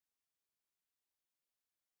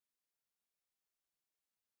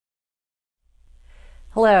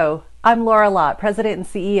Hello, I'm Laura Lott, President and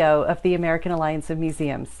CEO of the American Alliance of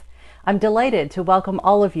Museums. I'm delighted to welcome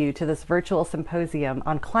all of you to this virtual symposium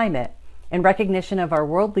on climate in recognition of our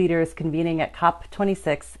world leaders convening at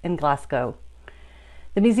COP26 in Glasgow.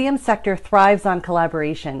 The museum sector thrives on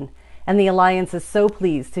collaboration, and the Alliance is so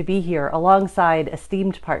pleased to be here alongside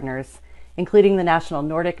esteemed partners, including the National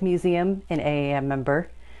Nordic Museum, an AAM member,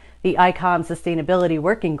 the ICOM Sustainability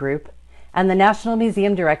Working Group, and the National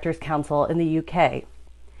Museum Directors Council in the UK.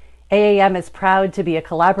 AAM is proud to be a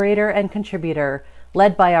collaborator and contributor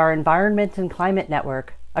led by our Environment and Climate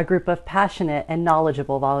Network, a group of passionate and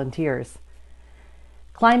knowledgeable volunteers.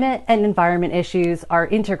 Climate and environment issues are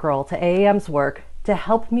integral to AAM's work to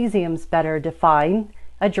help museums better define,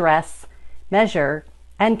 address, measure,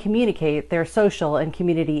 and communicate their social and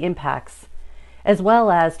community impacts, as well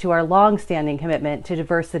as to our long-standing commitment to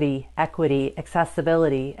diversity, equity,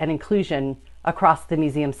 accessibility, and inclusion across the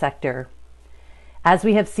museum sector. As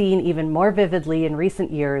we have seen even more vividly in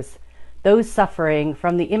recent years, those suffering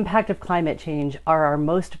from the impact of climate change are our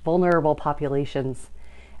most vulnerable populations,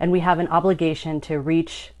 and we have an obligation to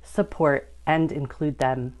reach, support, and include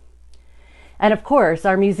them. And of course,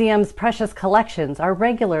 our museum's precious collections are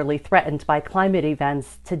regularly threatened by climate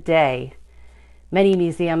events today. Many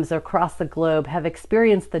museums across the globe have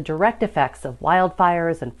experienced the direct effects of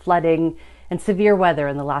wildfires and flooding and severe weather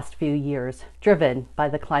in the last few years, driven by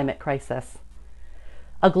the climate crisis.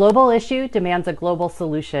 A global issue demands a global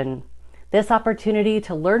solution. This opportunity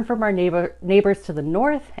to learn from our neighbors to the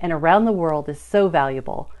north and around the world is so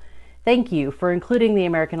valuable. Thank you for including the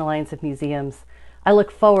American Alliance of Museums. I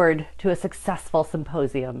look forward to a successful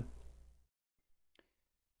symposium.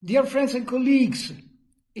 Dear friends and colleagues,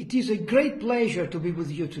 it is a great pleasure to be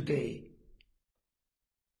with you today.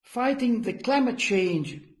 Fighting the climate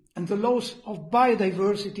change and the loss of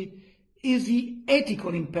biodiversity is the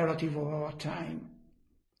ethical imperative of our time.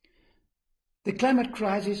 The climate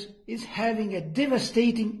crisis is having a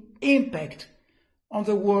devastating impact on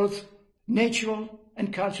the world's natural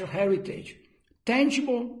and cultural heritage,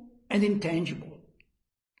 tangible and intangible.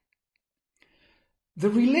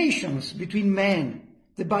 The relations between man,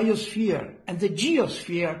 the biosphere, and the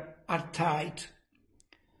geosphere are tight.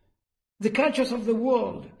 The cultures of the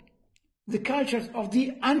world, the cultures of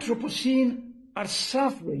the Anthropocene are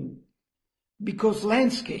suffering because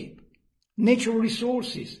landscape, natural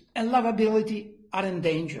resources, and livability are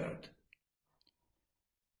endangered.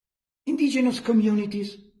 Indigenous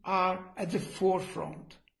communities are at the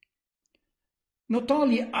forefront. Not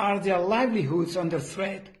only are their livelihoods under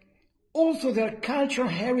threat, also their cultural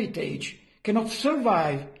heritage cannot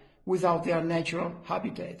survive without their natural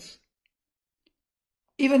habitats.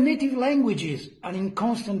 Even native languages are in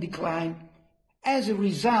constant decline as a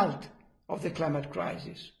result of the climate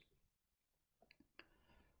crisis.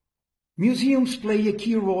 Museums play a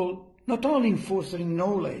key role not only in fostering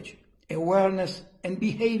knowledge, awareness, and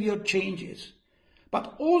behavior changes,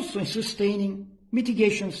 but also in sustaining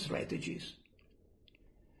mitigation strategies.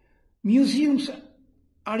 Museums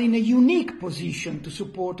are in a unique position to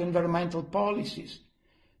support environmental policies,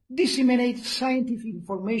 disseminate scientific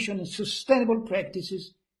information and sustainable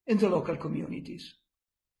practices in the local communities.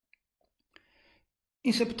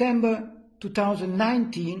 In September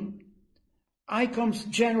 2019, ICOM's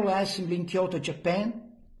General Assembly in Kyoto, Japan,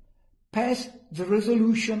 passed the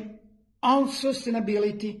resolution on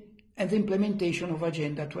sustainability and the implementation of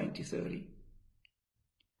Agenda 2030.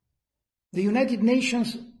 The United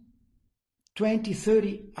Nations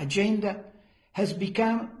 2030 Agenda has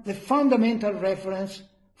become the fundamental reference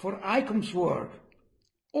for ICOM's work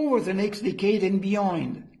over the next decade and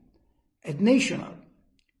beyond at national,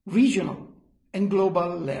 regional, and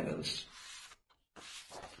global levels.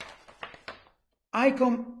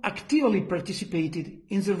 ICOM actively participated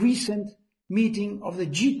in the recent meeting of the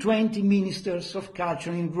G20 Ministers of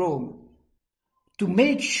Culture in Rome to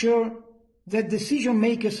make sure that decision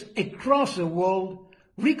makers across the world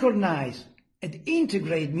recognize and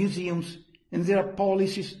integrate museums in their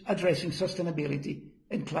policies addressing sustainability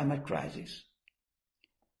and climate crisis.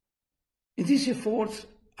 In these efforts,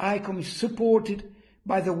 ICOM is supported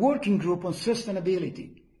by the Working Group on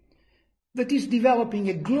Sustainability that is developing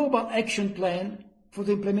a global action plan for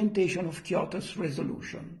the implementation of Kyoto's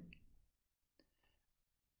resolution.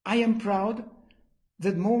 I am proud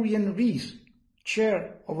that Maureen Rees,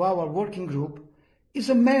 chair of our working group, is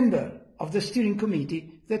a member of the steering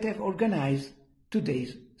committee that have organized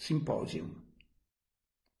today's symposium.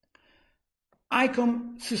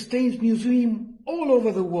 ICOM sustains museums all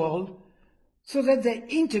over the world so that they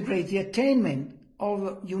integrate the attainment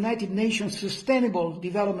of United Nations Sustainable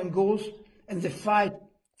Development Goals and the fight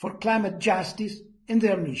for climate justice in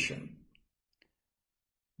their mission.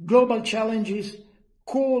 Global challenges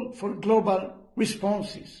call for global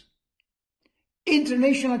responses.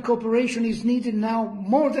 International cooperation is needed now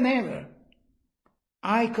more than ever.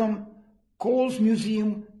 ICOM calls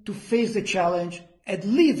museums to face the challenge and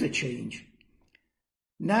lead the change.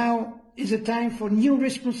 Now is a time for new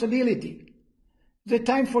responsibility, the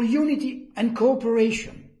time for unity and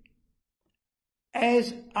cooperation.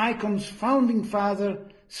 As ICOM's founding father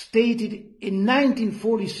stated in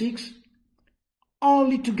 1946,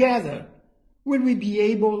 only together will we be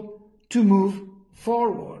able to move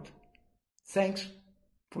forward. Thanks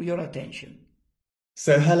for your attention.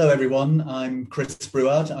 So hello everyone, I'm Chris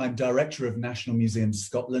Brewer, I'm Director of National Museum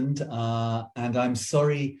Scotland, and I'm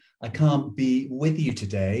sorry I can't be with you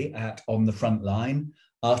today at On the Front Line,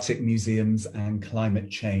 Arctic Museums and Climate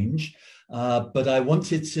Change, but I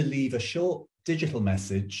wanted to leave a short digital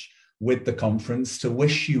message with the conference to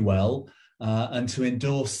wish you well and to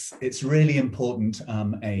endorse its really important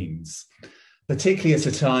aims, particularly at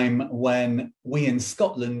a time when we in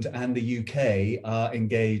Scotland and the UK are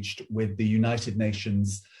engaged with the United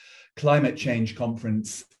Nations Climate Change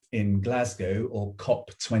Conference in Glasgow, or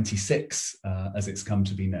COP26, as it's come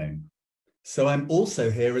to be known. So I'm also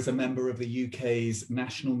here as a member of the UK's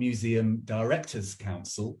National Museum Directors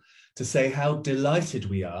Council to say how delighted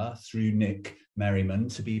we are, through Nick Merriman,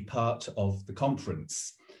 to be part of the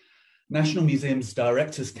conference. National Museum's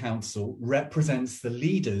Directors Council represents the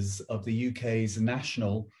leaders of the UK's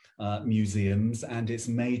national museums and its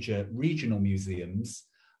major regional museums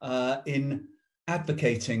in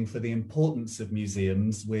advocating for the importance of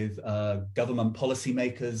museums with government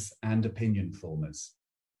policymakers and opinion formers.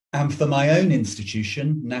 And for my own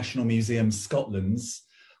institution, National Museum Scotland's,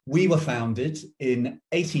 we were founded in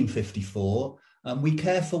 1854, and we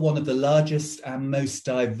care for one of the largest and most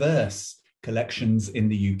diverse collections in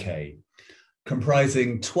the UK,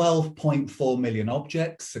 comprising 12.4 million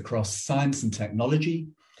objects across science and technology,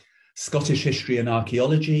 Scottish history and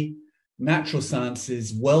archaeology, natural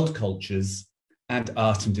sciences, world cultures, and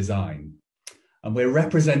art and design. And we're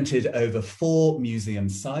represented over 4 museum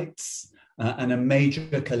sites and a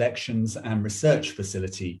major collections and research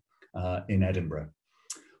facility in Edinburgh.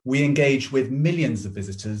 We engage with millions of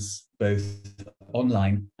visitors, both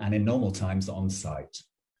online and in normal times on site.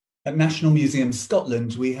 At National Museum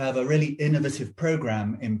Scotland, we have a really innovative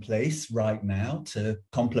programme in place right now to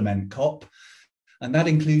complement COP, and that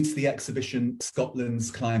includes the exhibition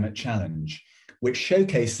Scotland's Climate Challenge, which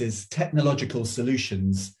showcases technological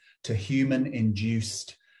solutions to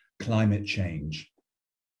human-induced climate change.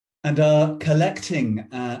 And our collecting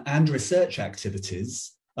and research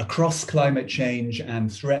activities across climate change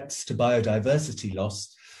and threats to biodiversity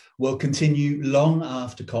loss will continue long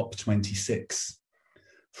after COP26.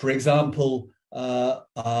 For example,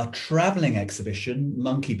 our travelling exhibition,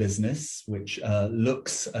 Monkey Business, which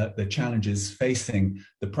looks at the challenges facing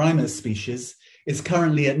the primate species, is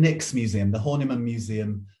currently at Nick's Museum, the Horniman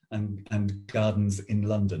Museum and Gardens in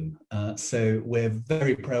London. So we're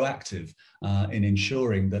very proactive in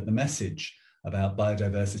ensuring that the message about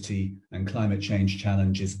biodiversity and climate change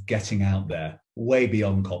challenge is getting out there way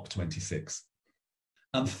beyond COP26.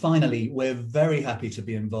 And finally, we're very happy to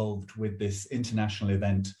be involved with this international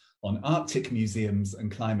event on Arctic museums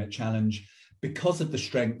and climate challenge because of the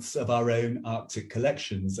strengths of our own Arctic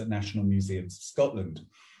collections at National Museums of Scotland.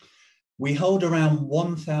 We hold around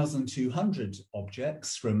 1,200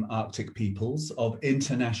 objects from Arctic peoples of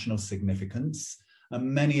international significance,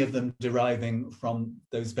 and many of them deriving from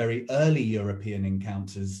those very early European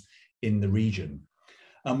encounters in the region.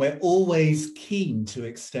 And we're always keen to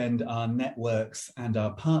extend our networks and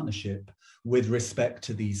our partnership with respect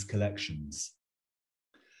to these collections.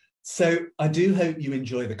 So I do hope you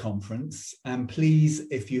enjoy the conference, and please,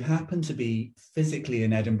 if you happen to be physically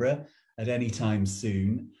in Edinburgh at any time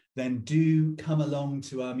soon, then do come along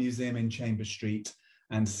to our museum in Chambers Street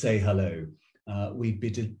and say hello. We'd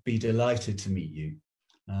be delighted to meet you.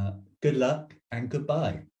 Good luck and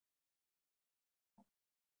goodbye.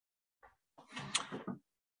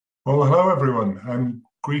 Well, hello everyone, and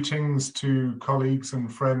greetings to colleagues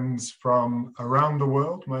and friends from around the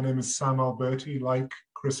world. My name is Sam Alberti, like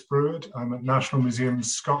Chris Brewer. I'm at National Museum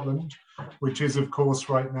Scotland, which is of course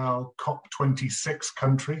right now COP26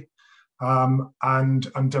 country.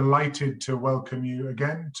 And I'm delighted to welcome you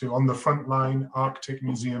again to On the Front Line, Arctic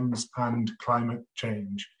Museums and Climate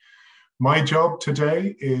Change. My job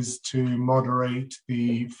today is to moderate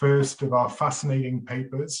the first of our fascinating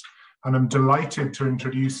papers, and I'm delighted to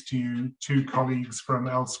introduce to you 2 colleagues from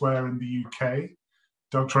elsewhere in the UK,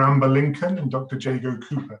 Dr. Amber Lincoln and Dr. Jago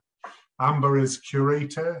Cooper. Amber is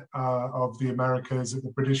Curator of the Americas at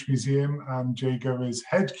the British Museum, and Jago is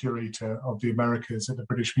Head Curator of the Americas at the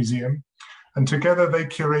British Museum. And together they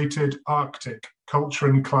curated Arctic, Culture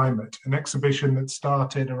and Climate, an exhibition that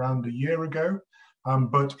started around a year ago,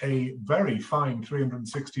 but a very fine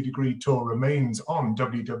 360-degree tour remains on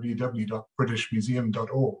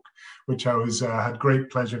www.britishmuseum.org, which I had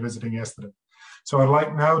great pleasure visiting yesterday. So I'd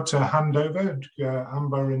like now to hand over.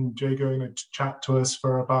 Amber and Jago are going to chat to us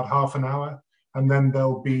for about half an hour, and then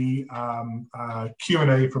there'll be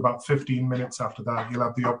Q&A for about 15 minutes after that. You'll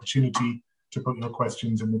have the opportunity to put your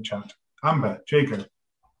questions in the chat. Amber, Jago.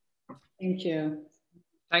 Thank you.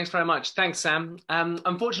 Thanks very much. Thanks, Sam.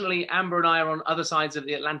 Unfortunately, Amber and I are on other sides of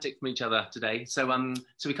the Atlantic from each other today, so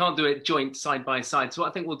we can't do it joint side by side. So what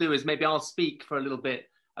I think we'll do is maybe I'll speak for a little bit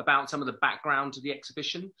about some of the background to the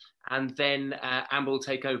exhibition, and then Amber will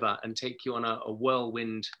take over and take you on a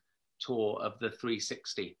whirlwind tour of the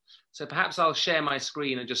 360. So perhaps I'll share my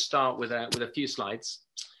screen and just start with a few slides.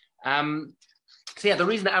 So yeah, the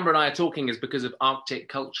reason that Amber and I are talking is because of Arctic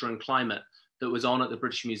Culture and Climate that was on at the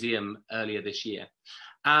British Museum earlier this year.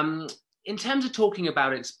 In terms of talking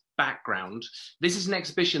about its background, this is an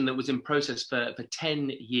exhibition that was in process for 10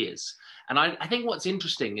 years. And I think what's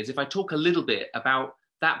interesting is if I talk a little bit about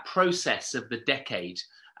that process of the decade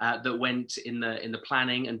that went in the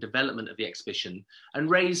planning and development of the exhibition,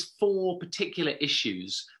 and raise 4 particular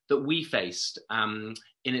issues that we faced in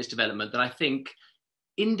its development that I think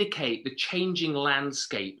indicate the changing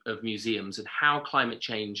landscape of museums and how climate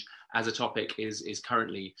change as a topic is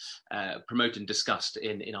currently promoted and discussed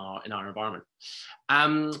in our environment.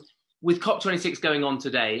 With COP26 going on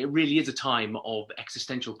today, it really is a time of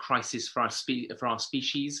existential crisis for our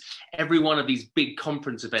species. Every one of these big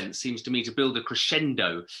conference events seems to me to build a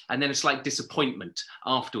crescendo, and then a slight disappointment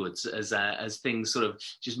afterwards as things sort of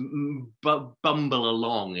just bumble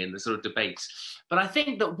along in the sort of debates. But I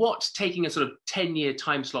think that what taking a sort of 10-year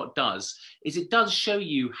time slot does is it does show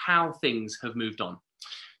you how things have moved on.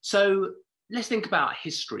 So let's think about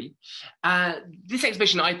history. This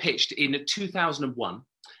exhibition I pitched in 2001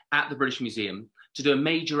 at the British Museum to do a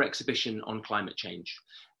major exhibition on climate change.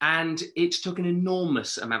 And it took an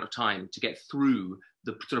enormous amount of time to get through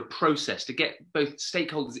the sort of process, to get both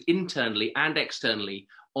stakeholders internally and externally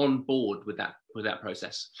on board with that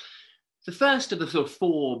process. The first of the sort of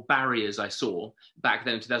 4 barriers I saw back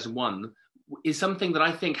then in 2001 is something that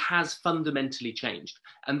I think has fundamentally changed.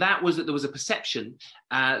 And that was that there was a perception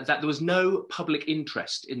that there was no public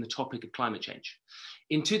interest in the topic of climate change.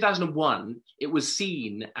 In 2001, it was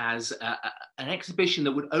seen as an exhibition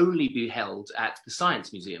that would only be held at the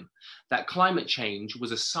Science Museum, that climate change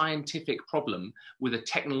was a scientific problem with a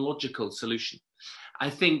technological solution. I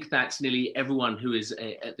think that nearly everyone who is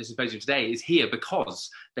at the symposium today is here because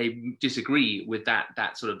they disagree with that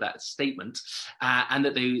statement, and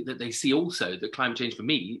that they see also that climate change for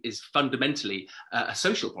me is fundamentally a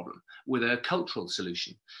social problem with a cultural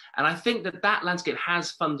solution. And I think that landscape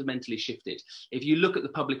has fundamentally shifted. If you look at the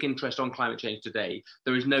public interest on climate change today,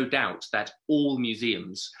 there is no doubt that all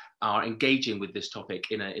museums are engaging with this topic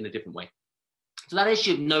in a different way. So that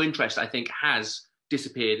issue of no interest, I think, has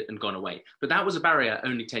disappeared and gone away. But that was a barrier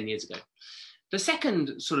only 10 years ago. The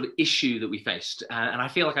second sort of issue that we faced, and I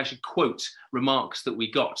feel like I should quote remarks that we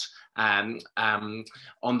got on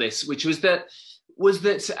this, which was that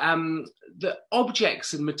the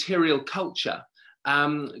objects and material culture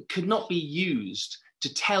could not be used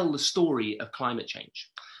to tell the story of climate change.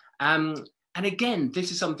 And again,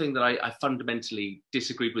 this is something that I fundamentally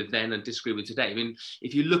disagreed with then and disagree with today. I mean,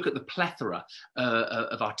 if you look at the plethora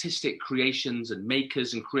of artistic creations and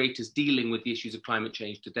makers and creators dealing with the issues of climate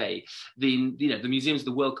change today, the museums of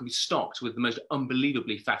the world can be stocked with the most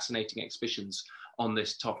unbelievably fascinating exhibitions on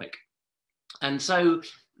this topic. And so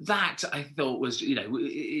that I thought was,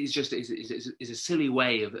 is a silly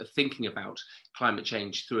way of thinking about climate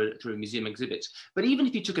change through a museum exhibit. But even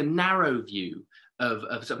if you took a narrow view of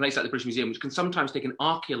a place like the British Museum, which can sometimes take an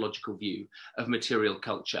archaeological view of material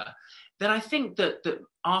culture, then I think that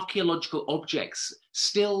archaeological objects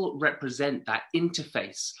still represent that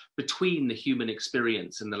interface between the human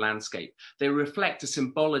experience and the landscape. They reflect a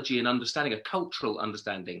symbology and understanding, a cultural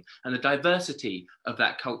understanding, and the diversity of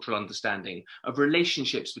that cultural understanding of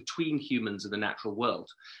relationships between humans and the natural world.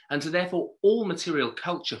 And so therefore, all material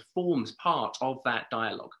culture forms part of that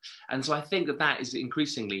dialogue. And so I think that is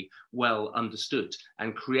increasingly well understood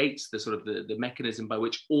and creates the sort of the mechanism by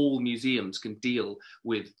which all museums can deal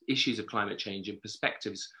with issues of climate change and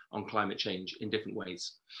perspectives on climate change in different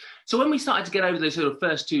ways. So when we started to get over those sort of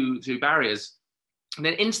first two barriers, And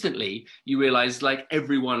then instantly you realize, like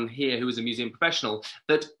everyone here who is a museum professional,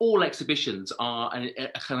 that all exhibitions are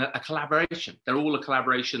a collaboration. They're all a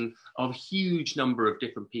collaboration of a huge number of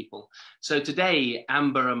different people. So today,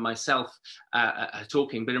 Amber and myself are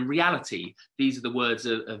talking, but in reality, these are the words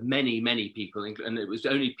of many, many people. And it was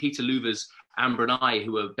only Peter Louvers, Amber and I,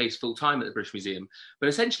 who were based full-time at the British Museum. But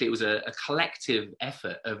essentially, it was a collective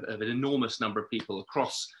effort of an enormous number of people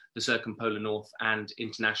across the circumpolar north and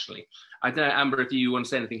internationally. I don't know, Amber, if you want to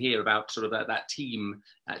say anything here about sort of that team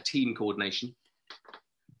coordination.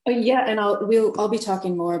 Yeah, and I'll be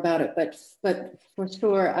talking more about it, but for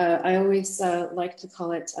sure, I always like to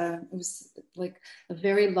call it. It was like a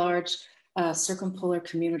very large circumpolar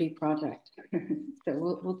community project. So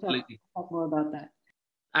we'll talk more about that.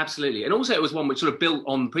 Absolutely. And also it was one which sort of built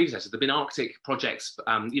on predecessors. There have been Arctic projects,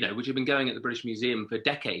 which have been going at the British Museum for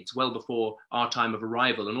decades, well before our time of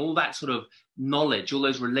arrival. And all that sort of knowledge, all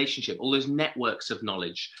those relationships, all those networks of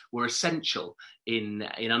knowledge were essential in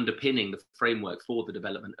underpinning the framework for the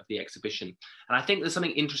development of the exhibition. And I think there's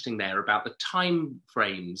something interesting there about the time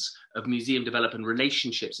frames of museum development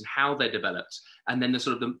relationships and how they're developed. And then the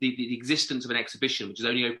sort of the existence of an exhibition, which is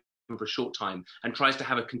only open for a short time and tries to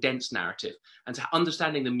have a condensed narrative, and to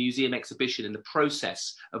understanding the museum exhibition in the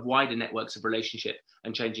process of wider networks of relationship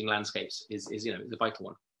and changing landscapes is a vital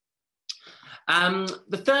one.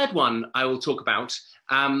 The third one I will talk about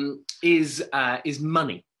is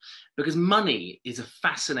money, because money is a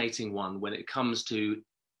fascinating one when it comes to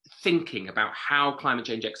thinking about how climate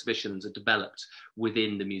change exhibitions are developed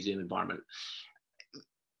within the museum environment.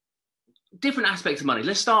 Different aspects of money.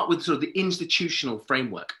 Let's start with sort of the institutional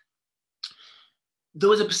framework. There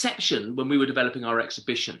was a perception when we were developing our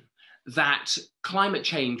exhibition that climate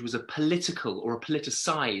change was a political or a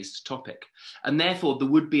politicized topic, and therefore there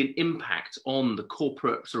would be an impact on the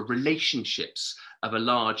corporate sort of relationships of a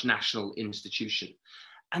large national institution.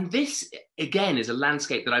 And this, again, is a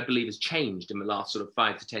landscape that I believe has changed in the last sort of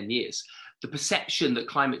 5 to 10 years. The perception that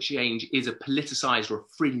climate change is a politicized or a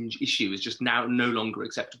fringe issue is just now no longer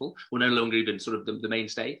acceptable, or no longer even sort of the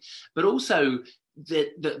mainstay, but also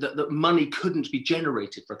that money couldn't be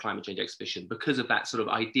generated for a climate change exhibition because of that sort of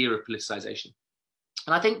idea of politicization.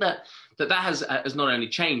 And I think that has not only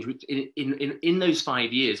changed. In those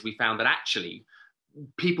 5 years, we found that actually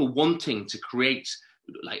people wanting to create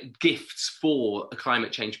like gifts for a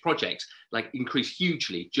climate change project like increased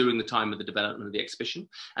hugely during the time of the development of the exhibition.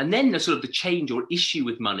 And then the sort of the change or issue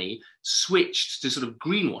with money switched to sort of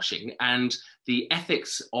greenwashing and the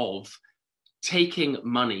ethics of taking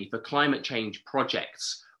money for climate change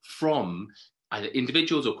projects from either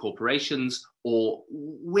individuals or corporations, or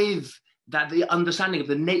with that the understanding of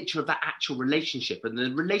the nature of that actual relationship and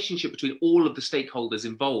the relationship between all of the stakeholders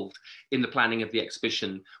involved in the planning of the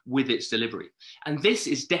exhibition with its delivery. And this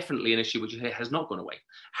is definitely an issue which has not gone away.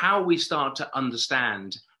 How we start to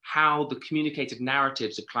understand how the communicated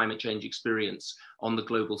narratives of climate change experience on the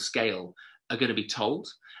global scale are going to be told,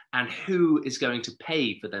 and who is going to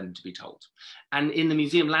pay for them to be told. And in the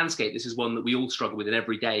museum landscape, this is one that we all struggle with in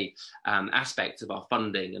everyday aspects of our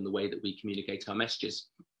funding and the way that we communicate our messages.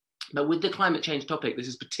 But with the climate change topic, this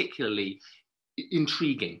is particularly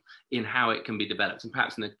intriguing in how it can be developed. And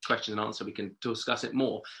perhaps in the question and answer, we can discuss it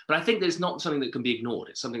more. But I think that it's not something that can be ignored.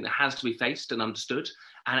 It's something that has to be faced and understood,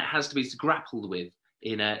 and it has to be grappled with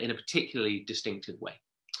in a particularly distinctive way.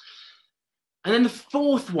 And then the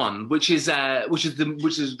fourth one, which is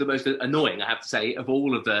the most annoying, I have to say, of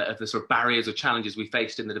all of the sort of barriers or challenges we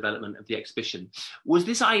faced in the development of the exhibition, was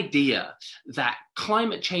this idea that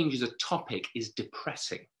climate change as a topic is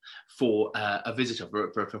depressing for a visitor,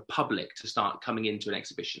 for a public to start coming into an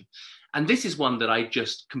exhibition. And this is one that I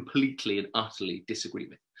just completely and utterly disagree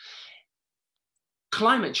with.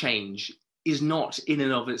 Climate change is not in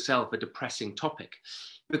and of itself a depressing topic,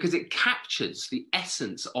 because it captures the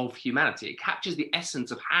essence of humanity. It captures the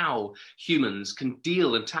essence of how humans can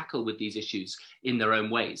deal and tackle with these issues in their own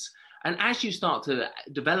ways. And as you start to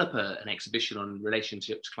develop an exhibition on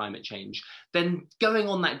relationship to climate change, then going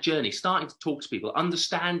on that journey, starting to talk to people,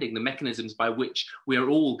 understanding the mechanisms by which we are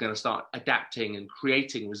all going to start adapting and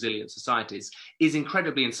creating resilient societies is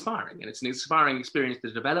incredibly inspiring. And it's an inspiring experience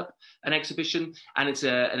to develop an exhibition, and it's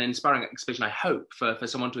an inspiring exhibition, I hope, for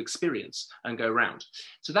someone to experience and go around.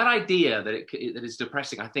 So that idea that that is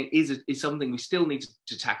depressing, I think, is something we still need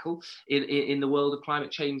to tackle in the world of climate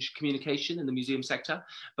change communication in the museum sector.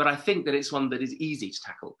 But I think that it's one that is easy to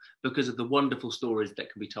tackle because of the wonderful stories that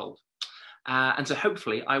can be told. And so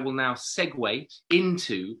hopefully I will now segue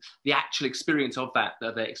into the actual experience of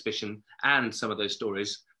the exhibition and some of those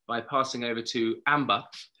stories by passing over to Amber,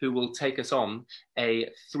 who will take us on a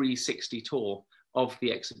 360 tour of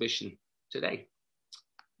the exhibition today.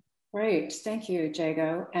 Great, thank you,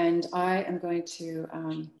 Jago. And I am going to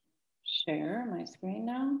share my screen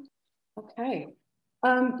now. Okay.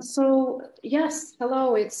 So yes,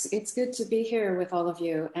 hello. It's good to be here with all of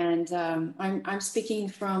you. And I'm speaking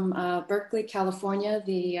from Berkeley, California,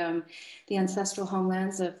 the ancestral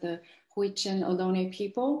homelands of the Huichin Ohlone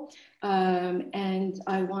people. And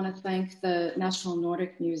I want to thank the National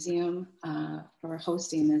Nordic Museum for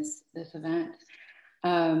hosting this event.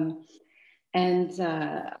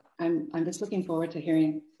 I'm just looking forward to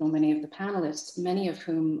hearing so many of the panelists, many of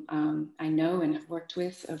whom I know and have worked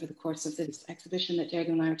with over the course of this exhibition that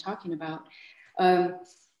Jago and I are talking about.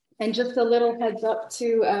 And just a little heads up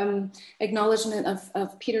to acknowledgement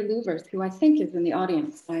of Peter Luverth, who I think is in the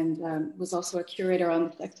audience and was also a curator on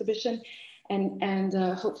this exhibition. And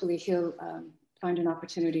hopefully he'll find an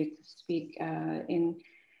opportunity to speak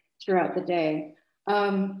throughout the day.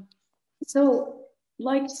 So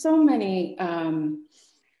like so many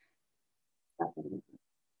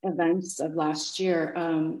events of last year,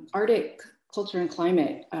 Arctic culture and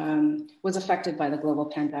climate was affected by the global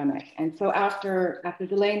pandemic. And so after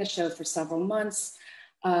delaying the show for several months,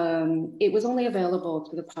 it was only available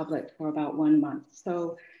to the public for about 1 month.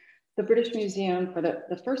 So the British Museum, for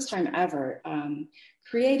the first time ever,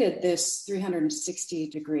 created this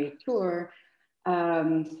 360-degree tour.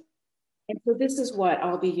 And so this is what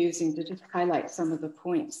I'll be using to just highlight some of the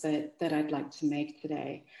points that I'd like to make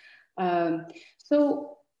today.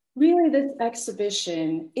 So really this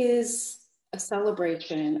exhibition is a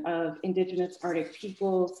celebration of indigenous Arctic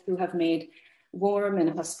peoples who have made warm and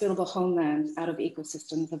hospitable homelands out of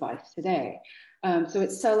ecosystems of ice today. So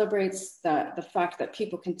it celebrates the fact that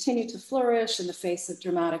people continue to flourish in the face of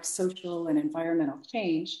dramatic social and environmental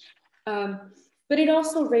change. But it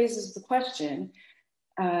also raises the question,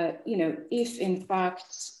 if in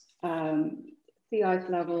fact sea ice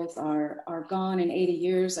levels are gone in 80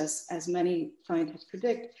 years, as many scientists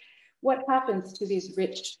predict, what happens to these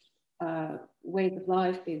rich ways of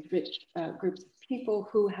life, these rich groups of people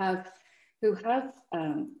who have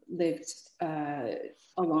lived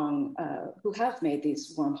along, who have made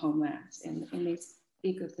these warm homelands in these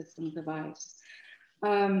ecosystems of ice.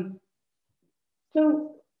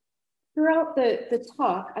 So throughout the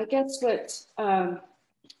talk, I guess what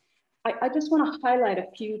I just want to highlight a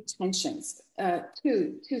few tensions,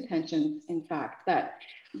 two tensions, in fact, that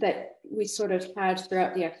we sort of had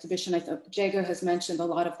throughout the exhibition. I thought Jago has mentioned a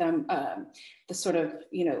lot of them, the sort of,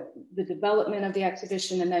 the development of the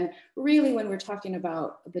exhibition. And then really when we're talking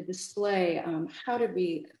about the display, how did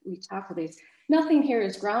we tackle these? Nothing here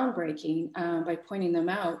is groundbreaking by pointing them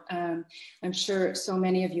out. I'm sure so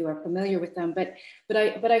many of you are familiar with them, but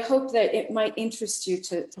I hope that it might interest you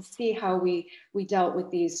to see how we dealt with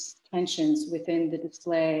these tensions within the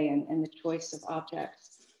display and the choice of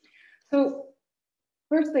objects. So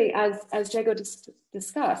firstly, as Jago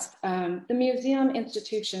discussed, the museum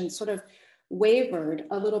institution sort of wavered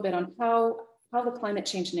a little bit on how the climate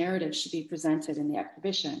change narrative should be presented in the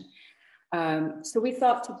exhibition. So we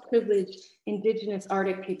thought to privilege indigenous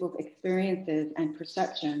Arctic people's experiences and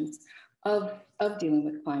perceptions of dealing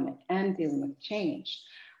with climate and dealing with change.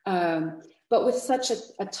 But with such a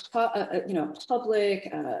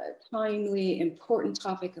public, timely, important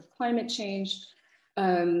topic of climate change,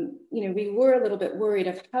 we were a little bit worried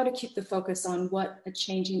of how to keep the focus on what a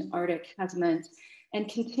changing Arctic has meant and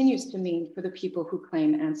continues to mean for the people who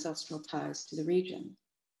claim ancestral ties to the region.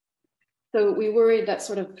 So we worried that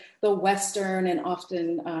sort of the Western and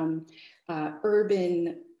often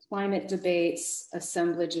urban climate debates,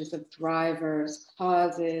 assemblages of drivers,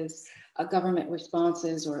 causes, government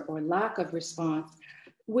responses or lack of response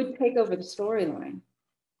would take over the storyline.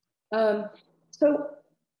 So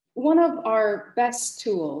one of our best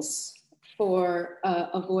tools for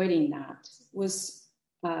avoiding that was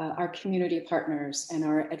our community partners and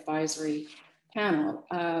our advisory panel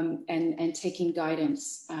and taking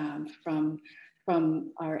guidance from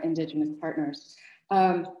our indigenous partners.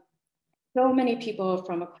 So many people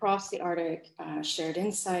from across the Arctic shared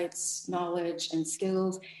insights, knowledge, and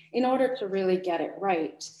skills in order to really get it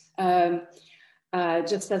right.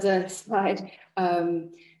 Just as a slide,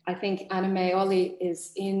 I think Anime Oli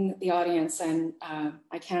is in the audience, and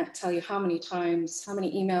I can't tell you how many times, how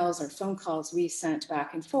many emails or phone calls we sent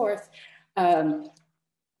back and forth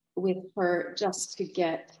with her just to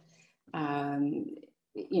get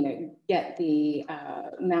get the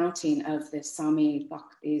mounting of this Sápmi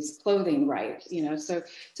Bhakti's clothing right, so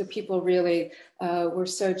people really were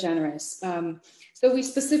so generous. So we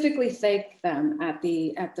specifically thank them at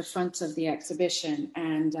the front of the exhibition,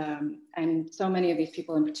 and so many of these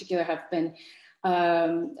people in particular have been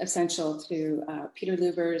essential to Peter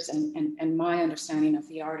Luber's and my understanding of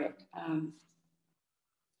the Arctic.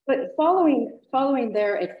 But following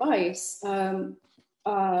their advice and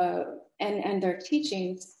their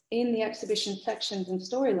teachings in the exhibition sections and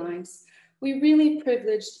storylines, we really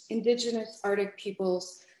privileged indigenous Arctic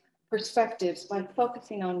peoples' perspectives by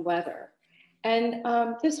focusing on weather. And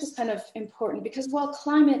this was kind of important because while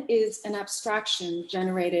climate is an abstraction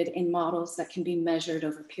generated in models that can be measured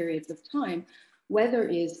over periods of time, weather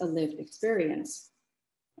is a lived experience.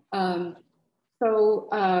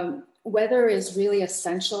 Weather is really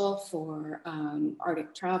essential for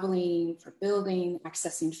Arctic traveling, for building,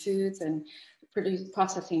 accessing foods and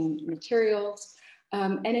processing materials,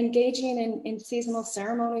 and engaging in seasonal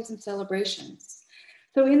ceremonies and celebrations.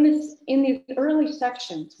 So in these early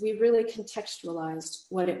sections, we really contextualized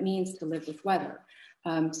what it means to live with weather.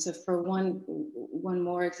 So for one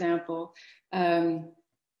more example,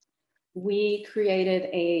 we created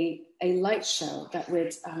a light show that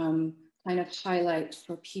would kind of highlight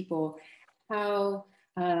for people how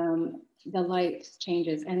the light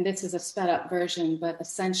changes. And this is a sped up version, but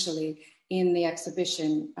essentially in the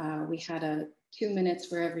exhibition, we had a 2 minutes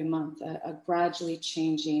for every month, a gradually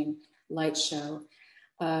changing light show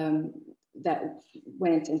that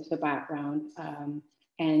went into the background.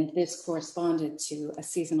 And this corresponded to a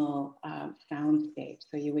seasonal soundscape.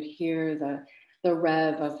 So you would hear the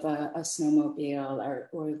rev of a snowmobile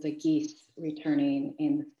or the geese returning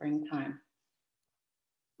in the springtime.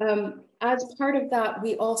 As part of that,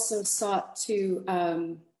 we also sought to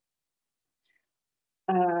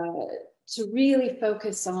really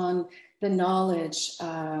focus on the knowledge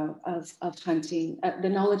of hunting, the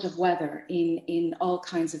knowledge of weather in all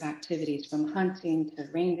kinds of activities, from hunting to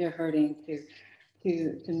reindeer herding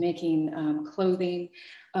to making clothing.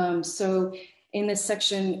 So in this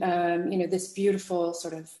section, this beautiful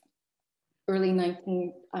sort of early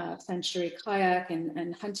 19th century kayak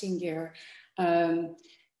and hunting gear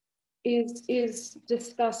is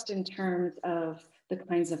discussed in terms of the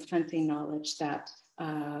kinds of hunting knowledge that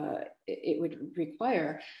it would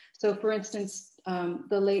require. So for instance,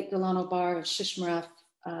 the late Delano Barr of Shishmaref,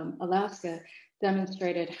 Alaska,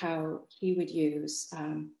 demonstrated how he would use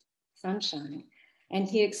sunshine. And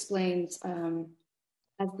he explains,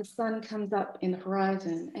 as the sun comes up in the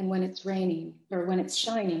horizon and when it's raining or when it's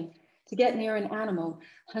shining, to get near an animal,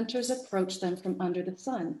 hunters approach them from under the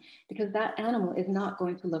sun because that animal is not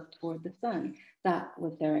going to look toward the sun. That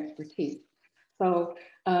was their expertise. So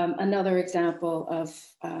another example of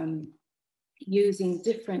using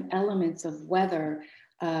different elements of weather,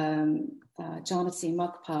 Jonasi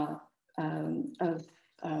Mukpa of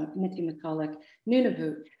Mitimakalik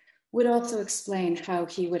Nunavut would also explain how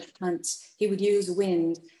he would use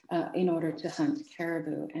wind in order to hunt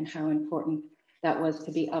caribou and how important that was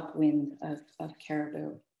to be upwind of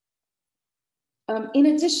caribou. In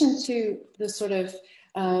addition to the sort of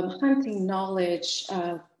hunting knowledge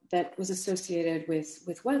that was associated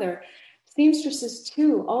with weather, seamstresses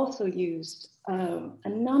too also used a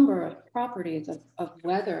number of properties of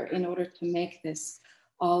weather in order to make this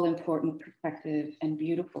all-important, protective, and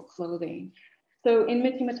beautiful clothing. So in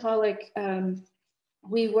Mitimatalik,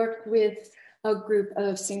 we worked with a group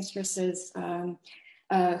of seamstresses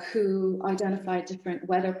who identified different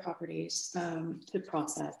weather properties to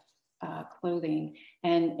process clothing.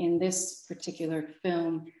 And in this particular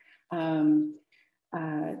film,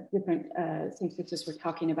 different seamstresses were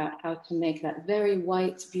talking about how to make that very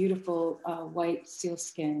white, beautiful white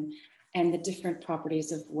sealskin and the different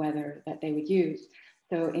properties of weather that they would use.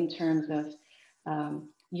 So in terms of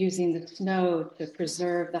using the snow to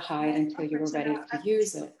preserve the hide until you were ready to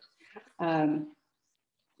use it.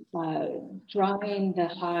 Drying the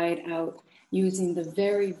hide out using the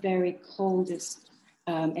very, very coldest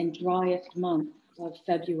and driest month of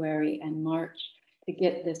February and March to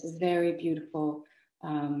get this very beautiful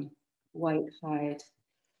white hide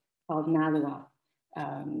called nalua,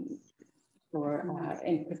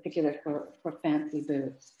 in particular for fancy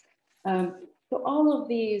boots. So all of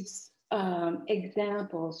these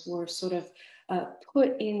examples were sort of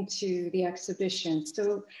put into the exhibition.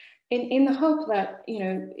 So in the hope that,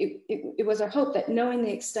 it was our hope that knowing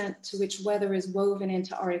the extent to which weather is woven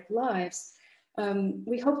into Arctic lives,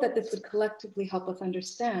 we hope that this would collectively help us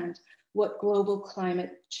understand what global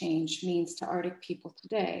climate change means to Arctic people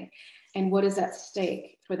today and what is at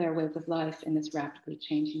stake for their ways of life in this rapidly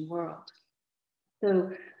changing world.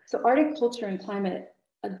 So Arctic culture and climate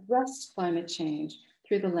addressed climate change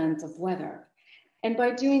through the lens of weather. And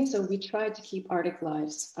by doing so, we tried to keep Arctic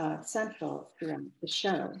lives central throughout the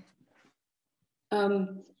show.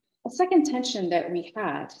 A second tension that we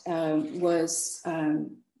had was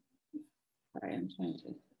sorry, I'm trying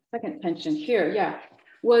to, second tension here, yeah,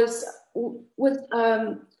 was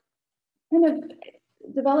kind of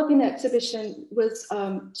developing the exhibition was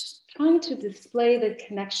trying to display the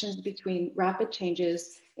connections between rapid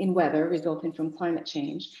changes in weather resulting from climate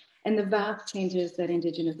change and the vast changes that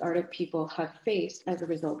indigenous Arctic people have faced as a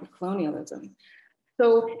result of colonialism.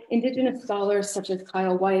 So indigenous scholars such as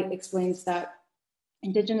Kyle White explains that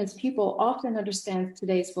indigenous people often understand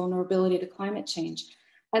today's vulnerability to climate change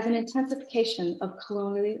as an intensification of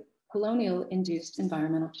colonial-induced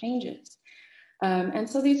environmental changes. And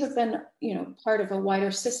so these have been, part of a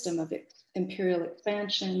wider system of imperial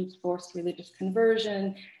expansion, forced religious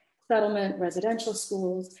conversion, settlement, residential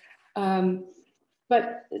schools.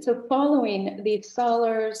 But so following these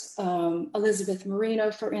scholars, Elizabeth Marino,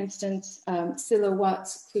 for instance, Silla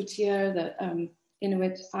Watts-Cloutier, the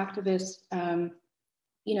Inuit activist,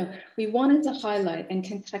 we wanted to highlight and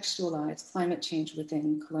contextualize climate change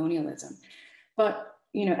within colonialism. But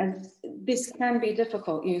and this can be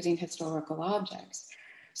difficult using historical objects.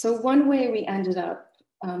 So one way we ended up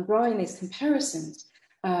drawing these comparisons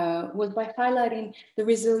was by highlighting the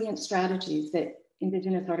resilient strategies that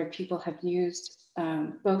indigenous Arctic people have used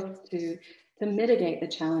both to mitigate the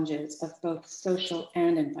challenges of both social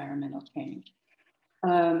and environmental change.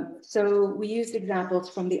 So we used examples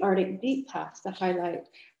from the Arctic deep past to highlight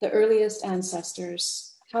the earliest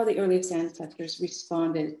ancestors, how the earliest ancestors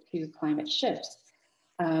responded to climate shifts.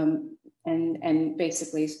 And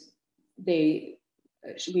basically we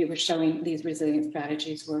were showing these resilient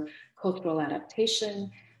strategies were cultural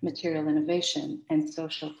adaptation, material innovation, and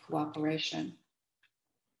social cooperation.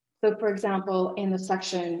 So for example, in the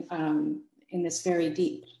section, in this very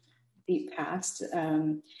deep past,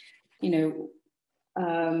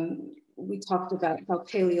 we talked about how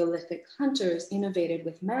Paleolithic hunters innovated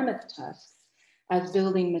with mammoth tusks as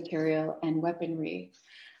building material and weaponry.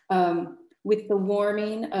 With the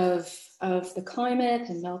warming of the climate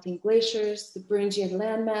and melting glaciers, the Beringian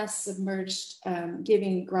landmass submerged,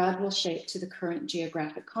 giving gradual shape to the current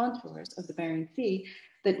geographic contours of the Bering Sea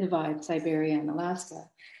that divide Siberia and Alaska.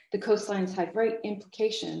 The coastlines had great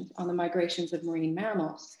implications on the migrations of marine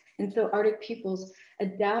mammals. And so Arctic peoples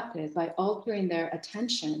adapted by altering their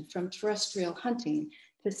attention from terrestrial hunting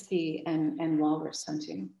to sea and walrus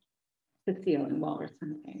hunting, to seal and walrus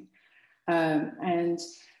hunting. And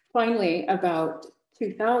finally, about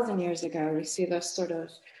 2,000 years ago, we see this sort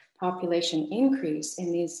of population increase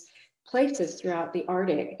in these places throughout the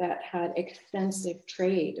Arctic that had extensive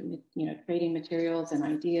trade, trading materials and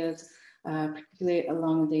ideas, particularly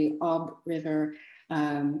along the Ob River.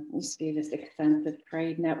 We see this extensive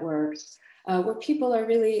trade networks where people are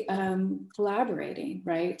really collaborating,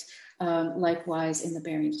 right? Likewise in the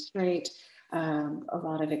Bering Strait, a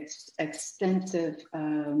lot of extensive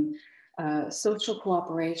social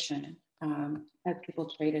cooperation as people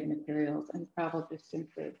traded materials and traveled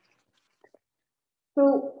distances.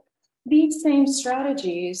 So these same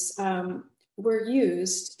strategies were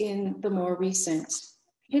used in the more recent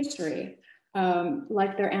history.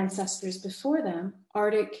 Like their ancestors before them,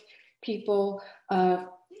 Arctic people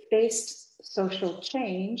faced social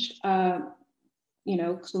change,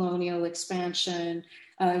 colonial expansion,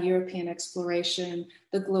 European exploration,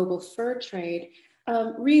 the global fur trade,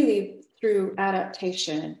 really through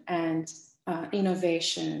adaptation and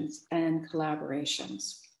innovations and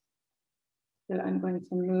collaborations. So I'm going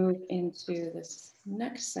to move into this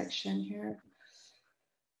next section here.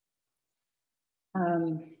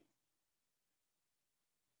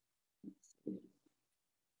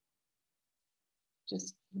 So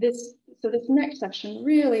this next section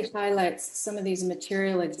really highlights some of these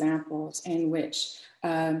material examples in which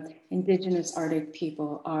indigenous Arctic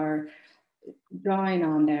people are drawing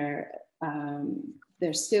on their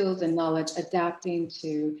skills and knowledge, adapting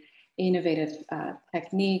to innovative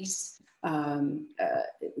techniques,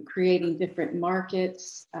 creating different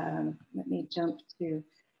markets. Let me jump to,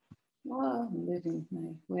 I'm losing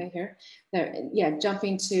my way here. There, yeah,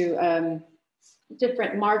 jumping to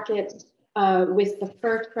different markets with the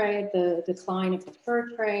fur trade, the decline of the fur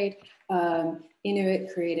trade.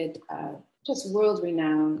 Inuit created just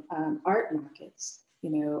world-renowned art markets,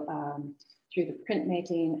 through the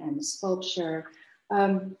printmaking and the sculpture.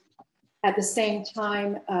 At the same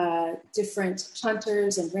time, different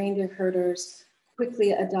hunters and reindeer herders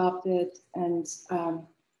quickly adapted to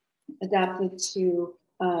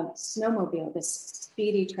snowmobile, this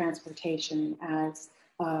speedy transportation as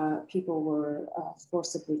people were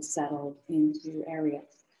forcibly settled into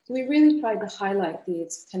areas. So we really tried to highlight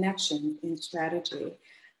these connections in strategy.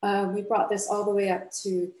 We brought this all the way up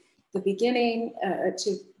to the beginning,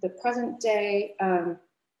 to the present day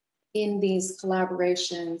in these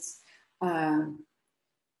collaborations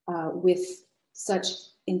with such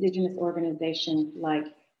indigenous organizations like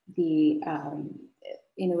the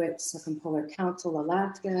Inuit Circumpolar Council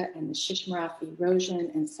Alaska and the Shishmaref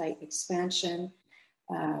Erosion and Site Expansion.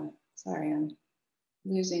 Sorry, I'm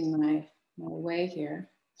losing my way here.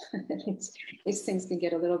 These things can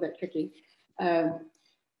get a little bit tricky. But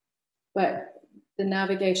the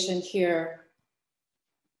navigation here,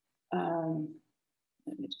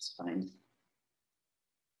 let me just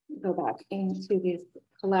go back into these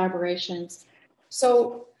collaborations.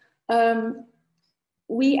 So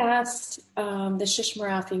we asked the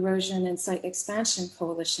Shishmaref Erosion and Site Expansion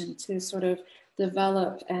Coalition to sort of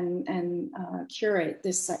develop and curate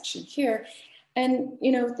this section here. And,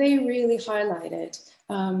 you know, they really highlighted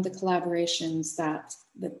the collaborations that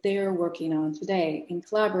they're working on today. In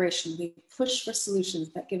collaboration, we push for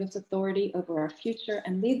solutions that give us authority over our future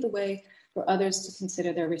and lead the way for others to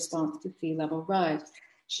consider their response to sea level rise.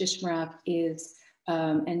 Shishmaref is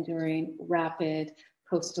enduring rapid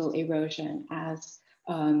coastal erosion as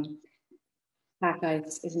pack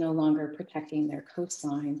ice is no longer protecting their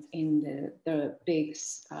coastlines in the big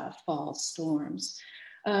fall storms.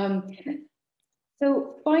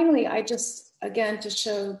 So finally, I just, again, to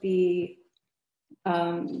show the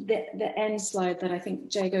end slide that I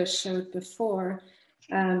think Jago showed before,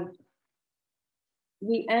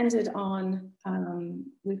 we ended on,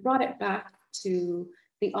 we brought it back to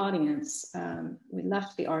the audience. We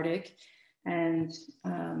left the Arctic and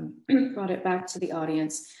brought it back to the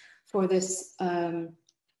audience for this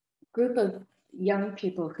group of young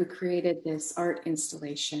people who created this art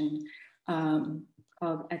installation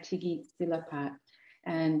called Atigi Silapat.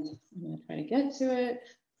 And I'm going to try to get to it.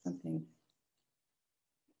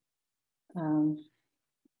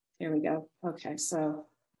 Here we go. Okay, so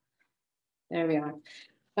there we are.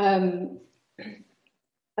 A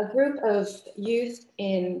group of youth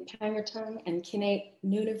in Pangatung and Keynote,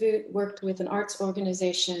 Nunavut worked with an arts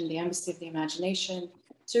organization, the Embassy of the Imagination,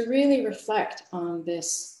 to really reflect on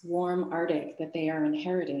this warm Arctic that they are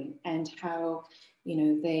inheriting and how, you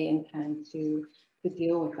know, they intend to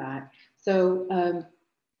deal with that. So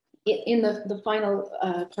in the final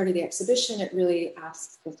part of the exhibition, it really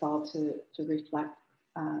asks us all to reflect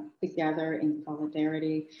together in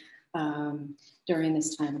solidarity during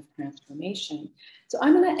this time of transformation. So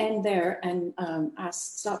I'm going to end there and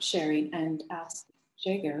stop sharing and ask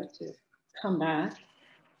Jago to come back.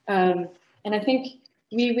 And I think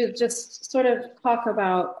we will just sort of talk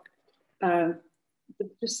about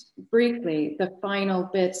just briefly the final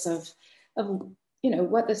bits of you know,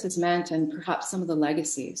 what this has meant and perhaps some of the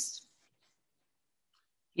legacies.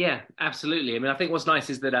 Yeah, absolutely. I mean, I think what's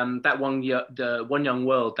nice is that that One Young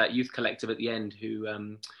World, that youth collective at the end who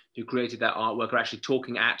created that artwork, are actually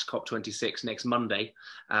talking at COP26 next Monday.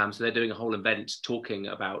 So they're doing a whole event talking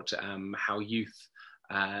about how youth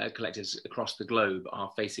collectives across the globe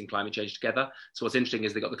are facing climate change together. So what's interesting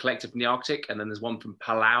is they've got the collective from the Arctic, and then there's one from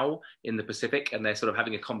Palau in the Pacific, and they're sort of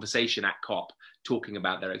having a conversation at COP talking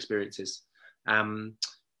about their experiences. And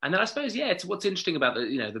then I suppose, yeah, it's what's interesting about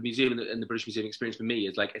the museum and the British Museum experience for me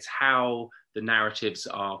is like, it's how the narratives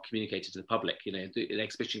are communicated to the public. You know, an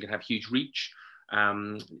exhibition can have huge reach,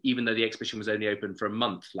 even though the exhibition was only open for a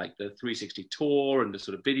month. Like the 360 tour and the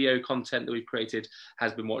sort of video content that we've created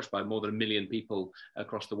has been watched by more than 1 million people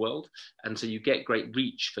across the world. And so you get great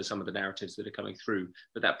reach for some of the narratives that are coming through,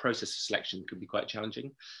 but that process of selection can be quite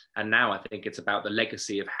challenging. And now I think it's about the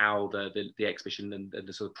legacy of how the exhibition and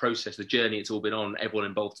the sort of process, the journey it's all been on, everyone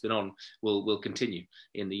involved has been on, will continue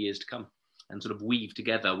in the years to come, and sort of weave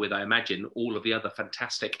together with, I imagine, all of the other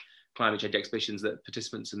fantastic climate change exhibitions that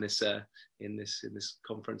participants in this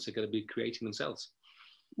conference are going to be creating themselves.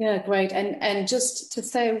 Yeah, great. And just to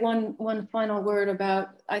say one final word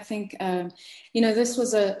about, I think, you know, this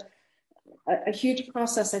was a huge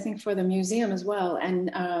process, I think, for the museum as well. And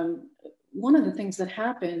one of the things that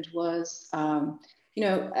happened was, you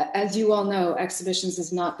know, as you all know, exhibitions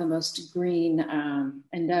is not the most green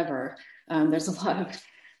endeavor. There's a lot of,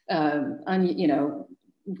 you know,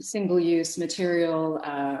 single-use material,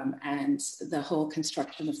 and the whole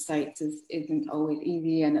construction of sites isn't always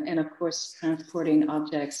easy, and of course transporting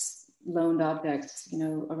objects, loaned objects, you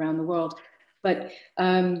know, around the world. But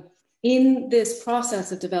in this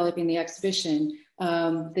process of developing the exhibition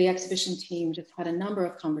team just had a number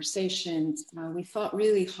of conversations. We thought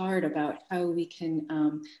really hard about how we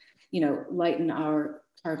can, you know, lighten our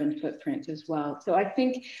carbon footprint as well. So I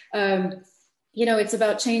think, you know, it's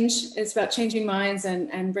about change. It's about changing minds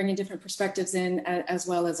and bringing different perspectives in, as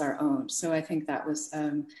well as our own. So I think that was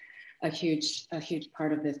a huge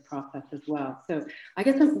part of this process as well. So I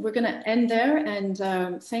guess we're going to end there, and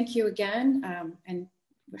thank you again, and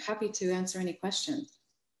happy to answer any questions.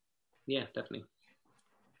 Yeah, definitely.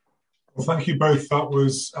 Well, thank you both. That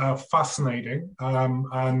was fascinating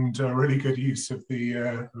and a really good use of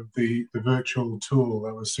the virtual tool.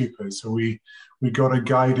 That was super. So we got a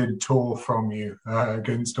guided tour from you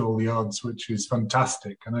against all the odds, which is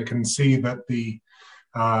fantastic. And I can see that the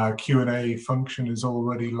Q&A function is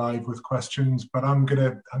already live with questions, but I'm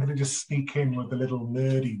gonna just sneak in with a little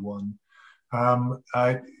nerdy one.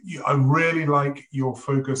 I really like your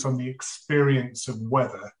focus on the experience of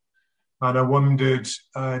weather. And I wondered,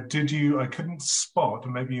 I couldn't spot,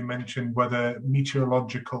 maybe you mentioned whether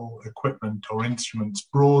meteorological equipment or instruments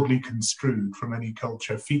broadly construed from any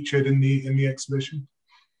culture featured in the exhibition?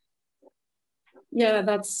 Yeah,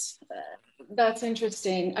 that's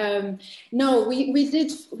interesting. No, we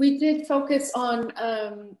did focus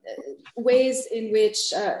on ways in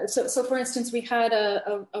which, so for instance, we had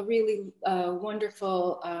a really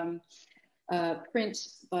wonderful print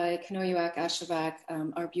by Kenojuak Ashavak,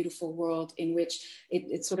 Our Beautiful World, in which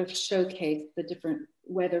it sort of showcased the different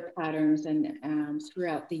weather patterns and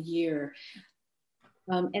throughout the year.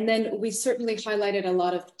 And then we certainly highlighted a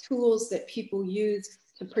lot of tools that people use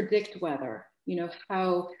to predict weather, you know,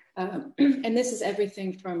 how, and this is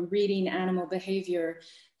everything from reading animal behavior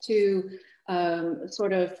to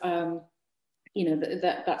sort of, you know,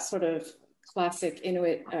 that sort of classic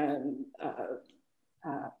Inuit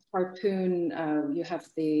harpoon. You have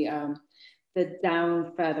the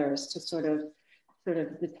down feathers to sort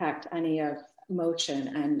of detect any motion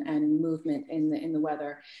and movement in the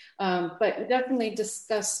weather. But definitely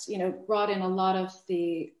discussed, you know, brought in a lot of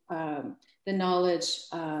the knowledge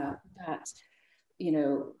that, you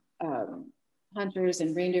know, hunters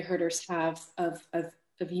and reindeer herders have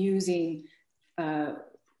of using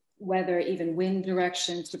weather, even wind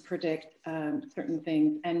direction, to predict certain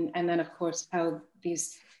things. And then of course how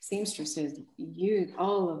these seamstresses use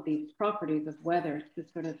all of these properties of weather to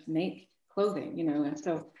sort of make clothing, you know. And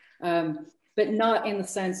so, but not in the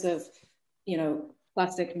sense of, you know,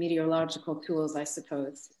 classic meteorological tools, I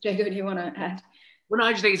suppose. Jago, do you want to add? Well,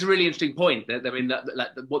 I just think it's a really interesting point. That, I mean,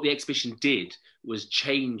 what the exhibition did was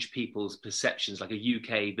change people's perceptions, like a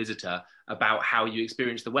UK visitor, about how you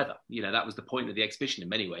experience the weather. You know, that was the point of the exhibition in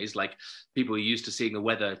many ways. Like, people are used to seeing the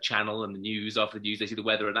weather channel and the news. After the news, they see the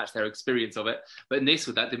weather and that's their experience of it. But in this,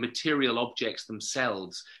 with that, the material objects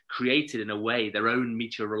themselves created in a way their own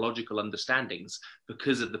meteorological understandings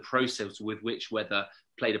because of the process with which weather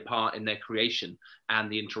played a part in their creation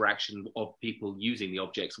and the interaction of people using the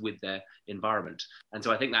objects with their environment. And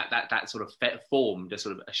so I think that sort of formed a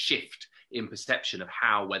sort of a shift in perception of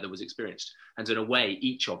how weather was experienced. And so in a way,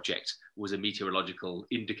 each object was a meteorological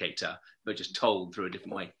indicator, but just told through a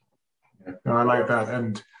different way. Yeah, no, I like that.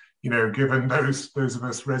 And, you know, given those of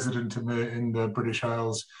us resident in the British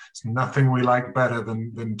Isles, it's nothing we like better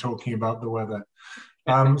than talking about the weather.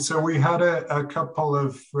 So we had a couple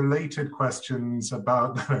of related questions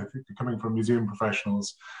about, coming from museum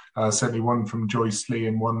professionals, certainly one from Joyce Lee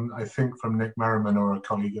and one, I think, from Nick Merriman, or a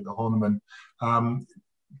colleague at the Horniman.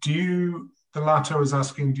 The latter was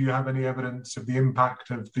asking, do you have any evidence of the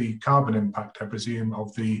impact of the carbon impact, I presume,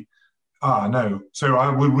 of the, no. So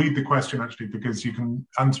I will read the question actually, because you can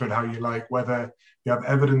answer it how you like, whether you have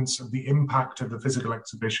evidence of the impact of the physical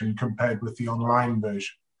exhibition compared with the online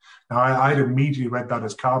version. Now, I'd immediately read that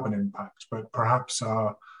as carbon impact, but perhaps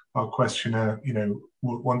our questioner, you know,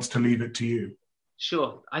 wants to leave it to you.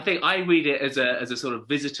 Sure. I think I read it as a sort of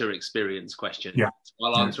visitor experience question. Yeah. So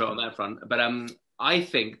I'll answer it on that front. But I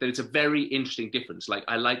think that it's a very interesting difference. Like,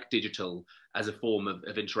 I like digital as a form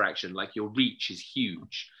of interaction. Like, your reach is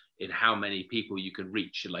huge in how many people you can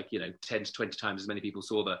reach. Like, you know, 10 to 20 times as many people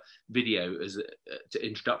saw the video as the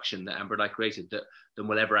introduction that Amber and I created than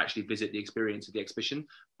will ever actually visit the experience of the exhibition.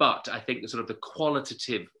 But I think the sort of the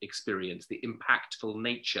qualitative experience, the impactful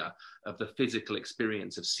nature of the physical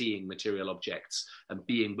experience of seeing material objects and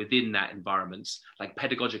being within that environment, like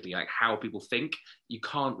pedagogically, like how people think, you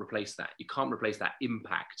can't replace that. You can't replace that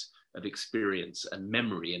impact of experience and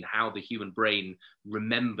memory and how the human brain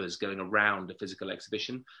remembers going around a physical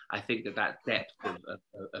exhibition. I think that depth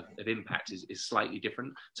of impact is slightly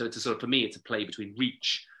different. So it's a sort of, for me, it's a play between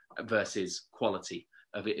reach versus quality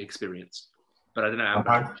of experience. But I don't know,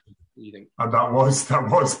 what do you think? And that was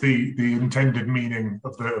the intended meaning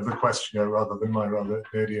of the questioner, rather than my rather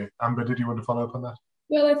idea. Amber, did you want to follow up on that?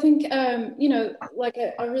 Well, I think you know, like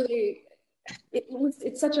I really,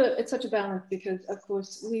 it's such a balance, because of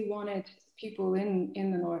course we wanted people in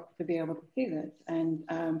the north to be able to see this,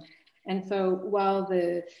 and so while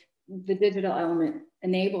the digital element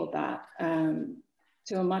enabled that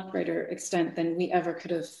to a much greater extent than we ever could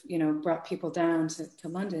have, you know, brought people down to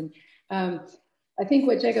London. I think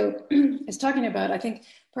what Jago is talking about, I think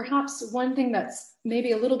perhaps one thing that's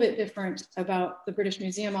maybe a little bit different about the British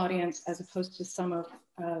Museum audience as opposed to some of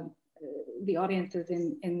the audiences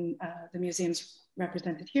in the museums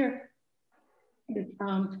represented here, is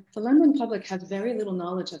the London public has very little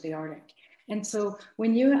knowledge of the Arctic. And so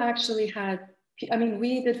when you actually had, I mean,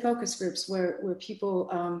 we did focus groups where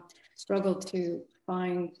people struggled to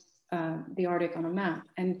find the Arctic on a map.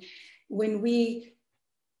 And when we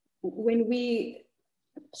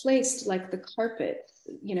placed like the carpet,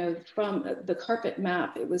 you know, from the carpet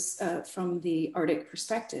map, it was from the Arctic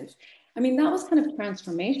perspective. I mean, that was kind of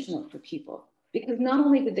transformational for people, because not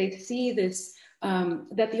only did they see this,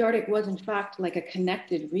 that the Arctic was in fact like a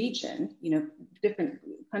connected region, you know, different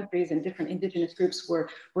countries and different indigenous groups were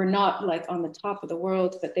not like on the top of the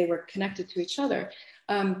world, but they were connected to each other.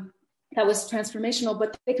 That was transformational,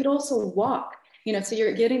 but they could also walk, you know, so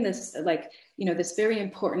you're getting this like, you know, this very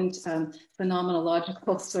important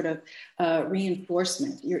phenomenological sort of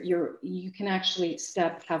reinforcement. You can actually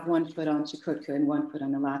have one foot on Chukotka and one foot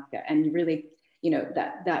on Alaska, and you really, you know,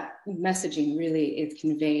 that messaging really is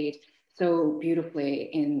conveyed so beautifully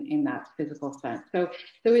in that physical sense. So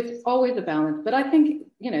it's always a balance, but I think,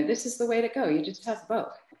 you know, this is the way to go. You just have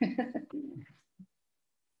both.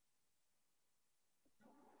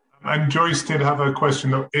 And Joyce did have a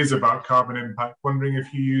question that is about carbon impact, wondering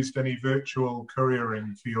if you used any virtual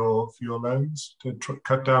couriering for your loans to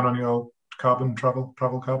cut down on your travel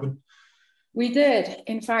carbon. We did,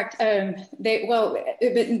 in fact,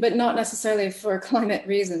 but not necessarily for climate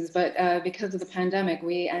reasons, but because of the pandemic,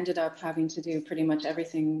 we ended up having to do pretty much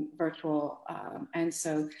everything virtual, and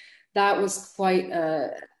so that was quite,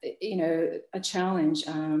 you know, a challenge.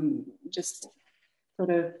 Just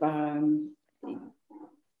sort of,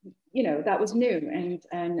 you know, that was new,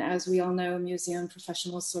 and as we all know, museum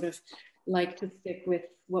professionals sort of like to stick with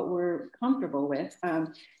what we're comfortable with.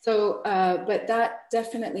 But that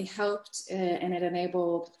definitely helped, and it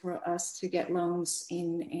enabled for us to get loans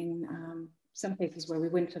in some cases where we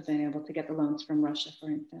wouldn't have been able to get the loans from Russia, for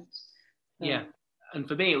instance. So. Yeah. And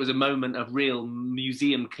for me, it was a moment of real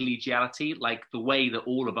museum collegiality, like the way that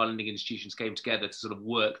all of our lending institutions came together to sort of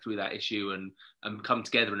work through that issue and come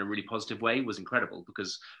together in a really positive way was incredible,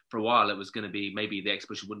 because for a while it was going to be maybe the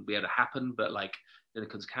exhibition wouldn't be able to happen, but like the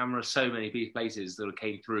camera, so many places that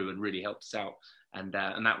came through and really helped us out. And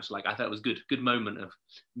that was like, I thought it was good moment of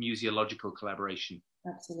museological collaboration.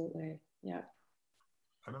 Absolutely, yeah.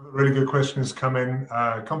 Another really good question has come in,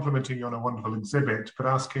 complimenting you on a wonderful exhibit, but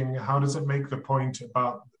asking, how does it make the point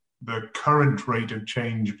about the current rate of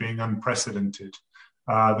change being unprecedented?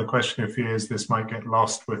 The questioner fears this might get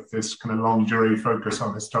lost with this kind of long jury focus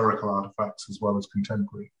on historical artifacts as well as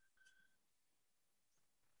contemporary.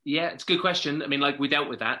 Yeah, it's a good question. I mean, like we dealt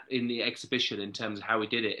with that in the exhibition in terms of how we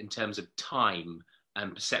did it, in terms of time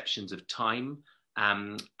and perceptions of time.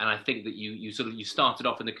 And I think that you started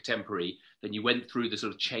off in the contemporary, then you went through the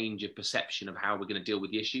sort of change of perception of how we're going to deal with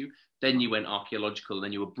the issue. Then you went archaeological, and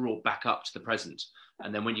then you were brought back up to the present.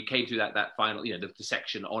 And then when you came through that final, you know, the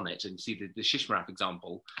section on it, and see the Shishmaref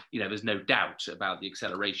example, you know, there's no doubt about the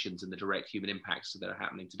accelerations and the direct human impacts that are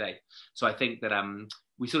happening today. So I think that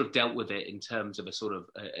we sort of dealt with it in terms of a sort of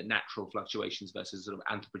natural fluctuations versus sort of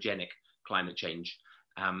anthropogenic climate change.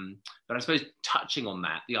 But I suppose touching on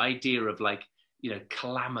that, the idea of like, you know,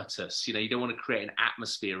 calamitous, you know, you don't want to create an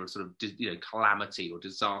atmosphere of sort of, you know, calamity or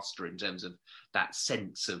disaster in terms of that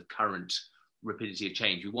sense of current rapidity of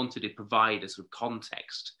change. We wanted to provide a sort of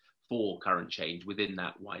context for current change within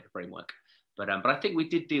that wider framework. But I think we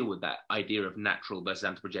did deal with that idea of natural versus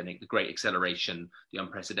anthropogenic, the great acceleration, the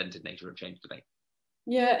unprecedented nature of change today.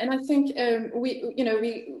 Yeah, and I think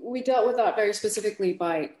we dealt with that very specifically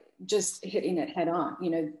by just hitting it head on, you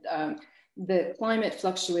know, the climate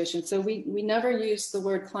fluctuation. So we never used the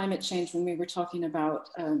word climate change when we were talking about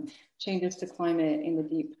changes to climate in the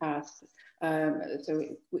deep past. So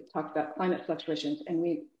we talked about climate fluctuations, and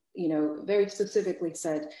we, you know, very specifically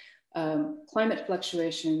said climate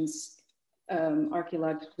fluctuations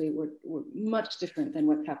archaeologically were much different than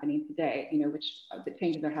what's happening today, you know, which the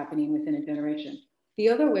changes are happening within a generation. The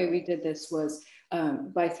other way we did this was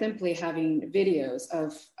by simply having videos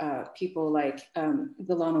of people like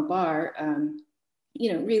Delano Barr,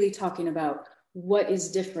 you know, really talking about what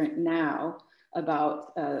is different now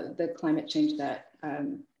about the climate change that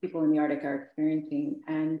people in the Arctic are experiencing,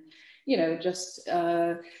 and, you know, just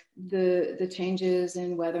the changes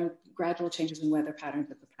in weather, gradual changes in weather patterns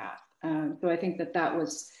of the past. So I think that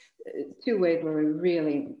was two ways where we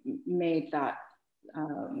really made that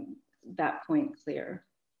point clear.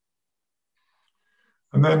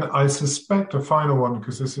 And then I suspect a final one,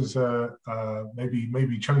 because this is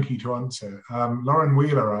maybe chunky to answer. Lauren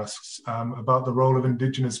Wheeler asks about the role of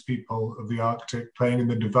indigenous people of the Arctic playing in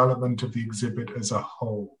the development of the exhibit as a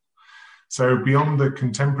whole. So beyond the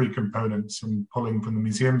contemporary components and pulling from the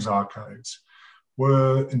museum's archives,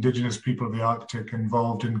 were indigenous people of the Arctic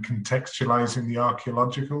involved in contextualizing the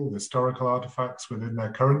archaeological, historical artifacts within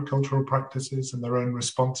their current cultural practices and their own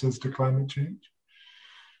responses to climate change?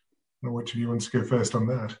 Which of you wants to go first on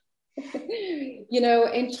that? You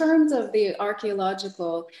know, in terms of the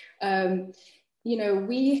archaeological, you know,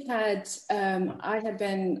 we had, I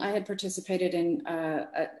had participated in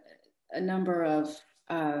a number of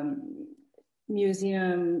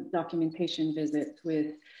museum documentation visits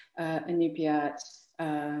with Inupiat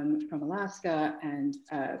from Alaska and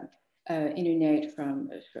Inuit from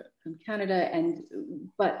Canada,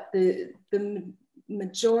 but the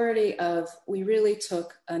majority of, we really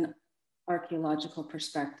took an archaeological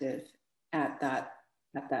perspective at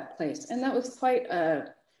that place, and that was quite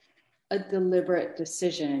a deliberate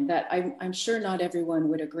decision that I'm sure not everyone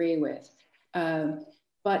would agree with.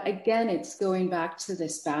 But again, it's going back to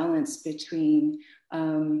this balance between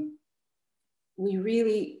we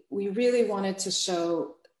really wanted to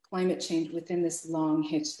show climate change within this long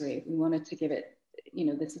history. We wanted to give it, you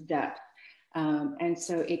know, this depth, and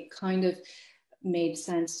so it kind of made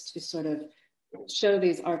sense to sort of show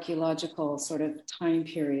these archaeological sort of time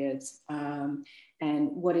periods and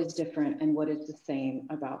what is different and what is the same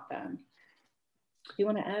about them. Do you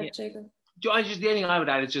want to add, Jago? The only thing I would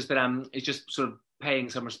add is just that it's just sort of paying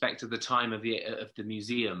some respect to the time of the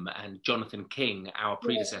museum and Jonathan King, our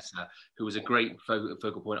predecessor, who was a great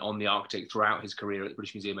focal point on the Arctic throughout his career at the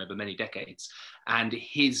British Museum over many decades, and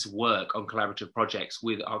his work on collaborative projects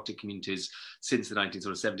with Arctic communities since the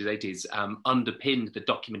 1970s, 80s underpinned the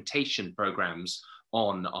documentation programs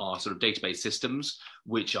on our sort of database systems,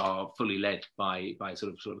 which are fully led by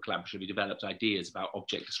sort of collaboratively developed ideas about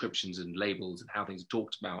object descriptions and labels and how things are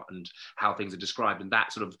talked about and how things are described. And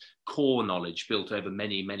that sort of core knowledge built over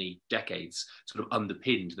many, many decades sort of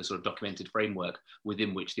underpinned the sort of documented framework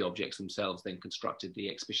within which the objects themselves then constructed the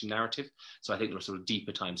exhibition narrative. So I think there are sort of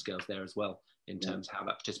deeper timescales there as well in terms of how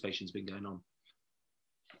that participation has been going on.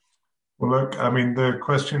 Well, look, I mean, the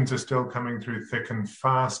questions are still coming through thick and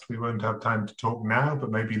fast. We won't have time to talk now,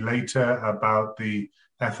 but maybe later about the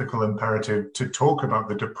ethical imperative to talk about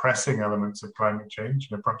the depressing elements of climate change.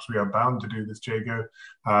 You know, perhaps we are bound to do this, Jago.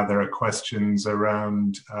 There are questions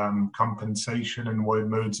around compensation and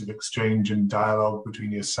modes of exchange and dialogue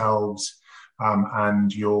between yourselves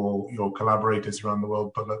and your collaborators around the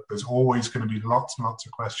world. But look, there's always going to be lots and lots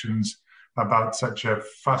of questions about such a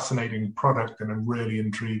fascinating product and a really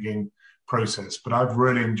intriguing process. But I've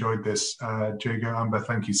really enjoyed this. Jago, Amber,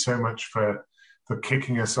 thank you so much for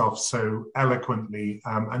kicking us off so eloquently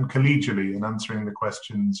and collegially and answering the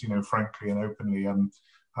questions, you know, frankly and openly.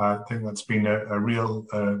 I think that's been a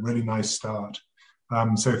really nice start.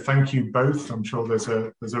 So thank you both. I'm sure there's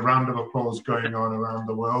a round of applause going on around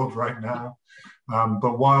the world right now.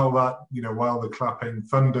 But while the clapping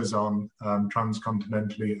thunders on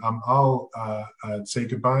transcontinentally, I'll say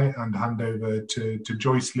goodbye and hand over to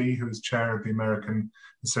Joyce Lee, who is chair of the American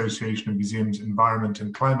Association of Museums Environment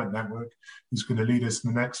and Climate Network, who's going to lead us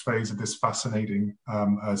in the next phase of this fascinating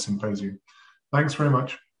symposium. Thanks very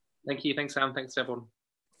much. Thank you. Thanks, Sam. Thanks, everyone.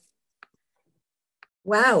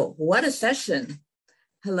 Wow, what a session.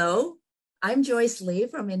 Hello. I'm Joyce Lee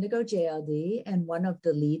from Indigo JLD and one of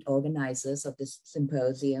the lead organizers of this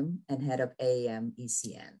symposium and head of AAM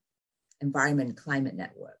ECN, Environment Climate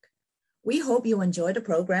Network. We hope you enjoyed the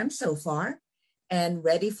program so far and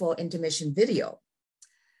ready for intermission video.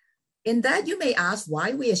 In that, you may ask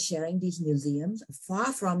why we are sharing these museums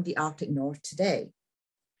far from the Arctic North today.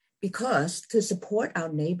 Because to support our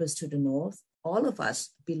neighbors to the north, all of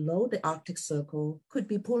us below the Arctic Circle could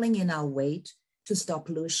be pulling in our weight to stop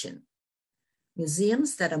pollution.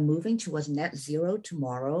 Museums that are moving towards net zero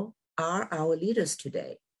tomorrow are our leaders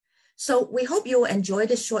today. So we hope you'll enjoy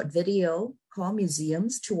this short video called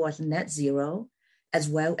Museums Towards Net Zero, as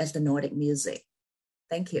well as the Nordic music.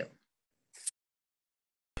 Thank you.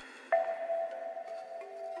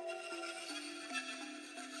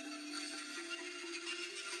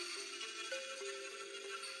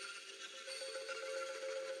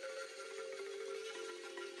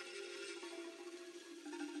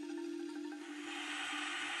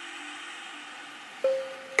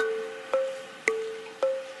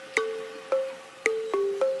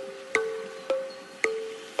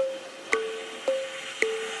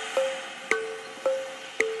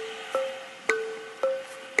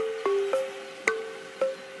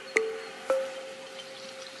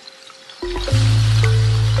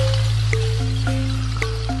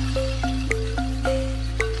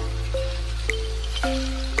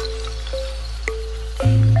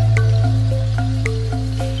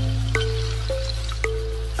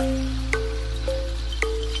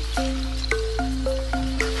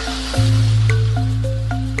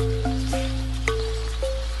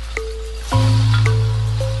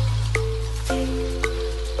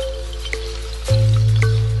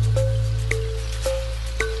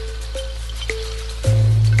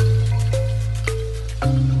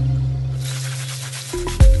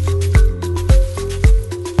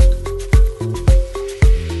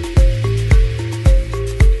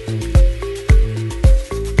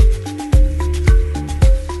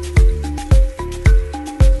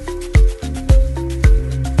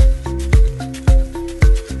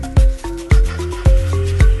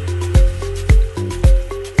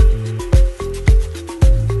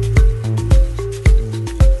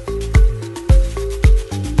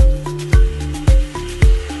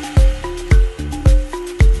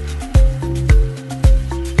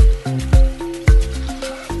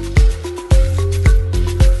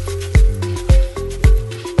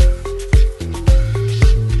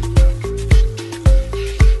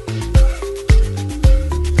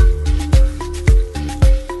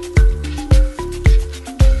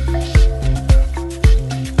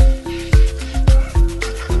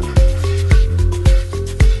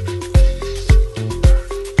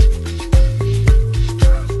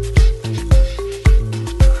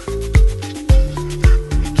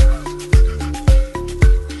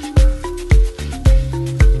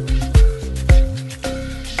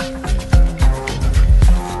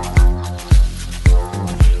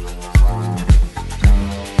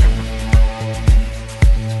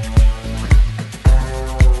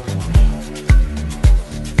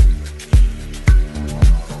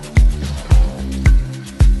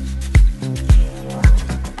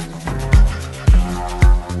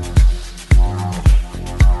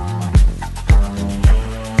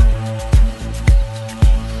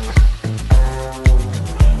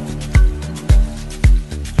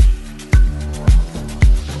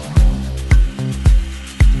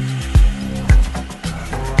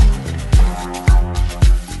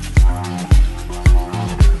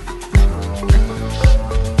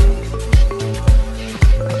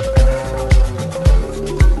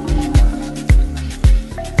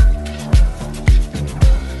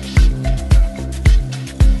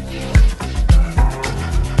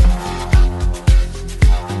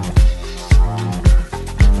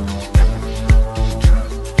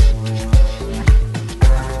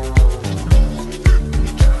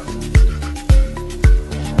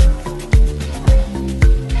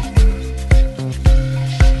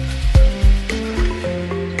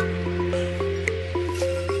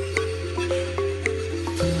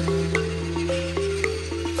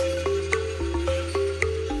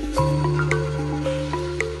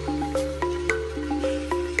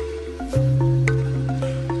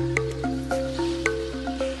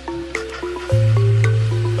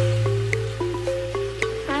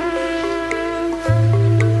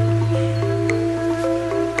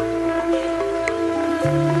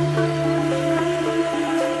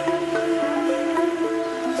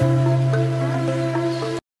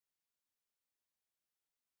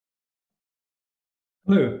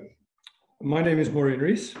 Hello, my name is Maureen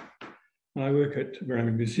Rees, and I work at the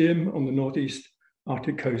National Museum on the northeast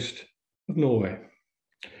Arctic coast of Norway.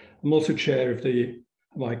 I'm also chair of the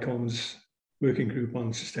ICON's Working Group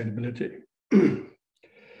on Sustainability.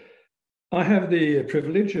 I have the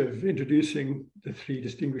privilege of introducing the three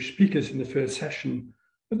distinguished speakers in the first session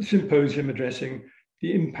of the symposium addressing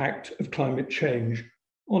the impact of climate change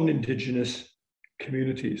on indigenous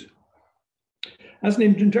communities. As an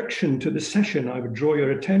introduction to this session, I would draw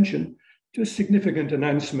your attention to a significant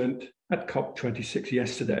announcement at COP26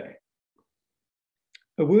 yesterday.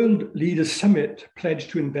 A World Leaders Summit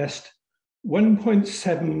pledged to invest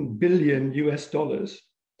 $1.7 billion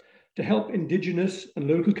to help indigenous and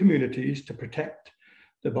local communities to protect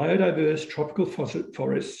the biodiverse tropical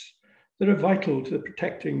forests that are vital to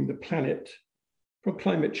protecting the planet from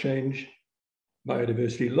climate change,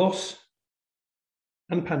 biodiversity loss,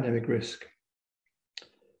 and pandemic risk.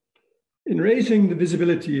 In raising the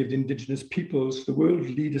visibility of the indigenous peoples, the World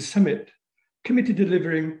Leaders Summit committed to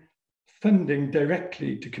delivering funding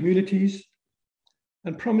directly to communities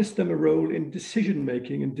and promised them a role in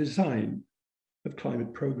decision-making and design of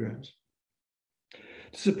climate programs.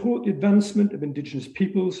 To support the advancement of indigenous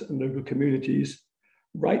peoples and local communities,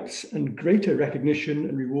 rights and greater recognition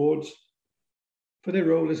and rewards for their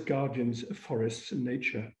role as guardians of forests and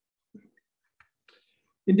nature.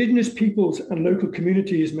 Indigenous peoples and local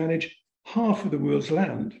communities manage half of the world's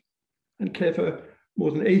land and care for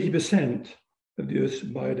more than 80% of the Earth's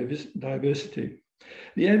biodiversity.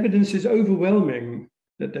 The evidence is overwhelming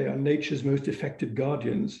that they are nature's most effective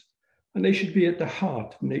guardians, and they should be at the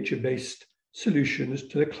heart of nature-based solutions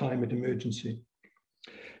to the climate emergency.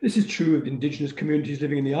 This is true of indigenous communities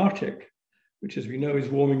living in the Arctic, which, as we know, is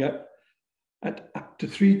warming up at up to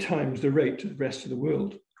 3 times the rate of the rest of the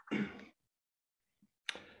world.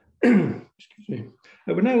 Excuse me.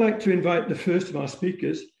 I would now like to invite the first of our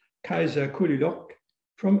speakers, Jago Cooper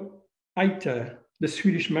from Aita, the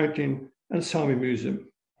Swedish Mountain and Sápmi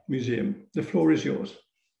Museum. The floor is yours.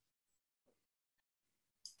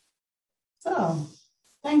 So,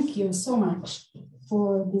 thank you so much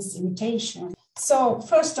for this invitation. So,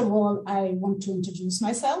 first of all, I want to introduce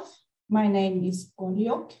myself. My name is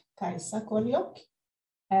Jago Cooper.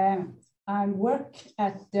 I work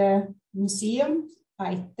at the museum,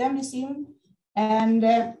 Aita Museum, and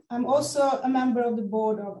I'm also a member of the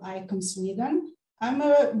board of ICON Sweden. I'm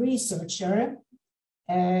a researcher.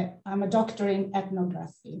 I'm a doctor in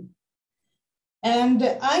ethnography. And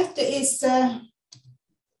Aita is the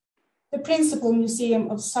principal museum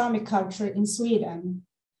of Sámi culture in Sweden.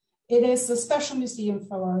 It is a special museum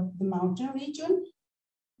for the mountain region.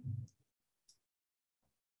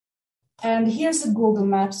 And here's a Google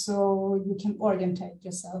map so you can orientate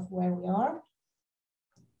yourself where we are.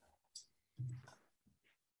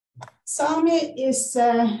 Sámi is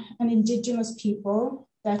an indigenous people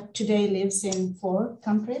that today lives in 4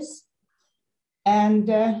 countries. And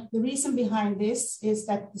the reason behind this is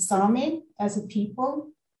that the Sámi, as a people,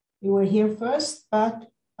 we were here first,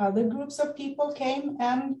 but other groups of people came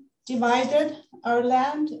and divided our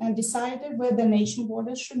land and decided where the nation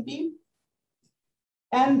borders should be.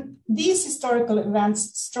 And these historical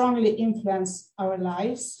events strongly influence our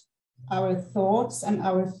lives, our thoughts, and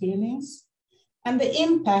our feelings. And the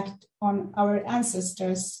impact on our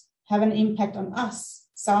ancestors have an impact on us,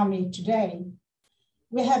 Sámi, today.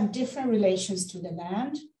 We have different relations to the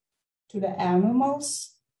land, to the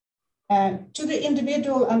animals, and to the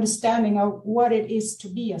individual understanding of what it is to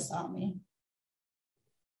be a Sámi.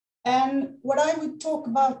 And what I would talk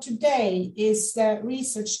about today is the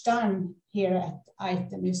research done here at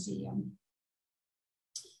Aita Museum.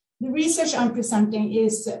 The research I'm presenting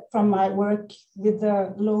is from my work with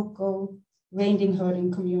the local reindeer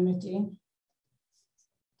herding community.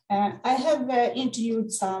 I have interviewed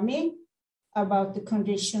Sámi about the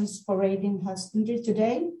conditions for reindeer husbandry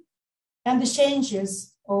today and the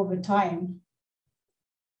changes over time.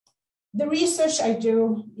 The research I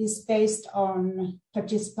do is based on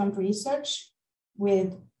participant research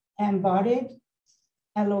with embodied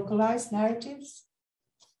and localized narratives.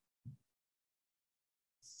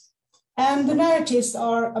 And the narratives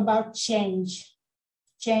are about change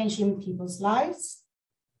in people's lives,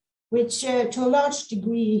 which to a large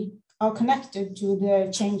degree are connected to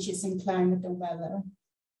the changes in climate and weather.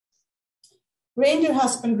 Reindeer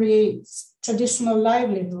husbandry's traditional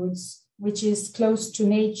livelihoods, which is close to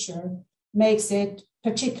nature, makes it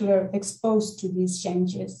particularly exposed to these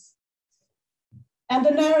changes. And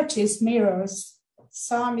the narratives mirrors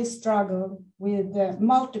Sámi struggle with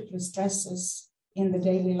multiple stresses in the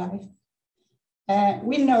daily life.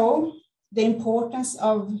 We know the importance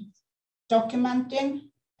of documenting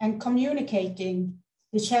and communicating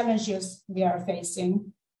the challenges we are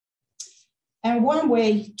facing. And one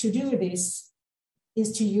way to do this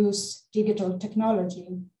is to use digital technology,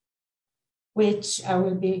 which I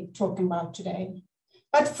will be talking about today.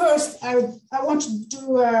 But first, I want to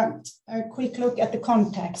do a quick look at the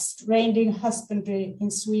context, reindeer husbandry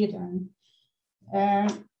in Sweden.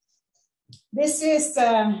 This is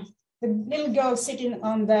the little girl sitting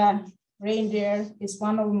on the reindeer is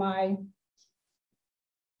one of my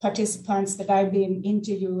participants that I've been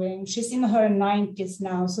interviewing. She's in her 90s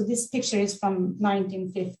now, so this picture is from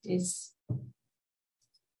 1950s.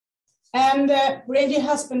 And reindeer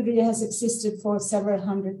husbandry has existed for several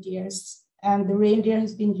hundred years, and the reindeer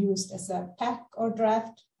has been used as a pack or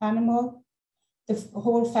draft animal. The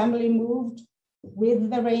whole family moved with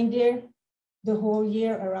the reindeer the whole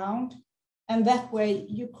year around, and that way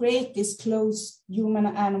you create this close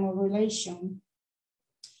human-animal relation.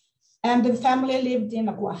 And the family lived in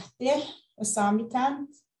a huahti, a Sámi tent,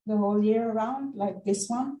 the whole year around, like this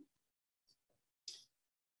one.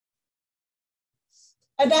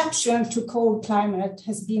 Adaptation to cold climate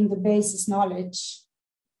has been the basis knowledge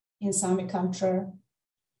in Sámi culture.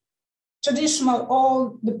 Traditional,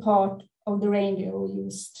 all the part of the reindeer were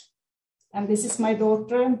used. And this is my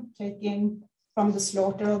daughter taking from the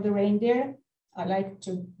slaughter of the reindeer. I like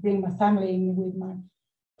to bring my family in with my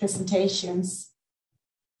presentations.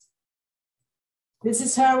 This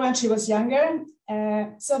is her when she was younger.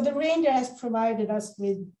 So the reindeer has provided us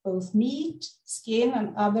with both meat, skin,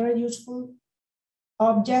 and other useful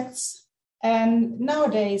objects. And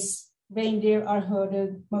nowadays, reindeer are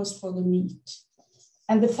herded most for the meat.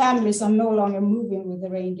 And the families are no longer moving with the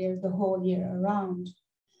reindeer the whole year around.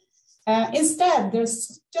 Instead,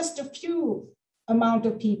 there's just a few amount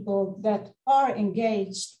of people that are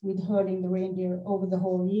engaged with herding the reindeer over the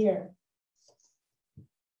whole year.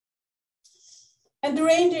 And the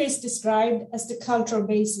reindeer is described as the cultural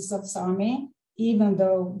basis of Sámi, even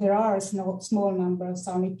though there are a small number of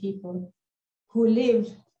Sámi people who live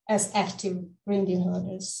as active reindeer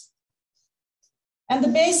herders. And the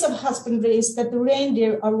base of husbandry is that the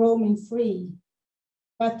reindeer are roaming free,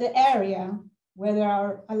 but the area where they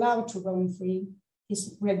are allowed to roam free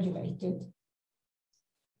is regulated.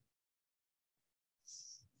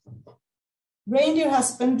 Reindeer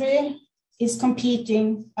husbandry is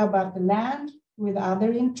competing about the land with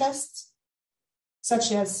other interests,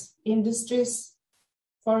 such as industries,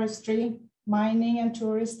 forestry, mining and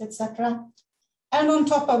tourists, etc. And on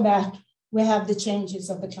top of that, we have the changes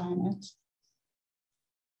of the climate.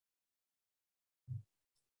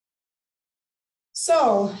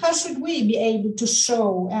 So how should we be able to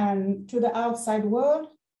show to the outside world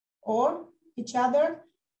or each other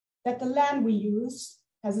that the land we use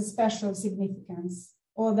has a special significance,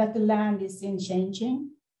 or that the land is in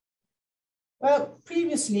changing? Well,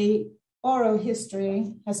 previously, oral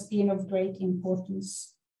history has been of great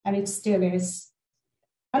importance, and it still is.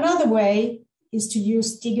 Another way is to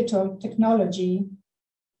use digital technology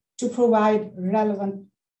to provide relevant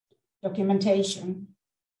documentation.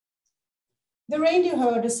 The reindeer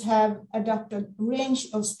herders have adopted a range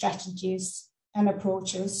of strategies and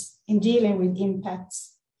approaches in dealing with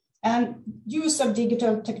impacts, and use of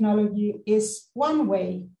digital technology is one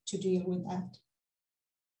way to deal with that.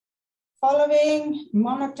 Following,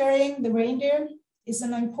 monitoring the reindeer is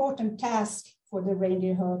an important task for the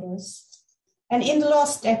reindeer herders. And in the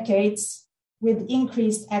last decades, with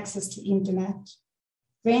increased access to internet,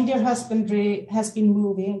 reindeer husbandry has been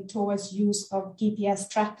moving towards use of GPS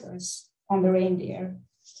trackers on the reindeer,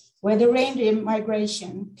 where the reindeer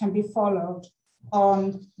migration can be followed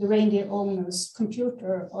on the reindeer owner's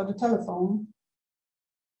computer or the telephone.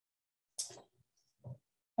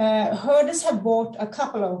 Herders have bought a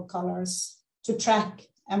couple of collars to track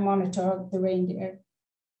and monitor the reindeer.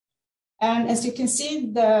 And as you can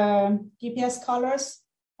see, the GPS collars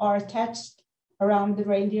are attached around the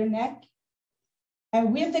reindeer neck.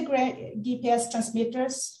 And with the GPS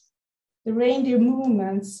transmitters, the reindeer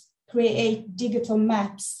movements create digital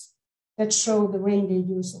maps that show the reindeer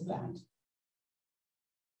use of land.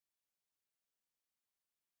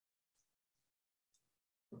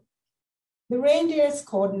 The reindeer's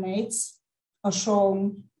coordinates are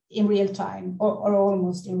shown in real time, or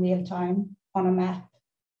almost in real time, on a map.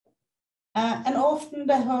 And often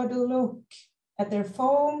the herder look at their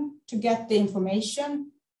phone to get the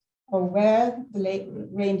information of where the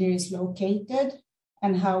reindeer is located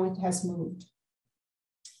and how it has moved.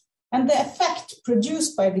 And the effect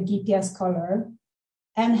produced by the GPS collar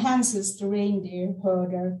enhances the reindeer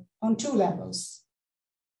herder on two levels: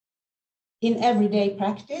 in everyday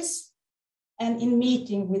practice and in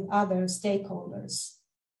meeting with other stakeholders.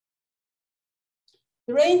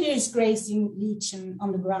 The reindeer is grazing lichen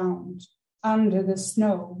on the ground under the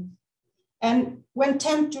snow. And when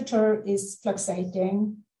temperature is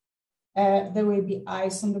fluctuating, there will be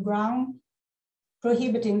ice on the ground,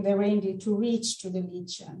 prohibiting the reindeer to reach to the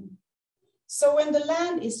lichen. So when the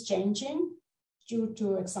land is changing, due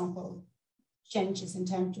to, example, changes in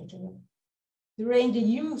temperature, the reindeer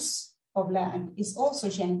use of land is also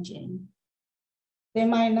changing. They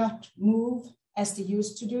might not move as they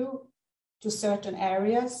used to do to certain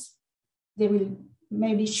areas. They will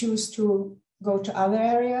maybe choose to go to other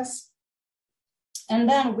areas. And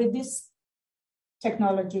then with this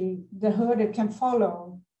technology, the herder can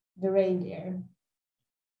follow the reindeer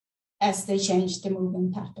as they change the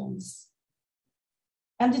movement patterns.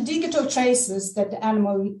 And the digital traces that the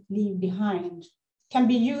animal leave behind can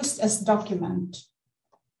be used as document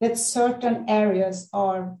that certain areas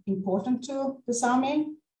are important to the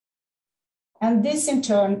Sámi. And this in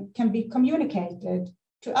turn can be communicated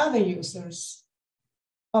to other users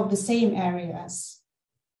of the same areas.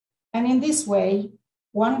 And in this way,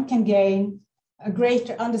 one can gain a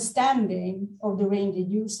greater understanding of the reindeer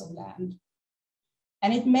use of land.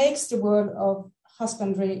 And it makes the world of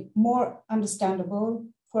husbandry more understandable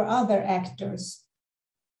for other actors.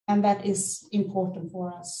 And that is important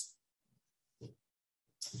for us.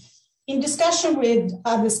 In discussion with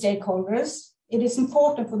other stakeholders, it is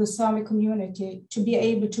important for the Sámi community to be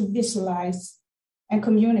able to visualize and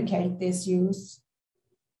communicate this use.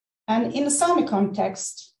 And in the Sámi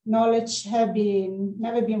context, knowledge have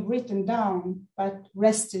never been written down, but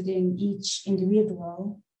rested in each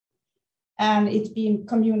individual. And it's being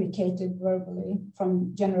communicated verbally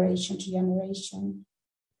from generation to generation.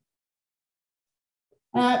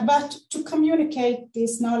 But to communicate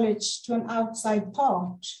this knowledge to an outside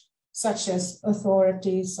part, such as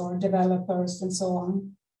authorities or developers and so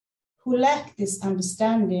on, who lack this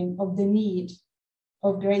understanding of the need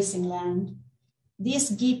of grazing land, these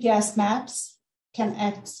GPS maps can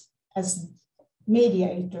act as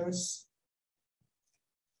mediators.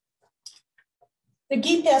 The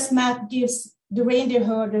GPS map gives the reindeer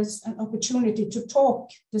herders an opportunity to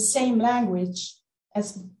talk the same language,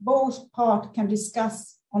 as both parts can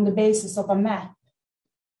discuss on the basis of a map.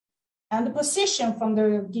 And the position from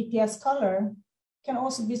the GPS color can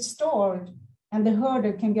also be stored, and the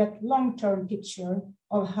herder can get long-term picture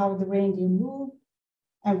of how the reindeer move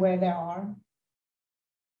and where they are.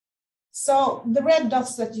 So the red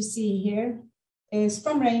dots that you see here is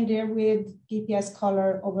from reindeer with GPS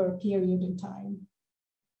color over a period in time.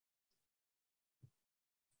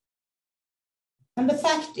 And the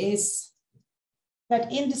fact is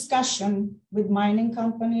that in discussion with mining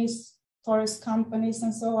companies, forest companies,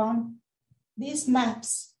 and so on, these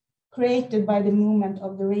maps created by the movement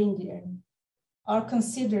of the reindeer are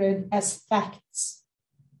considered as facts.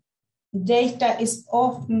 Data is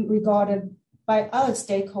often regarded by other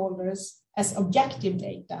stakeholders as objective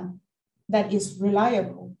data that is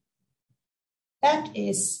reliable. That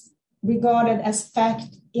is regarded as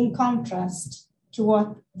fact in contrast to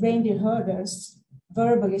what reindeer herders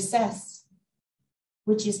verbally says,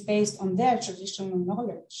 which is based on their traditional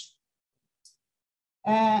knowledge.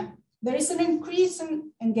 There is an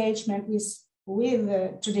increasing engagement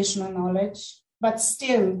with traditional knowledge, but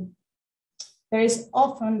still there is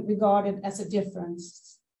often regarded as a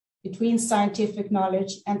difference between scientific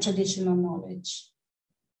knowledge and traditional knowledge.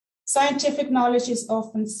 Scientific knowledge is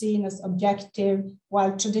often seen as objective,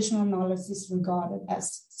 while traditional knowledge is regarded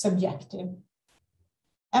as subjective.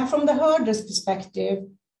 And from the herder's perspective,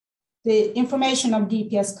 the information of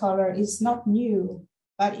GPS color is not new,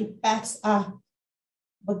 but it backs up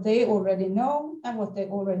what they already know and what they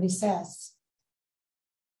already says.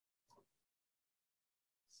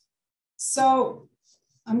 So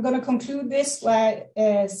I'm going to conclude this by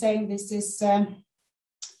saying this is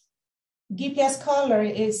GPS color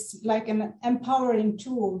is like an empowering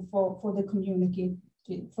tool for the community,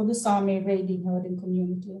 for the Sámi reindeer herding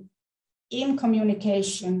community, in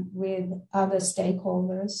communication with other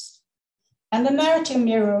stakeholders. And the narrative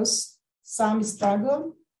mirrors Sámi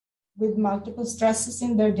struggle with multiple stresses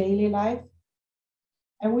in their daily life.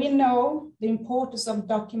 And we know the importance of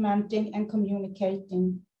documenting and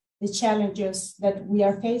communicating the challenges that we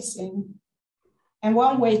are facing. And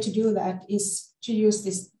one way to do that is to use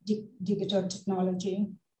this digital technology,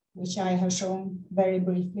 which I have shown very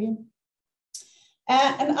briefly.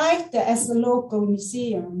 And ICTA, as a local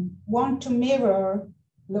museum, want to mirror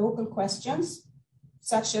local questions,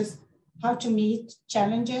 such as how to meet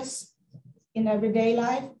challenges in everyday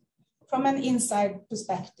life from an inside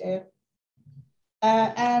perspective.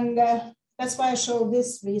 That's why I show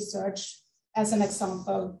this research as an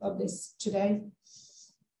example of this today.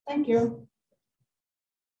 Thank you.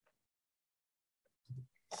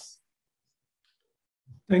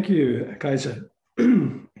 Thank you, Kajsa.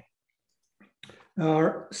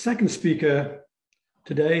 Our second speaker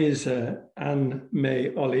today is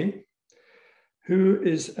Anne-May Ollie, who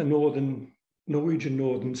is a Norwegian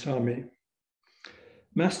Northern Sámi.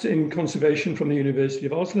 Master in Conservation from the University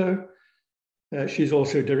of Oslo. She's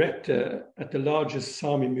also director at the largest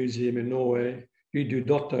Sámi museum in Norway,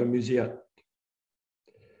 Ridudotto Museet.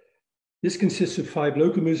 This consists of 5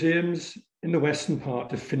 local museums in the western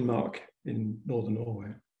part of Finnmark in northern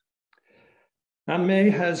Norway. Anne-May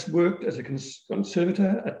has worked as a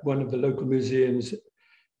conservator at one of the local museums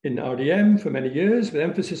in RDM for many years, with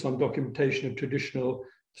emphasis on documentation of traditional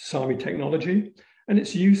Sámi technology and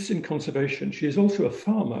its use in conservation. She is also a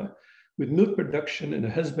farmer with milk production, and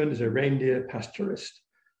her husband is a reindeer pastoralist.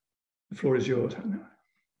 The floor is yours, Anne.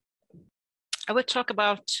 I will talk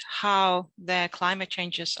about how the climate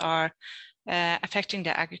changes are affecting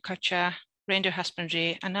the agriculture, reindeer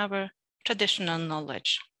husbandry, and our traditional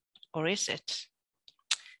knowledge. Or is it?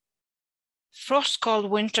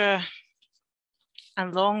 Frost-cold winter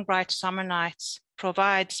and long, bright summer nights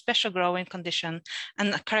provide special growing conditions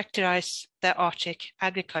and characterize the Arctic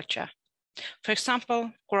agriculture. For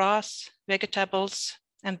example, grass, vegetables,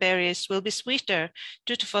 and berries will be sweeter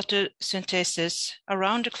due to photosynthesis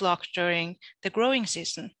around the clock during the growing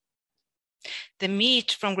season. The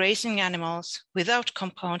meat from grazing animals without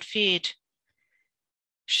compound feed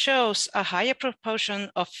shows a higher proportion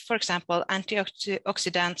of, for example,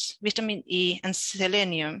 antioxidants, vitamin E, and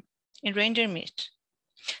selenium in reindeer meat.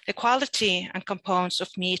 The quality and compounds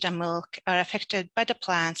of meat and milk are affected by the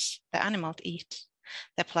plants the animals eat.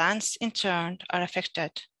 The plants, in turn, are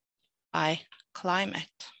affected by climate.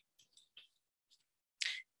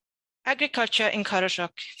 Agriculture in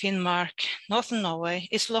Karasjok, Finnmark, northern Norway,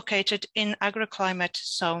 is located in agroclimate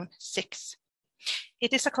zone 6.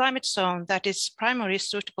 It is a climate zone that is primarily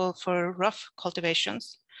suitable for rough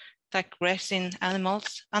cultivations, like grazing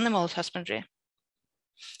animals, animal husbandry.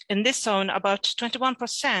 In this zone, about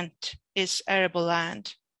 21% is arable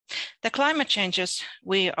land. The climate changes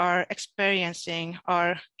we are experiencing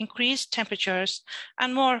are increased temperatures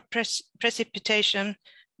and more precipitation,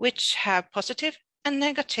 which have positive and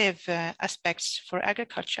negative aspects for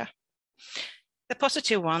agriculture. The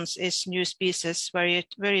positive ones is new species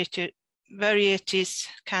varieties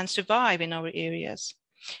can survive in our areas,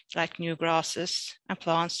 like new grasses and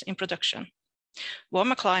plants in production.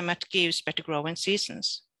 Warmer climate gives better growing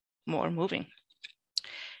seasons, more moving.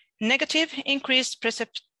 Negative, increased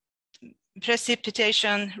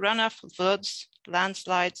precipitation, runoff, floods,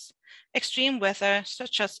 landslides, extreme weather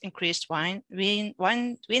such as increased wind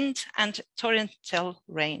and torrential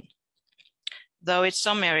rain. Though in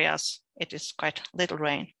some areas it is quite little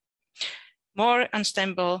rain. More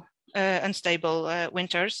unstable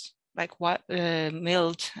winters, like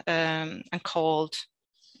mild and cold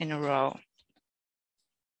in a row.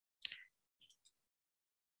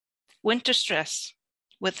 Winter stress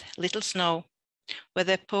with little snow, where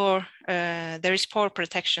there is poor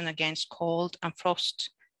protection against cold and frost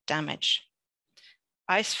damage.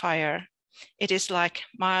 Ice fire, it is like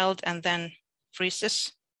mild and then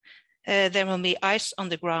freezes. There will be ice on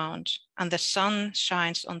the ground and the sun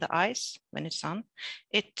shines on the ice when it's on.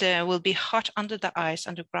 It will be hot under the ice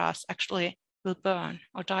and the grass actually will burn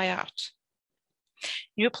or die out.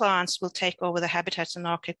 New plants will take over the habitats and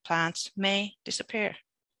Arctic plants may disappear.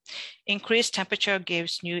 Increased temperature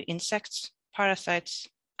gives new insects, parasites,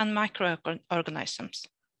 and microorganisms.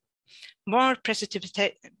 More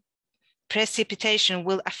precipitation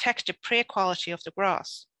will affect the prey quality of the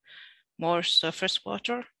grass. More surface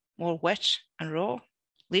water, more wet and raw,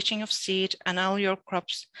 leaching of seed and algal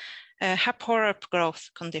crops have poorer growth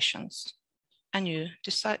conditions and new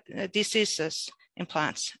diseases in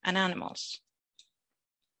plants and animals.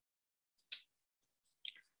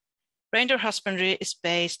 Reindeer husbandry is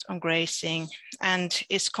based on grazing and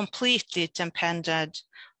is completely dependent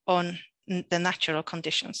on the natural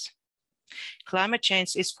conditions. Climate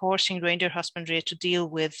change is forcing reindeer husbandry to deal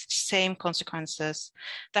with same consequences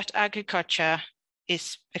that agriculture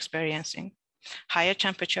is experiencing. Higher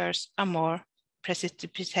temperatures and more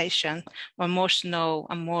precipitation, or more snow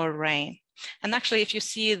and more rain. And actually, if you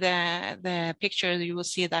see the picture, you will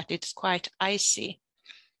see that it's quite icy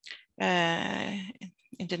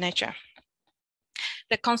in the nature.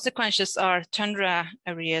 The consequences are tundra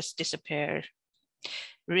areas disappear,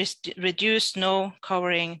 reduced snow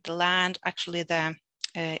covering the land. Actually, the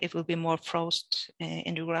It will be more frost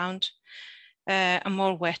in the ground, and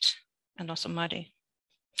more wet and also muddy.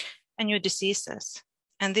 And new diseases.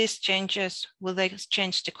 And these changes, will they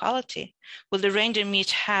change the quality? Will the reindeer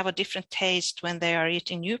meat have a different taste when they are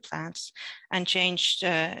eating new plants and change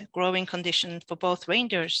the growing condition for both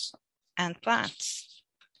reindeers and plants?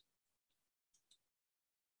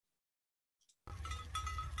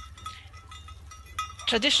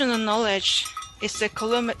 Traditional knowledge is the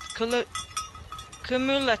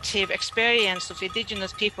cumulative experience of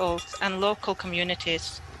indigenous peoples and local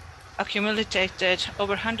communities, accumulated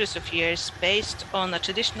over hundreds of years based on a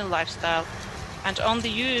traditional lifestyle and on the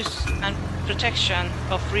use and protection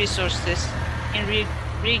of resources in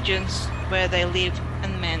regions where they live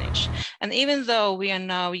and manage. And even though we are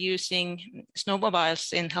now using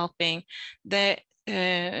snowmobiles in helping,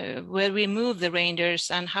 where we move the reindeers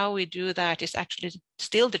and how we do that is actually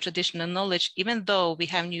still the traditional knowledge, even though we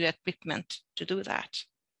have new equipment to do that.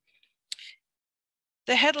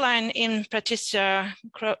 The headline in Patricia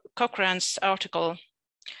Cochrane's article,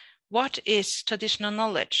 "What is traditional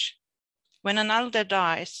knowledge? When an elder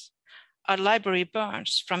dies, our library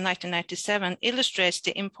burns," from 1997, illustrates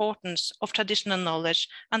the importance of traditional knowledge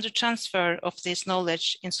and the transfer of this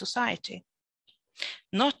knowledge in society,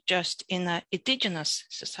 not just in an indigenous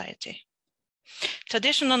society.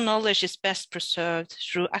 Traditional knowledge is best preserved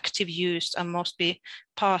through active use and must be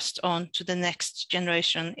passed on to the next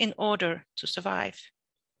generation in order to survive.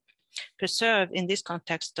 Preserve in this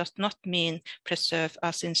context does not mean preserve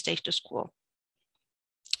as in status quo.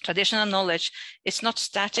 Traditional knowledge is not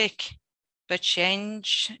static, but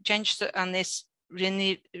changed and is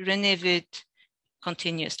renewed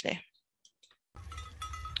continuously.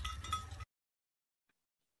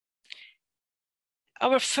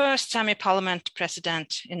 Our first Sámi Parliament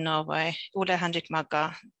president in Norway, Ole Henrik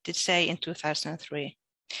Magga, did say in 2003,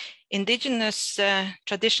 indigenous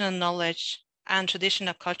traditional knowledge and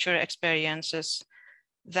traditional cultural experiences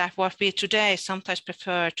that what we today sometimes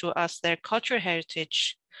prefer to as their cultural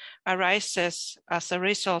heritage arises as a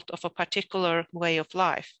result of a particular way of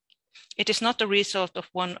life. It is not a result of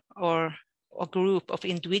one or a group of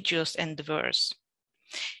individuals' endeavors.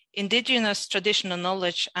 Indigenous traditional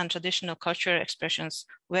knowledge and traditional cultural expressions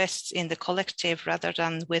rests in the collective rather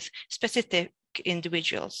than with specific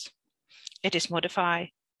individuals. It is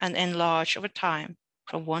modified and enlarged over time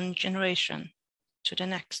from one generation to the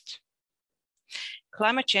next.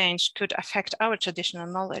 Climate change could affect our traditional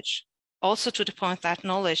knowledge, also to the point that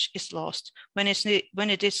knowledge is lost when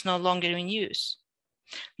it is no longer in use.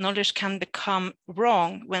 Knowledge can become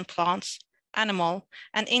wrong when plants, animal,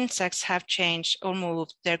 and insects have changed or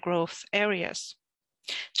moved their growth areas.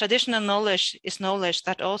 Traditional knowledge is knowledge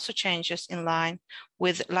that also changes in line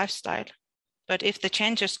with lifestyle. But if the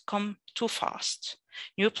changes come too fast,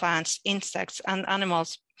 new plants, insects, and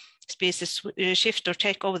animals species shift or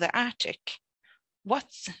take over the Arctic,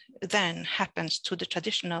 what then happens to the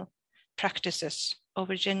traditional practices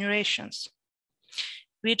over generations?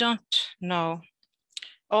 We don't know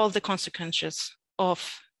all the consequences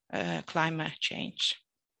of climate change.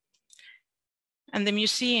 And the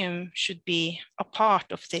museum should be a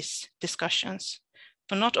part of these discussions,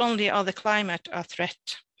 for not only are the climate a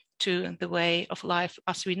threat to the way of life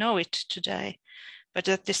as we know it today, but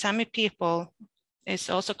that the Sámi people is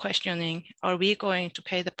also questioning, are we going to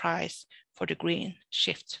pay the price for the green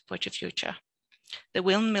shift for the future? The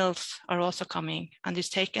windmills are also coming and it's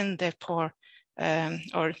taken the poor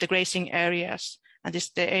or the grazing areas, and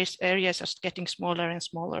the areas are getting smaller and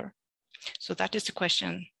smaller. So that is the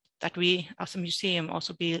question that we as a museum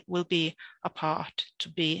also will be a part to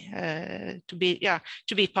be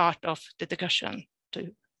part of the discussion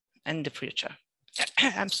in the future.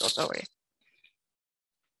 I'm so sorry.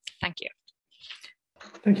 Thank you.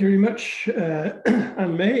 Thank you very much,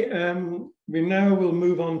 Anne-May. We now will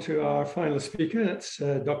move on to our final speaker. That's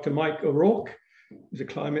Dr. Mike O'Rourke, who's a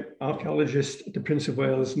climate archaeologist at the Prince of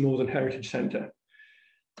Wales Northern Heritage Centre.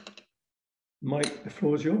 Mike, the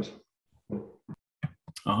floor is yours.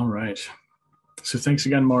 All right. So thanks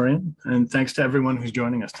again, Maureen, and thanks to everyone who's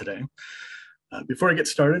joining us today. Before I get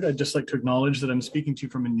started, I'd just like to acknowledge that I'm speaking to you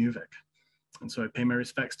from Inuvik. And so I pay my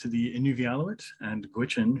respects to the Inuvialuit and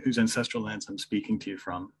Gwich'in, whose ancestral lands I'm speaking to you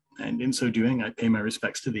from. And in so doing, I pay my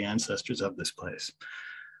respects to the ancestors of this place.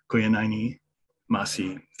 Koyanaini,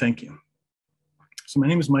 Masi, thank you. So my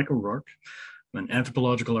name is Mike O'Rourke. I'm an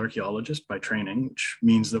anthropological archaeologist by training, which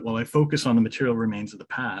means that while I focus on the material remains of the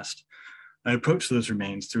past, I approach those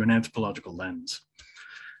remains through an anthropological lens.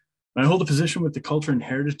 I hold a position with the Culture and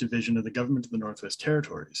Heritage Division of the Government of the Northwest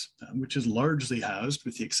Territories, which is largely housed,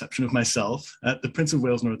 with the exception of myself, at the Prince of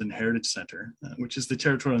Wales Northern Heritage Centre, which is the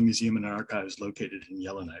territorial museum and archives located in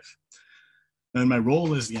Yellowknife. Now, in my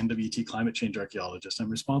role as the NWT climate change archaeologist, I'm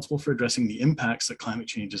responsible for addressing the impacts that climate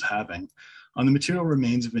change is having on the material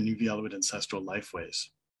remains of Inuvialuit ancestral lifeways,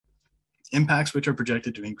 impacts which are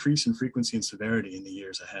projected to increase in frequency and severity in the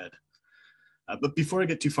years ahead. But before I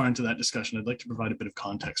get too far into that discussion, I'd like to provide a bit of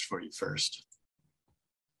context for you first.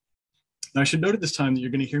 Now, I should note at this time that you're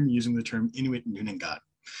going to hear me using the term Inuit Nunangat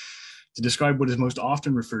to describe what is most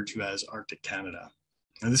often referred to as Arctic Canada.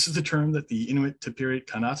 Now, this is the term that the Inuit Tapiriit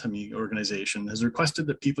Kanatami organization has requested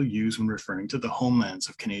that people use when referring to the homelands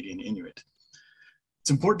of Canadian Inuit.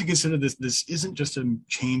 It's important to consider this isn't just a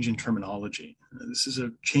change in terminology. This is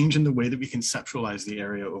a change in the way that we conceptualize the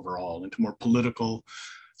area overall into more political,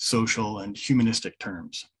 social, and humanistic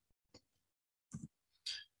terms.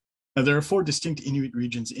 Now, there are 4 distinct Inuit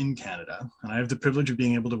regions in Canada, and I have the privilege of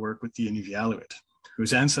being able to work with the Inuvialuit,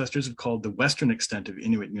 whose ancestors have called the western extent of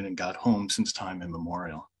Inuit Nunangat home since time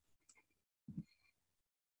immemorial.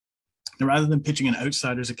 Now, rather than pitching an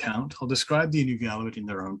outsider's account, I'll describe the Inuvialuit in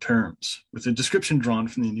their own terms, with a description drawn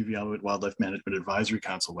from the Inuvialuit Wildlife Management Advisory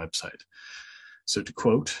Council website. So to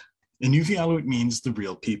quote, Inuvialuit means the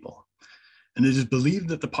real people, and it is believed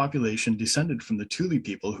that the population descended from the Thule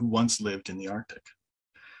people who once lived in the Arctic.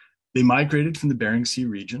 They migrated from the Bering Sea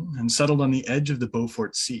region and settled on the edge of the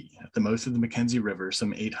Beaufort Sea at the mouth of the Mackenzie River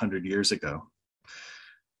some 800 years ago.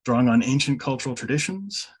 Drawing on ancient cultural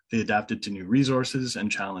traditions, they adapted to new resources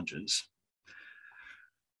and challenges.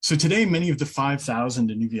 So today, many of the 5,000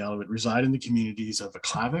 Inuvialuit reside in the communities of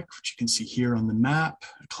Aklavik, which you can see here on the map,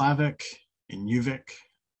 Aklavik, Inuvik,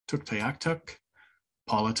 Tuktoyaktuk,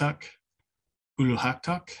 Pawatuck,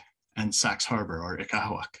 Uluhaktuk, and Sax Harbor, or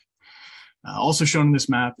Ikahawak. Also shown in this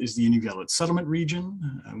map is the Inuvialuit settlement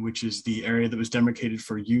region, which is the area that was demarcated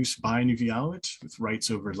for use by Inuvialuit, with rights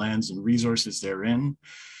over lands and resources therein.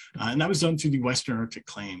 And that was done through the Western Arctic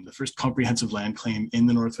Claim, the first comprehensive land claim in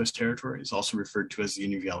the Northwest Territories, also referred to as the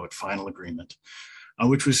Inuvialuit Final Agreement,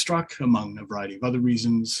 which was struck, among a variety of other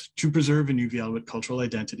reasons, to preserve Inuvialuit cultural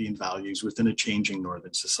identity and values within a changing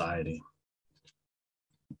Northern society.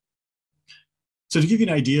 So to give you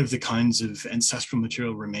an idea of the kinds of ancestral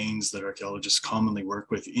material remains that archaeologists commonly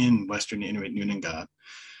work with in Western Inuit Nunangat,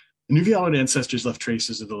 Inuvialuit ancestors left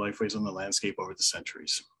traces of the lifeways on the landscape over the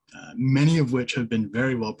centuries, many of which have been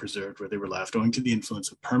very well preserved where they were left owing to the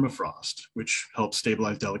influence of permafrost, which helps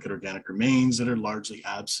stabilize delicate organic remains that are largely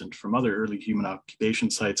absent from other early human occupation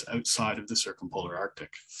sites outside of the circumpolar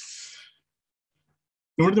Arctic.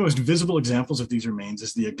 One of the most visible examples of these remains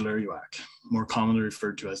is the Igluriuak, more commonly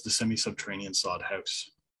referred to as the semi-subterranean sod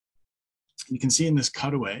house. You can see in this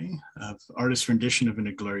cutaway of artist's rendition of an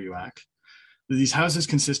Igluriuak that these houses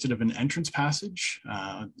consisted of an entrance passage.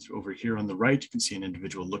 Over here on the right, you can see an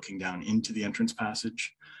individual looking down into the entrance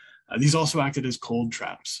passage. These also acted as cold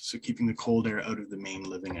traps, so keeping the cold air out of the main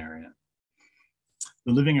living area.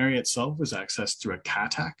 The living area itself was accessed through a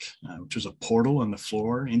katak, which was a portal on the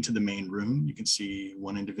floor into the main room. You can see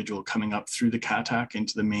one individual coming up through the katak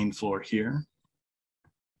into the main floor here.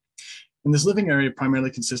 And this living area primarily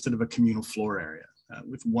consisted of a communal floor area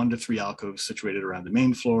with 1 to 3 alcoves situated around the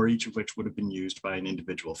main floor, each of which would have been used by an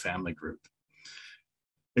individual family group.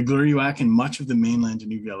 Igluriuak and much of the mainland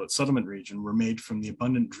Inuvialuit settlement region were made from the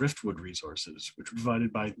abundant driftwood resources, which were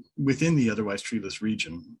provided by within the otherwise treeless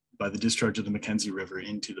region by the discharge of the Mackenzie River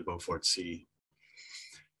into the Beaufort Sea.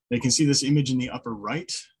 You can see this image in the upper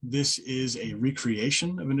right. This is a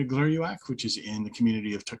recreation of an Igluriuak, which is in the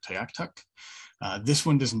community of Tuktoyaktuk. This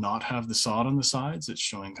one does not have the sod on the sides. It's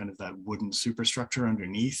showing kind of that wooden superstructure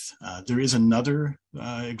underneath. There is another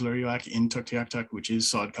Igluriuak in Tuktoyaktuk, which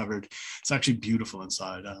is sod covered. It's actually beautiful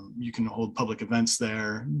inside. You can hold public events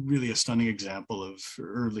there. Really a stunning example of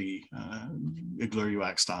early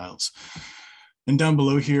Igluriuak styles. And down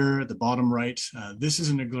below here at the bottom right, this is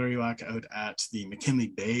an Igluriuak out at the McKinley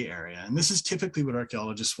Bay area. And this is typically what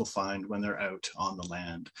archaeologists will find when they're out on the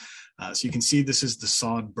land. So you can see this is the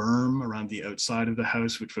sod berm around the outside of the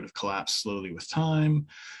house, which would have collapsed slowly with time.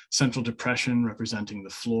 Central depression representing the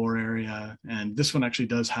floor area. And this one actually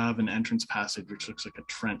does have an entrance passage, which looks like a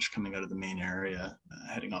trench coming out of the main area,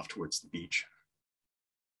 heading off towards the beach.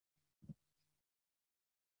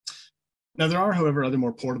 Now, there are, however, other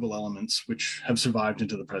more portable elements which have survived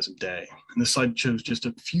into the present day. And this slide shows just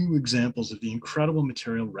a few examples of the incredible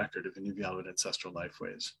material record of Inuvialuit ancestral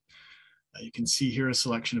lifeways. You can see here a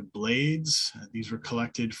selection of blades. These were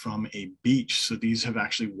collected from a beach, so these have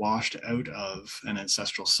actually washed out of an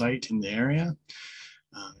ancestral site in the area.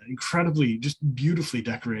 Incredibly, just beautifully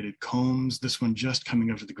decorated combs. This one just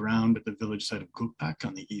coming out of the ground at the village site of Kukpak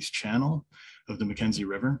on the east channel of the Mackenzie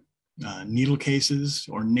River. Needle cases,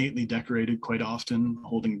 ornately decorated quite often,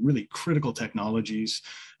 holding really critical technologies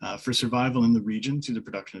for survival in the region through the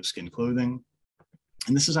production of skin clothing.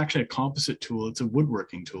 And this is actually a composite tool. It's a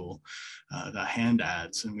woodworking tool that hand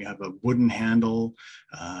adds. And we have a wooden handle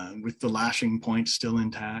with the lashing point still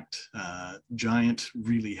intact, giant,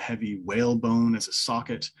 really heavy whalebone as a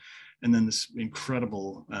socket, and then this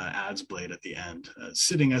incredible adze blade at the end,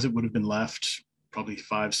 sitting as it would have been left probably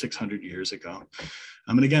 500-600 years ago.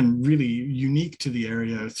 And again, really unique to the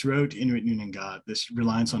area throughout Inuit Nunangat, this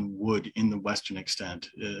reliance on wood in the western extent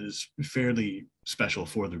is fairly special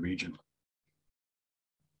for the region.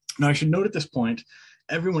 Now, I should note at this point,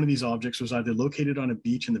 every one of these objects was either located on a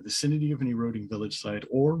beach in the vicinity of an eroding village site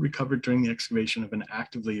or recovered during the excavation of an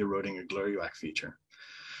actively eroding Agluriuak feature.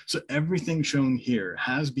 So everything shown here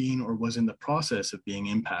has been or was in the process of being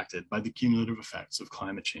impacted by the cumulative effects of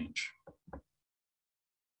climate change.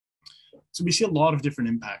 So we see a lot of different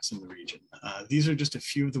impacts in the region. These are just a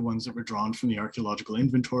few of the ones that were drawn from the archaeological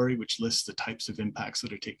inventory, which lists the types of impacts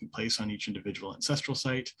that are taking place on each individual ancestral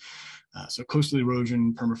site. So coastal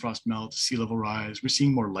erosion, permafrost melt, sea level rise. We're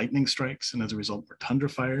seeing more lightning strikes and as a result more tundra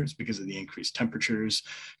fires because of the increased temperatures,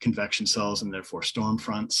 convection cells, and therefore storm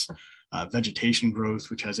fronts. Vegetation growth,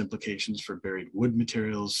 which has implications for buried wood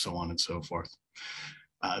materials, so on and so forth.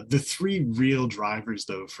 The three real drivers,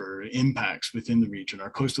 though, for impacts within the region are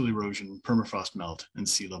coastal erosion, permafrost melt, and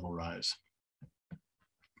sea level rise.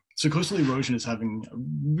 So coastal erosion is having a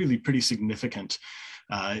really pretty significant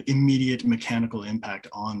immediate mechanical impact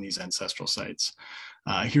on these ancestral sites.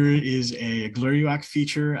 Here is a Agluriuak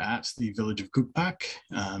feature at the village of Kukpak.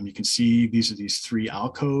 You can see these are these three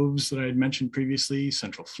alcoves that I had mentioned previously,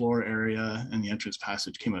 central floor area, and the entrance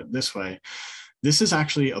passage came out this way. This is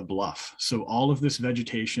actually a bluff. So all of this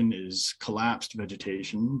vegetation is collapsed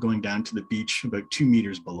vegetation going down to the beach about 2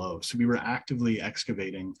 meters below. So we were actively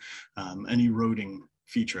excavating an eroding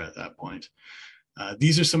feature at that point.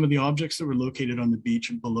 These are some of the objects that were located on the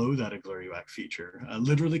beach below that Agluriuak feature,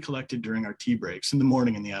 literally collected during our tea breaks in the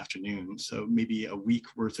morning and the afternoon. So maybe a week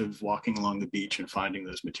worth of walking along the beach and finding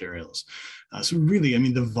those materials. So really, I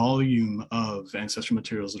mean, the volume of ancestral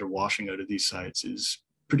materials that are washing out of these sites is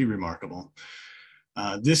pretty remarkable.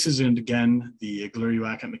 This isn't, again, the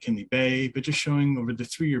Agluriuak at McKinley Bay, but just showing over the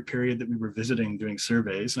 3-year period that we were visiting doing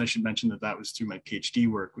surveys. And I should mention that that was through my PhD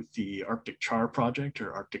work with the Arctic Char Project,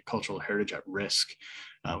 or Arctic Cultural Heritage at Risk,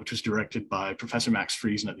 which was directed by Professor Max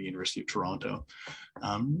Friesen at the University of Toronto.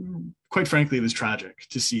 Quite frankly, it was tragic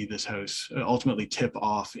to see this house ultimately tip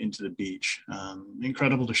off into the beach.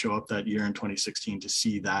 Incredible to show up that year in 2016 to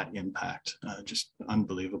see that impact, just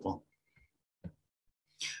unbelievable.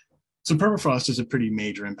 So permafrost is a pretty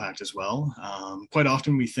major impact as well. Quite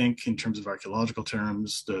often we think in terms of archaeological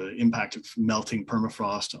terms, the impact of melting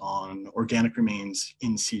permafrost on organic remains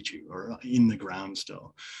in situ or in the ground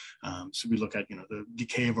still. So we look at, the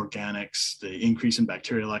decay of organics, the increase in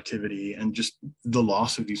bacterial activity, and just the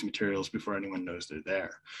loss of these materials before anyone knows they're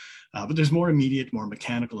there. But there's more immediate, more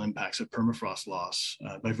mechanical impacts of permafrost loss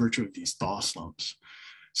by virtue of these thaw slumps.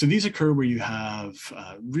 So these occur where you have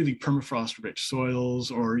really permafrost-rich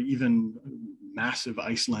soils or even massive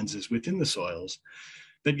ice lenses within the soils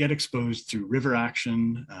that get exposed through river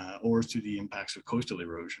action or through the impacts of coastal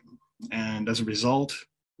erosion. And as a result,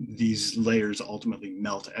 these layers ultimately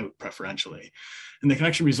melt out preferentially. And they can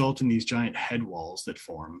actually result in these giant head walls that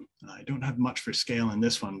form. I don't have much for scale in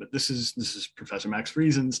this one, but this is Professor Max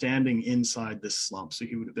Friesen standing inside this slump. So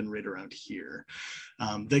he would have been right around here.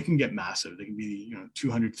 They can get massive. They can be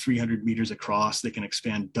 200, 300 meters across. They can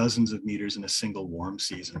expand dozens of meters in a single warm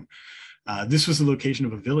season. This was the location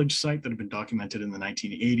of a village site that had been documented in the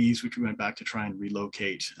 1980s, which we went back to try and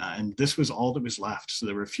relocate. And this was all that was left. So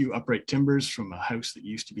there were a few upright timbers from a house that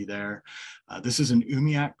used to be there. This is an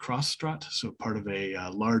umiak cross strut, so part of a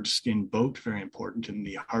large skin boat, very important in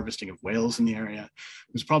the harvesting of whales in the area.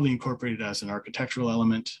 It was probably incorporated as an architectural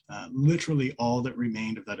element, literally all that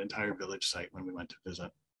remained of that entire village site when we went to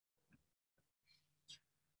visit.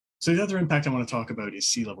 So the other impact I want to talk about is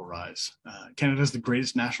sea level rise. Canada has the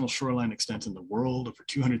greatest national shoreline extent in the world, over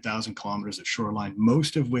 200,000 kilometers of shoreline,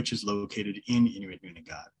 most of which is located in Inuit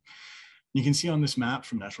Nunangat. You can see on this map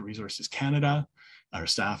from Natural Resources Canada, our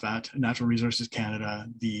staff at Natural Resources Canada,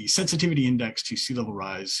 the sensitivity index to sea level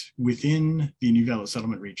rise within the Nunavut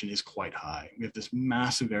settlement region is quite high. We have this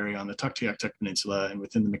massive area on the Tuktoyaktuk Peninsula and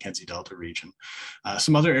within the Mackenzie Delta region.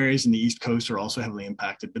 Some other areas in the East Coast are also heavily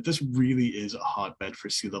impacted, but this really is a hotbed for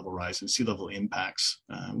sea level rise and sea level impacts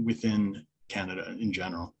within Canada in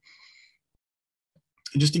general.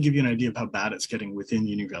 And just to give you an idea of how bad it's getting within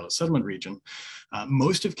the Inuvialuit settlement region,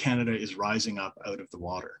 most of Canada is rising up out of the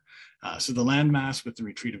water. So the landmass with the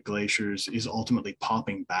retreat of glaciers is ultimately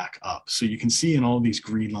popping back up. So you can see in all these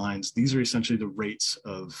green lines, these are essentially the rates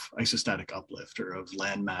of isostatic uplift or of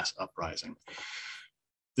landmass uprising.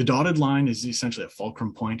 The dotted line is essentially a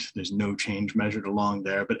fulcrum point. There's no change measured along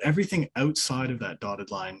there, but everything outside of that dotted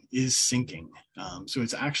line is sinking. So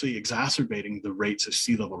it's actually exacerbating the rates of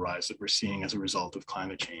sea level rise that we're seeing as a result of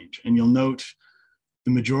climate change. And you'll note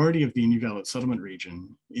the majority of the Inuvialuit settlement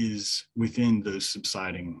region is within those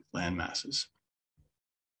subsiding land masses.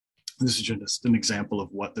 This is just an example of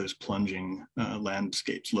what those plunging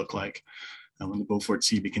landscapes look like when the Beaufort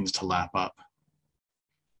Sea begins to lap up.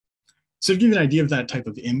 So to give you an idea of that type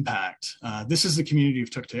of impact, this is the community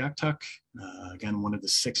of Tuktoyaktuk, again, one of the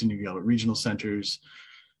 6 Inuvialuit regional centers.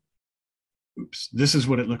 Oops, this is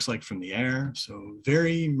what it looks like from the air. So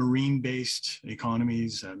very marine-based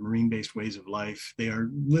economies, marine-based ways of life. They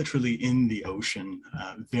are literally in the ocean,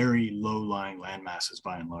 very low-lying land masses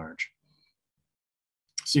by and large.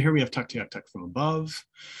 So here we have Tuktoyaktuk from above.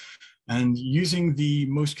 And using the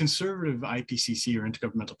most conservative IPCC or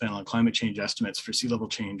Intergovernmental Panel on Climate Change estimates for sea level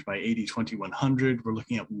change by 80-2100, we're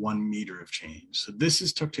looking at 1 meter of change. So this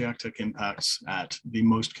is Tuktoyaktuk impacts at the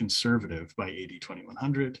most conservative by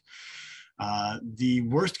 80-2100. The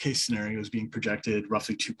worst case scenario is being projected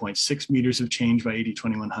roughly 2.6 meters of change by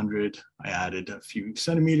 80-2100. I added a few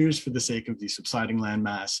centimeters for the sake of the subsiding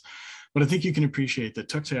landmass. But I think you can appreciate that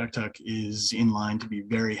Tuktoyaktuk is in line to be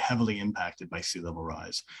very heavily impacted by sea level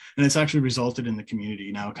rise. And it's actually resulted in the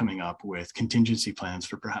community now coming up with contingency plans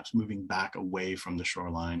for perhaps moving back away from the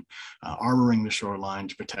shoreline, armoring the shoreline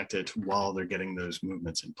to protect it while they're getting those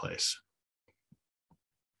movements in place.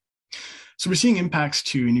 So we're seeing impacts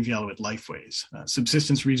to Inuvialuit lifeways.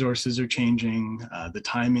 Subsistence resources are changing, the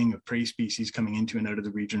timing of prey species coming into and out of the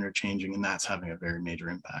region are changing, and that's having a very major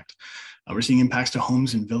impact. We're seeing impacts to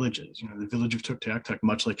homes and villages. You know, the village of Tuktoyaktuk,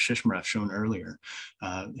 much like Shishmaref shown earlier,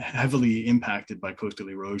 heavily impacted by coastal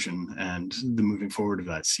erosion and the moving forward of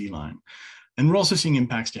that sea line. And we're also seeing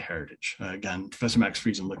impacts to heritage. Again, Professor Max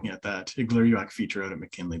Friesen looking at that Igluriuak feature out at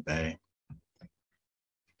McKinley Bay.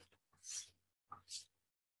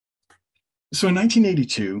 So in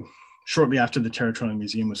 1982, shortly after the Territorial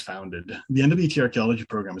Museum was founded, the NWT archaeology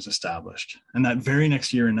program was established. And that very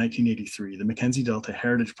next year in 1983, the Mackenzie Delta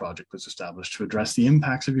Heritage Project was established to address the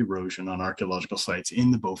impacts of erosion on archaeological sites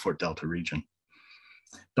in the Beaufort Delta region.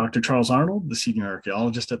 Dr. Charles Arnold, the senior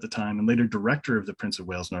archaeologist at the time and later director of the Prince of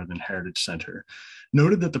Wales Northern Heritage Centre,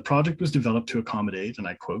 noted that the project was developed to accommodate, and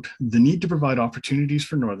I quote, the need to provide opportunities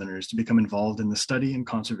for Northerners to become involved in the study and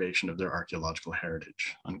conservation of their archaeological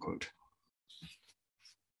heritage, unquote.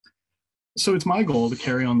 So it's my goal to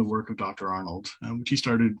carry on the work of Dr. Arnold, which he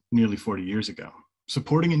started nearly 40 years ago,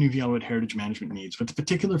 supporting Inuvialuit heritage management needs with a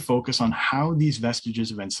particular focus on how these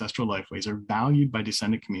vestiges of ancestral lifeways are valued by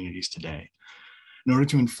descendant communities today, in order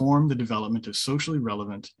to inform the development of socially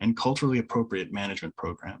relevant and culturally appropriate management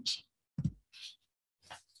programs.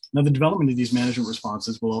 Now, the development of these management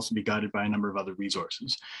responses will also be guided by a number of other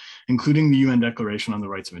resources, including the UN Declaration on the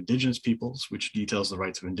Rights of Indigenous Peoples, which details the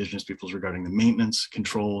rights of Indigenous peoples regarding the maintenance,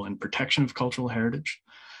 control, and protection of cultural heritage,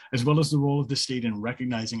 as well as the role of the state in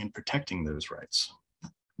recognizing and protecting those rights.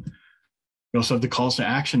 We also have the calls to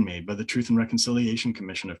action made by the Truth and Reconciliation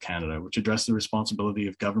Commission of Canada, which address the responsibility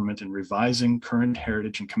of government in revising current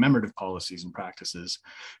heritage and commemorative policies and practices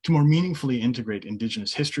to more meaningfully integrate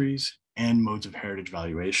Indigenous histories and modes of heritage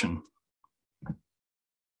valuation. And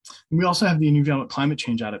we also have the Inuvialuit Climate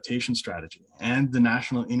Change Adaptation Strategy and the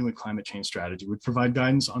National Inuit Climate Change Strategy, which provide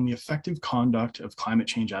guidance on the effective conduct of climate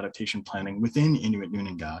change adaptation planning within Inuit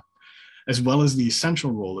Nunangat, as well as the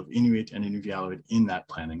essential role of Inuit and Inuvialuit in that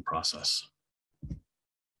planning process.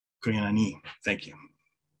 Kuyanani, thank you.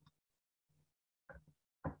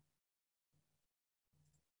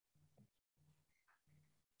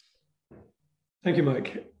 Thank you,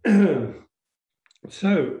 Mike.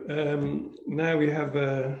 So now we have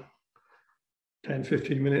 10,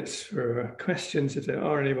 15 minutes for questions if there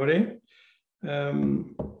are anybody.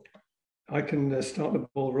 I can start the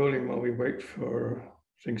ball rolling while we wait for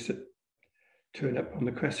things to turn up on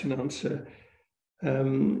the question and answer.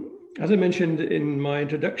 As I mentioned in my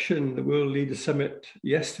introduction, the World Leaders Summit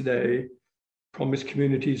yesterday promised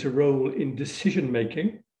communities a role in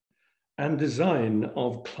decision-making and design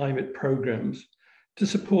of climate programs to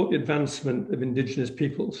support the advancement of Indigenous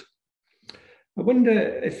peoples. I wonder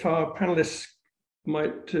if our panelists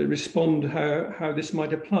might respond how this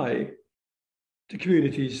might apply to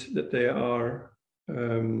communities that they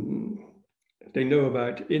know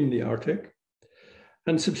about in the Arctic.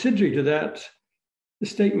 And subsidiary to that, The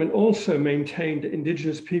statement also maintained that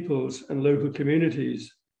indigenous peoples and local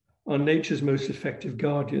communities are nature's most effective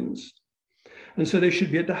guardians, and so they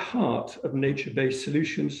should be at the heart of nature-based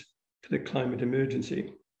solutions to the climate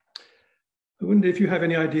emergency. I wonder if you have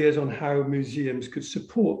any ideas on how museums could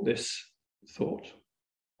support this thought.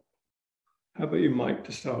 How about you, Mike,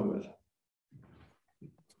 to start with?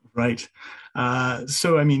 Right.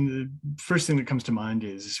 So, I mean, the first thing that comes to mind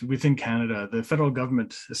is within Canada, the federal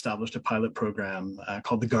government established a pilot program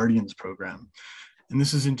called the Guardians Program. And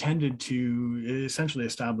this is intended to essentially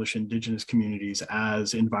establish Indigenous communities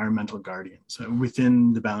as environmental guardians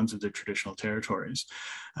within the bounds of their traditional territories.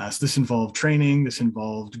 So this involved training, this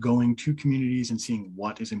involved going to communities and seeing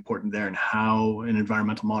what is important there and how an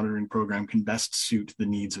environmental monitoring program can best suit the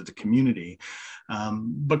needs of the community.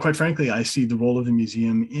 But quite frankly, I see the role of the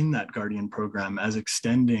museum in that Guardian program as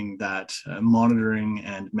extending that monitoring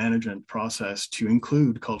and management process to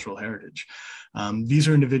include cultural heritage. These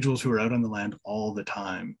are individuals who are out on the land all the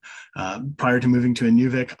time. Prior to moving to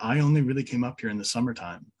Inuvik, I only really came up here in the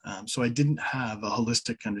summertime. So I didn't have a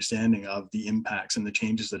holistic understanding of the impacts and the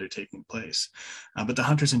changes that are taking place. But the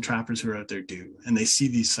hunters and trappers who are out there do, and they see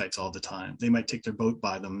these sites all the time. They might take their boat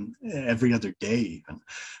by them every other day even.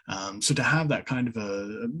 So to have that kind of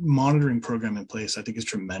a monitoring program in place, I think is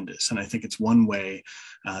tremendous. And I think it's one way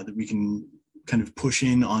that we can kind of push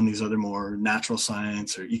in on these other more natural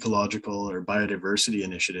science or ecological or biodiversity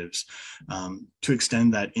initiatives to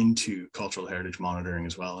extend that into cultural heritage monitoring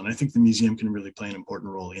as well. And I think the museum can really play an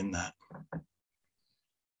important role in that.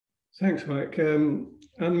 Thanks, Mike. And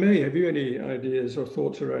May, have you any ideas or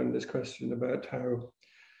thoughts around this question about how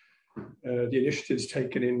the initiatives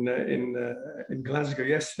taken in Glasgow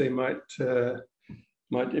yesterday might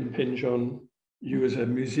impinge on you as a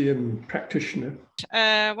museum practitioner?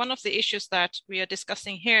 One of the issues that we are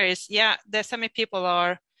discussing here is, the Sámi people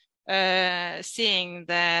are seeing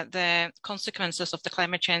the consequences of the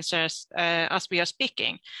climate change as we are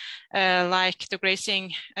speaking, like the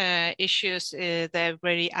grazing issues. They're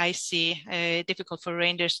very icy, difficult for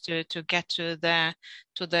reindeers to get to the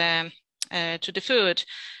food,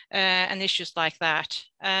 and issues like that.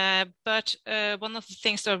 But one of the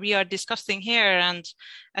things that we are discussing here, and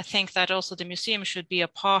I think that also the museum should be a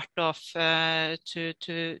part of,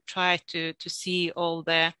 to try to see all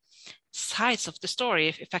the sides of the story,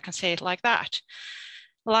 if I can say it like that,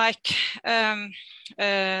 like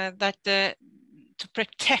to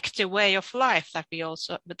protect the way of life that we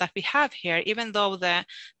have here, even though the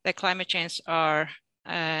climate change are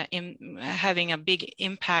having a big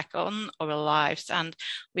impact on our lives, and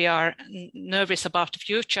we are nervous about the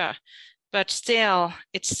future. But still,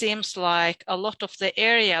 it seems like a lot of the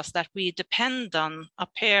areas that we depend on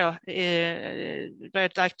up here,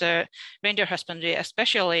 like the reindeer husbandry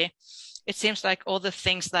especially, it seems like all the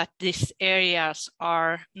things that these areas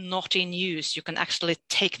are not in use, you can actually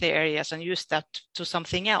take the areas and use that to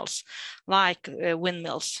something else, like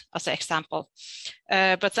windmills as an example.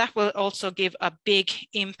 But that will also give a big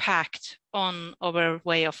impact on our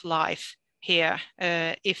way of life here,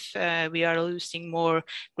 if we are losing more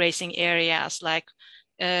grazing areas, like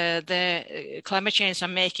the climate change are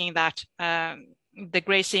making that the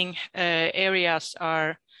grazing areas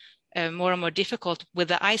are more and more difficult with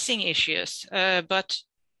the icing issues. But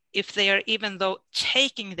if they are, even though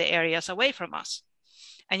taking the areas away from us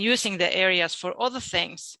and using the areas for other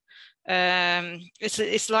things,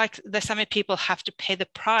 it's like the Sámi people have to pay the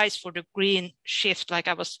price for the green shift, like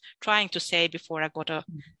I was trying to say before I got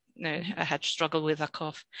I had struggled with a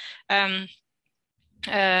cough. And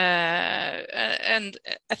I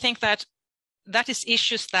think that is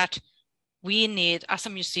issues that we need as a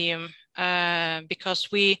museum, because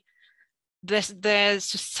the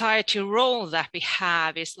society role that we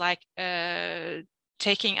have is like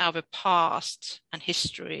taking our past and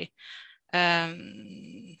history, how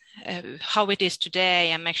it is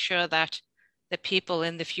today, and make sure that the people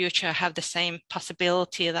in the future have the same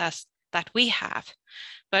possibility that we have.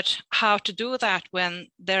 But how to do that when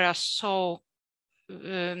there are so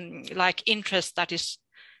like interests that is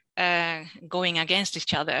going against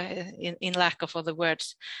each other, in lack of other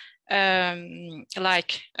words. We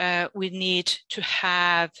need to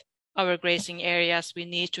have our grazing areas. We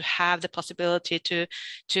need to have the possibility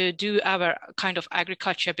to do our kind of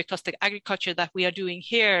agriculture, because the agriculture that we are doing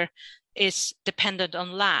here is dependent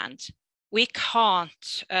on land. We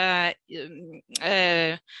can't, I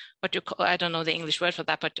don't know the English word for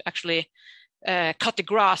that, but actually cut the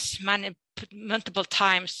grass multiple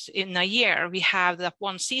times in a year. We have that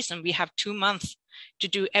one season, we have 2 months to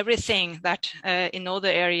do everything that in other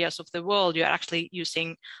areas of the world, you're actually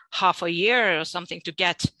using half a year or something to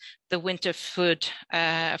get the winter food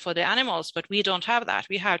for the animals. But we don't have that.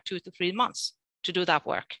 We have 2 to 3 months to do that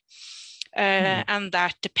work. And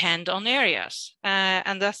that depend on areas.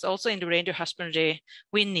 And that's also in the reindeer husbandry,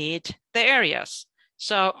 we need the areas.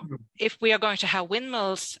 So if we are going to have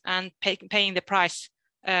windmills and paying the price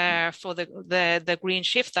for the green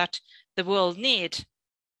shift that the world need,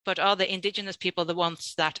 but are the indigenous people the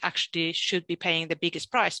ones that actually should be paying the biggest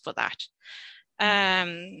price for that?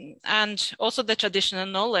 And also the traditional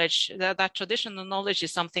knowledge, that traditional knowledge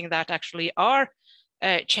is something that actually are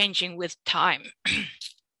changing with time.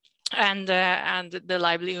 And the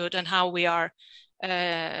livelihood and how we are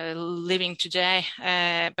living today.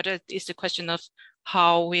 But it is a question of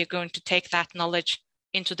how we're going to take that knowledge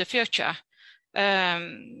into the future.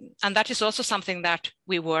 And that is also something that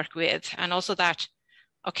we work with. And also that,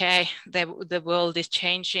 okay, the world is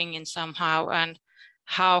changing in somehow, and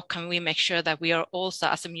how can we make sure that we are also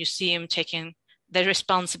as a museum taking the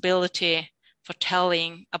responsibility for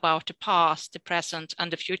telling about the past, the present,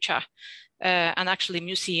 and the future. And actually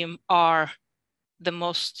museums are the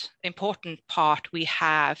most important part we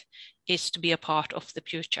have, is to be a part of the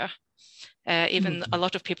future. Even a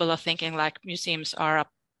lot of people are thinking like museums are a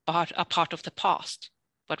part of the past,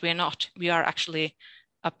 but we're not. We are actually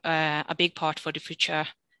a big part for the future.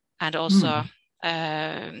 And also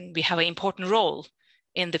we have an important role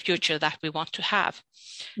in the future that we want to have.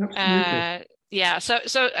 Yeah,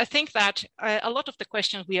 so I think that a lot of the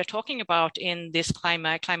questions we are talking about in this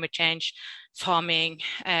climate change, farming,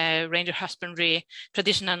 reindeer husbandry,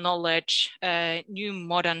 traditional knowledge, new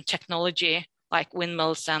modern technology like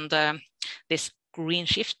windmills, and this green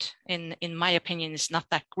shift, in my opinion, is not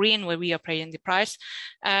that green where we are paying the price.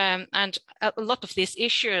 And a lot of these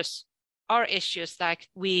issues are issues like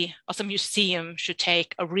we as a museum should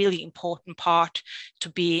take a really important part to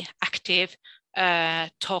be active,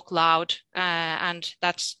 talk loud, and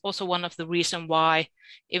that's also one of the reasons why,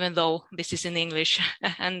 even though this is in English,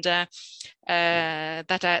 and that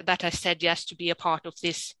I said yes to be a part of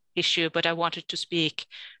this issue, but I wanted to speak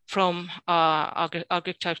from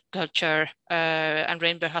agriculture and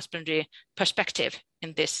rainbow husbandry perspective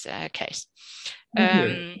in this case.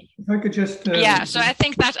 If I could just so I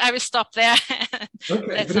think that I will stop there. Okay,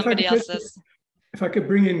 let somebody else. If I could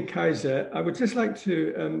bring in Kaiser, I would just like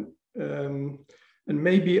to and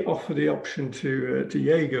maybe offer the option to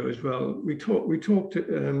Jago as well. We talked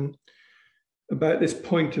about this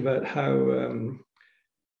point about how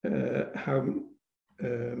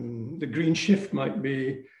the green shift might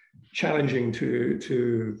be challenging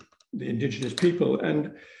to the indigenous people,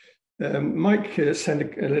 and Mike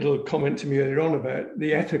sent a little comment to me earlier on about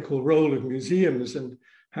the ethical role of museums, and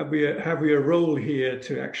have we a role here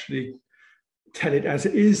to actually tell it as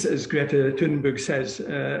it is, as Greta Thunberg says,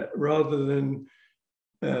 rather than,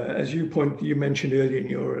 as you mentioned earlier in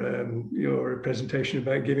your presentation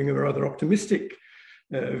about giving a rather optimistic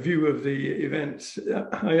view of the events.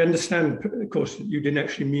 I understand, of course, you didn't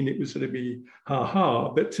actually mean it was going to be ha-ha,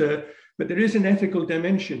 but there is an ethical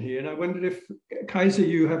dimension here. And I wondered if, Kaiser,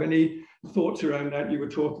 you have any thoughts around that. You were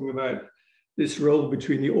talking about this role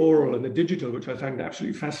between the oral and the digital, which I found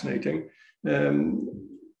absolutely fascinating.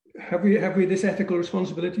 Have we this ethical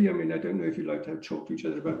responsibility? I mean, I don't know if you'd like to talk to each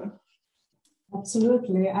other about that.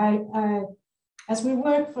 Absolutely. I as we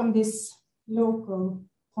work from this local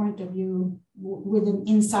point of view with an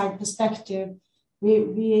inside perspective, we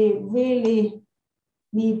really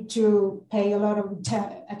need to pay a lot of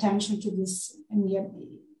attention to this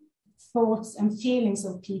thoughts and feelings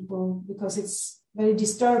of people, because it's very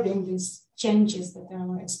disturbing, these changes that they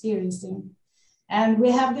are experiencing. And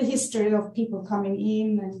we have the history of people coming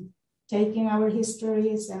in and taking our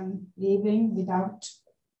histories and leaving without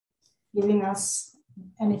giving us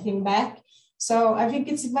anything back. So I think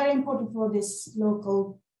it's very important for this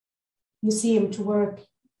local museum to work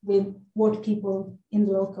with what people in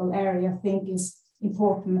the local area think is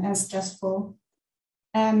important and stressful.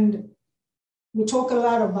 And we talk a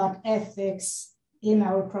lot about ethics in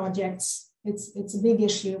our projects. It's a big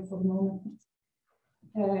issue for the moment.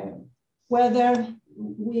 Whether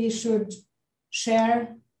we should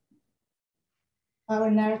share our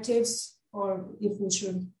narratives or if we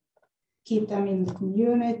should keep them in the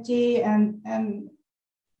community, and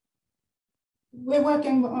we're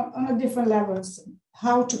working on a different levels,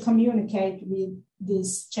 how to communicate with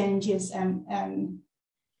these changes and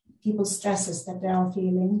people's stresses that they are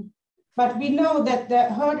feeling. But we know that the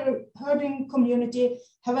herding community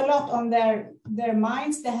have a lot on their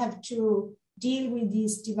minds. They have to deal with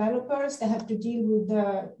these developers. They have to deal with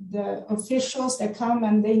the officials that come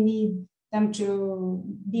and they need them to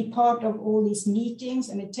be part of all these meetings,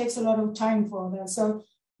 and it takes a lot of time for them. So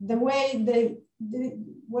the way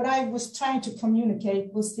what I was trying to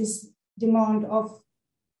communicate was this demand of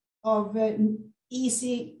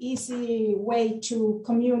easy way to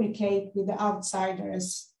communicate with the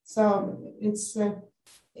outsiders. So it's a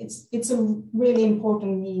really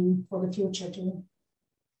important meme for the future too.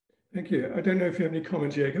 Thank you. I don't know if you have any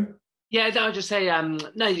comments, Jago. Yeah, I would just say,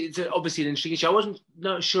 no, it's obviously an interesting issue. I wasn't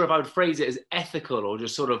not sure if I would phrase it as ethical or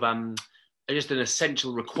just sort of just an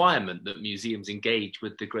essential requirement that museums engage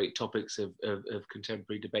with the great topics of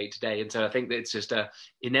contemporary debate today. And so I think that it's just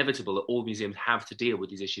inevitable that all museums have to deal with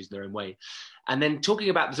these issues in their own way. And then talking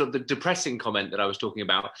about the sort of the depressing comment that I was talking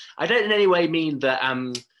about, I don't in any way mean that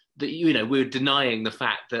that we're denying the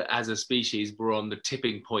fact that as a species we're on the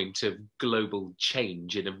tipping point of global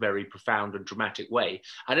change in a very profound and dramatic way.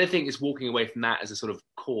 I don't think it's walking away from that as a sort of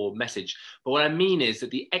core message. But what I mean is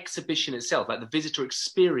that the exhibition itself, like the visitor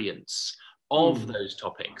experience of those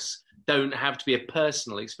topics, don't have to be a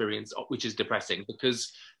personal experience, which is depressing,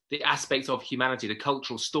 because the aspects of humanity, the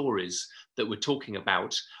cultural stories that we're talking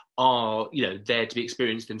about are, there to be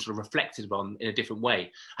experienced and sort of reflected on in a different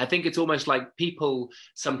way. I think it's almost like people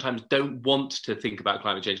sometimes don't want to think about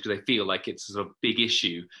climate change because they feel like it's a sort of big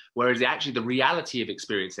issue, whereas actually the reality of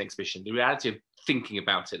experiencing exhibition, the reality of thinking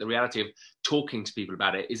about it, the reality of talking to people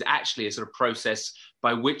about it is actually a sort of process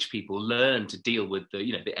by which people learn to deal with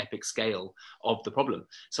the epic scale of the problem.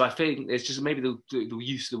 So I think it's just maybe the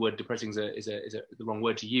use of the word depressing is the wrong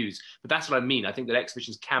word to use, but that's what I mean. I think that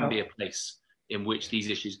exhibitions can be a place in which these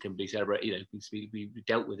issues can be celebrated, be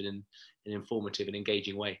dealt with in an informative and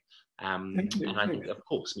engaging way. And I think, of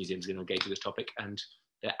course, museums are going to engage with this topic, and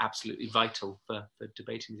they're absolutely vital for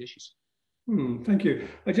debating these issues. Thank you.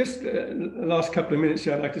 I just the last couple of minutes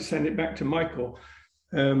here, I'd like to send it back to Michael.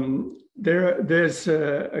 There's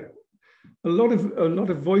a lot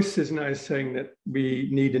of voices now saying that we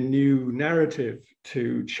need a new narrative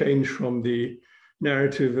to change from the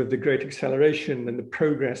narrative of the great acceleration and the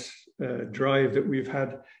progress drive that we've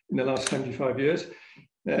had in the last 75 years.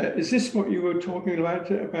 Is this what you were talking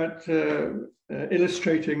about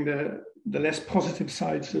illustrating the less positive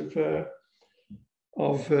sides of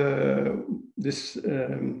this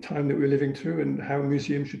time that we're living through and how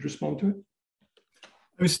museums should respond to it?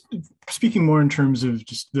 I was speaking more in terms of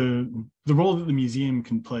just the role that the museum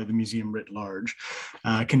can play, the museum writ large,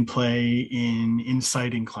 can play in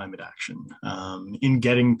inciting climate action, in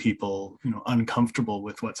getting people uncomfortable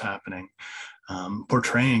with what's happening,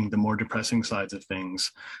 portraying the more depressing sides of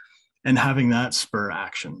things, and having that spur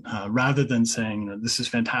action, rather than saying, this is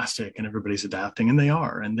fantastic and everybody's adapting, and they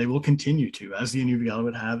are, and they will continue to, as the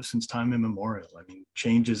Inuvialuit have since time immemorial. I mean,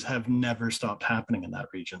 changes have never stopped happening in that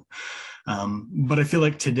region. But I feel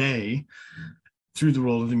like today, through the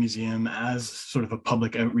role of the museum as sort of a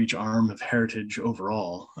public outreach arm of heritage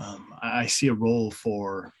overall, I see a role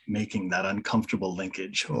for making that uncomfortable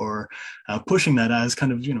linkage, or pushing that as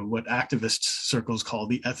kind of, what activist circles call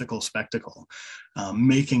the ethical spectacle,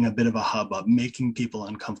 making a bit of a hubbub, making people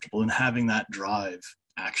uncomfortable, and having that drive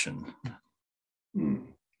action.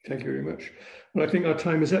 Thank you very much. Well, I think our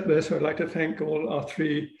time is up there, so I'd like to thank all our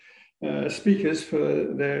three speakers for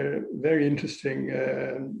their very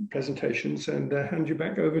interesting presentations, and hand you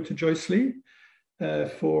back over to Joyce Lee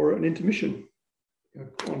for an intermission.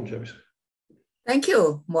 Go on, Joyce. Thank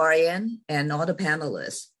you, Maureen, and all the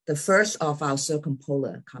panelists. The first of our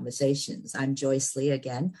circumpolar conversations. I'm Joyce Lee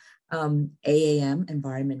again, AAM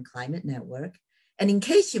Environment Climate Network. And in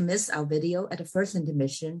case you missed our video at the first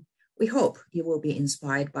intermission, we hope you will be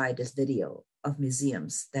inspired by this video of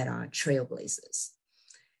museums that are trailblazers.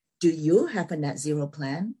 Do you have a net zero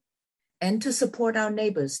plan? And to support our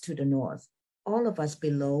neighbors to the north, all of us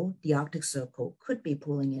below the Arctic Circle could be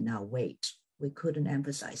pulling in our weight. We couldn't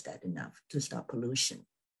emphasize that enough to stop pollution.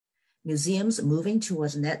 Museums moving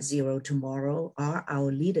towards net zero tomorrow are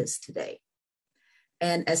our leaders today.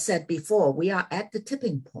 And as said before, we are at the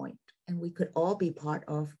tipping point, and we could all be part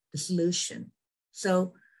of the solution.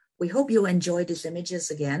 So we hope you enjoy these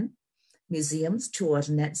images again, museums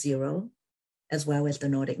towards net zero, as well as the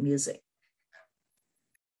Nordic music.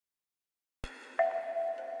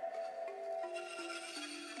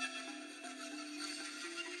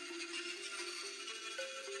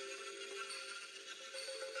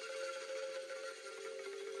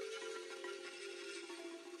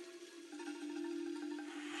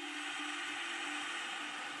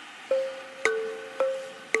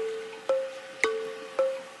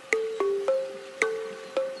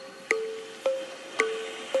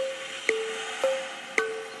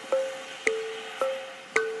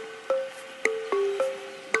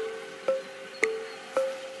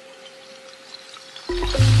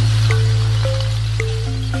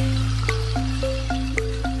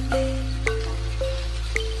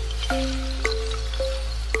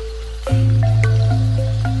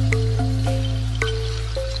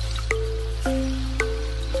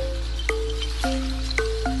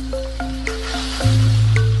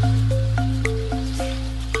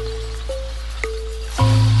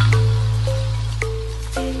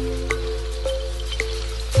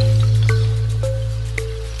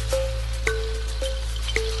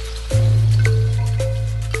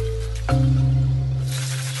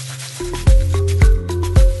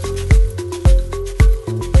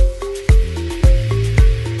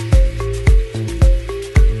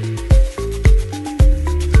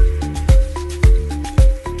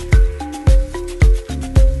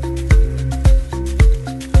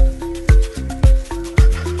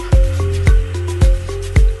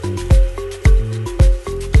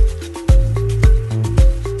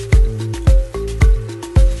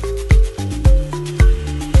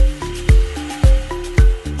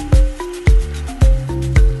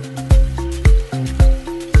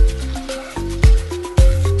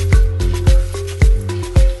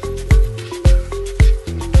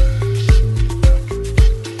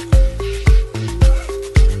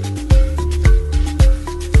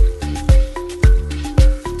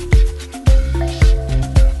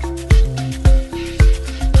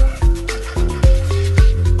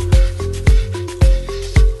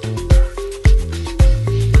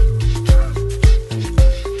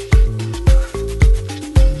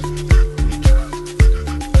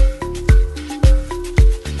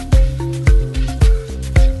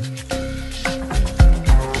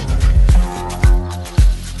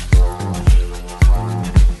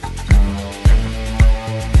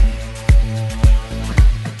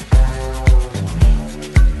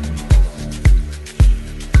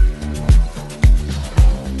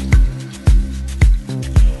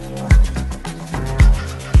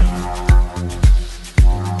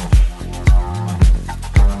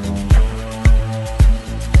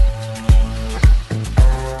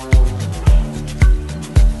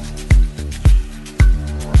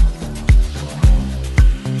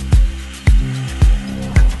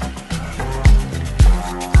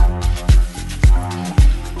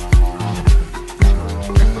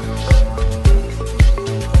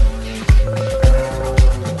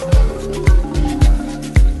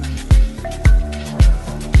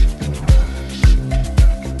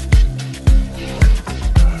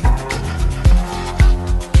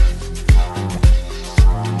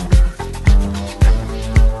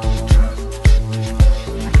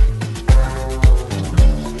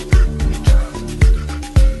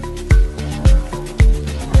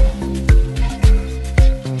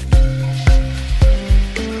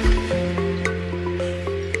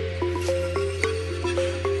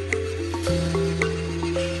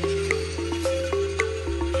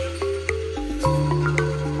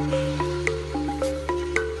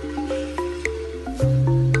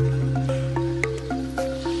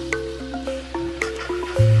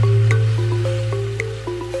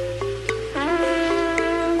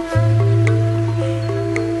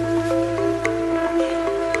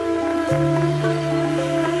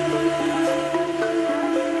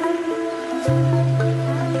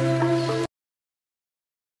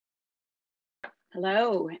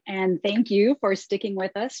 and thank you for sticking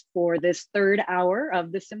with us for this third hour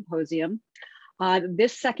of the symposium.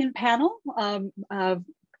 This second panel of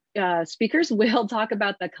speakers will talk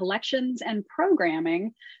about the collections and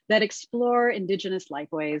programming that explore Indigenous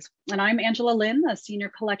lifeways. And I'm Angela Lin, a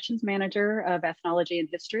Senior Collections Manager of Ethnology and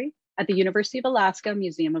History at the University of Alaska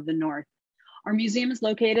Museum of the North. Our museum is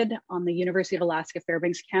located on the University of Alaska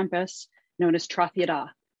Fairbanks campus, known as Trothyada,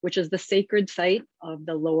 which is the sacred site of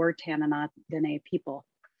the Lower Tanana Dene people.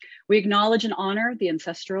 We acknowledge and honor the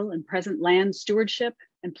ancestral and present land stewardship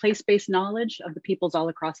and place-based knowledge of the peoples all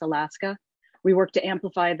across Alaska. We work to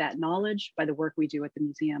amplify that knowledge by the work we do at the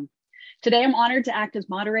museum. Today, I'm honored to act as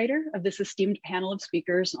moderator of this esteemed panel of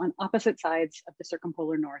speakers on opposite sides of the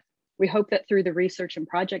circumpolar north. We hope that through the research and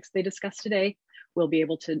projects they discuss today, we'll be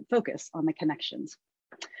able to focus on the connections.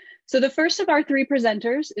 So the first of our three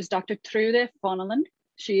presenters is Dr. Trude Fonneland.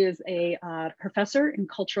 She is a professor in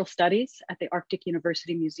cultural studies at the Arctic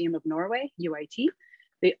University Museum of Norway, UiT,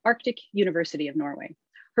 the Arctic University of Norway.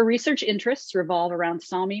 Her research interests revolve around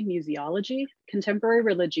Sámi museology, contemporary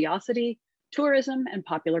religiosity, tourism, and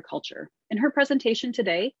popular culture. In her presentation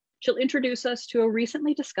today, she'll introduce us to a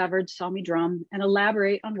recently discovered Sámi drum and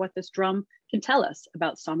elaborate on what this drum can tell us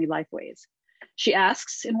about Sámi lifeways. She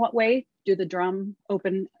asks, in what way do the drum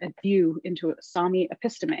open a view into a Sámi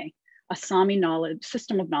episteme, a Sámi knowledge,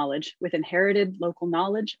 system of knowledge with inherited local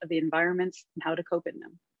knowledge of the environments and how to cope in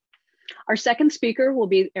them. Our second speaker will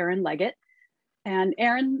be Aaron Leggett. And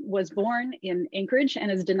Aaron was born in Anchorage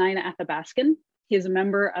and is Dena'ina Athabaskan. He is a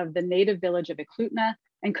member of the native village of Eklutna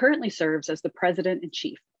and currently serves as the president and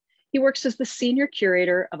chief. He works as the senior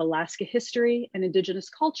curator of Alaska history and indigenous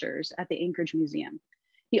cultures at the Anchorage Museum.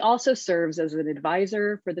 He also serves as an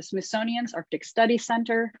advisor for the Smithsonian's Arctic Studies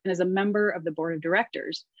Center and is a member of the board of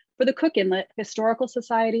directors for the Cook Inlet Historical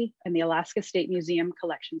Society and the Alaska State Museum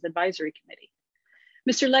Collections Advisory Committee.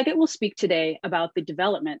 Mr. Leggett will speak today about the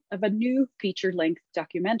development of a new feature-length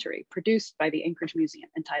documentary produced by the Anchorage Museum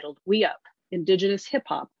entitled We Up, Indigenous Hip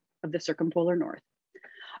Hop of the Circumpolar North.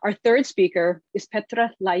 Our third speaker is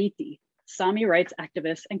Petra Laiti, Sámi rights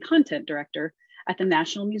activist and content director at the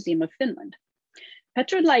National Museum of Finland.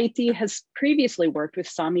 Petra Laiti has previously worked with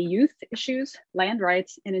Sámi youth issues, land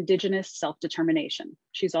rights, and indigenous self-determination.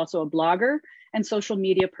 She's also a blogger and social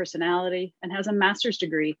media personality and has a master's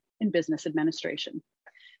degree in business administration.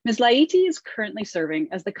 Ms. Laiti is currently serving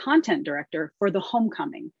as the content director for The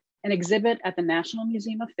Homecoming, an exhibit at the National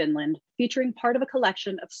Museum of Finland featuring part of a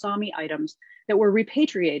collection of Sámi items that were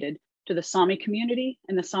repatriated to the Sámi community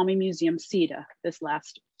and the Sámi Museum Sida this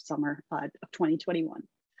last summer of 2021.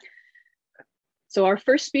 So our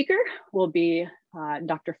first speaker will be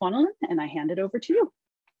Dr. Fonneland, and I hand it over to you.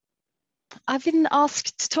 I've been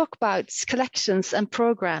asked to talk about collections and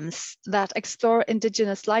programs that explore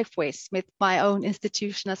Indigenous lifeways with my own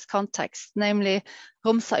institution as context, namely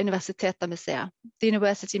Tromsø Universitetsmuseet, the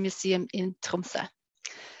University Museum in Tromsø.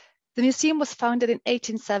 The museum was founded in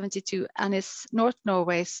 1872 and is North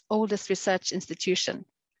Norway's oldest research institution.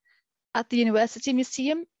 At the University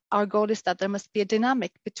Museum, our goal is that there must be a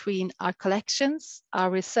dynamic between our collections, our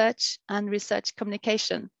research, and research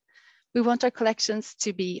communication. We want our collections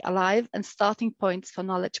to be alive and starting points for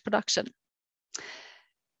knowledge production.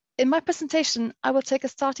 In my presentation, I will take a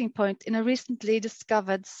starting point in a recently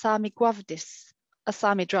discovered Sámi guavdis, a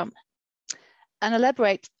Sámi drum, and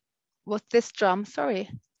elaborate what this drum,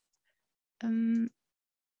 and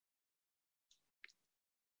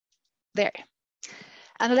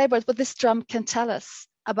elaborate what this drum can tell us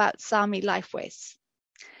about Sámi lifeways.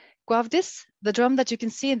 Guavdis, the drum that you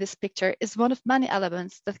can see in this picture, is one of many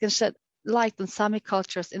elements that can shed light on Sámi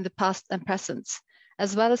cultures in the past and present,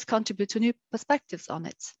 as well as contribute to new perspectives on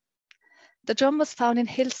it. The drum was found in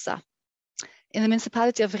Hilsa, in the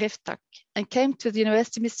municipality of Riftak, and came to the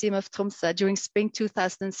University Museum of Tromsø during spring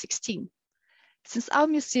 2016. Since our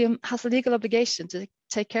museum has a legal obligation to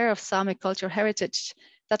take care of Sámi cultural heritage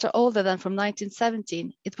that are older than from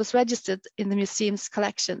 1917, it was registered in the museum's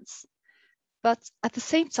collections. But at the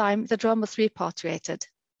same time, the drum was repatriated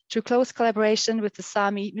through close collaboration with the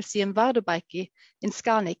Sámi Museum Vardobaiki in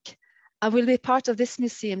Skanik, and will be part of this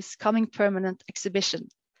museum's coming permanent exhibition.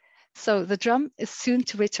 So the drum is soon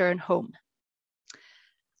to return home.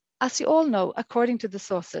 As you all know, according to the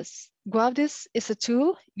sources, guavdis is a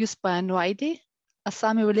tool used by a Nuaidi, a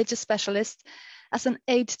Sámi religious specialist, as an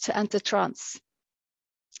aid to enter trance.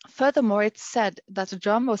 Furthermore, it's said that the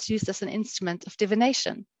drum was used as an instrument of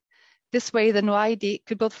divination. This way, the Nuaidi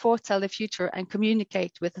could both foretell the future and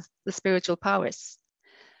communicate with the spiritual powers.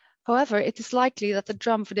 However, it is likely that the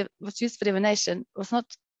drum was used for divination was not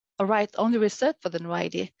a right only reserved for the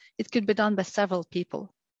Nuaidi. It could be done by several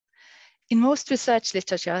people. In most research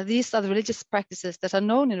literature, these are the religious practices that are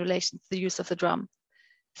known in relation to the use of the drum.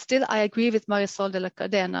 Still, I agree with Marisol de la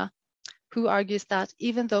Cadena, who argues that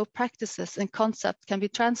even though practices and concepts can be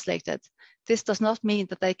translated, this does not mean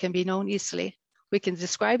that they can be known easily. We can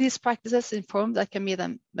describe these practices in form that can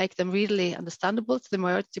make them readily understandable to the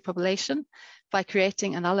majority population by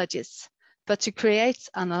creating analogies. But to create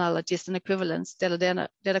analogies and equivalents, de la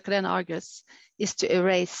Cadena argues, is to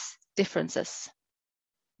erase differences.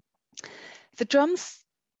 The drums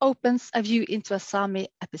opens a view into a Sámi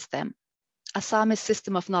episteme, a Sámi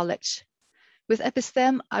system of knowledge. With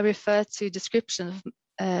episteme, I refer to description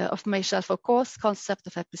of Michel Foucault's concept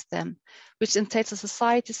of episteme, which entails a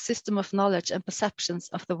society's system of knowledge and perceptions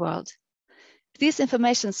of the world. These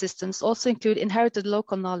information systems also include inherited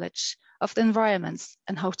local knowledge of the environments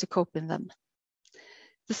and how to cope in them.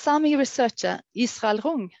 The Sámi researcher Israel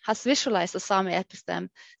Rung has visualized the Sámi episteme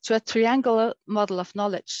to a triangular model of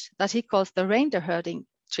knowledge that he calls the reindeer herding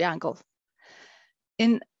triangle.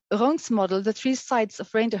 In Rung's model, the three sides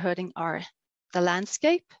of reindeer herding are the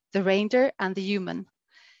landscape, the reindeer, and the human.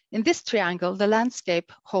 In this triangle, the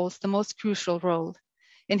landscape holds the most crucial role.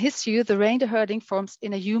 In his view, the reindeer herding forms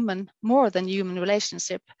in a human, more than human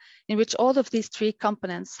relationship, in which all of these three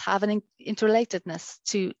components have an interrelatedness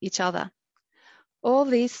to each other. All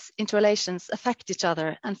these interrelations affect each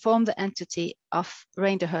other and form the entity of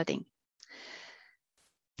reindeer herding.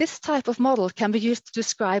 This type of model can be used to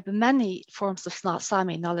describe many forms of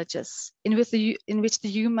Sámi knowledges in which the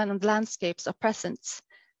human and landscapes are present,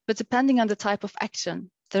 but depending on the type of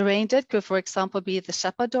action, the reindeer could, for example, be the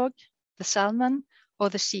shepherd dog, the salmon, or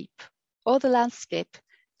the sheep, or the landscape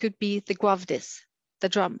could be the guavdis, the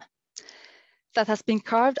drum, that has been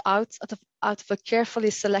carved out of a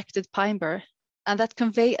carefully selected pine burr, and that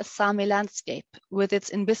convey a Sámi landscape with its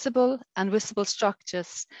invisible and visible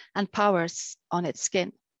structures and powers on its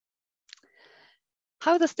skin.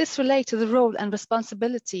 How does this relate to the role and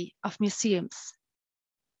responsibility of museums?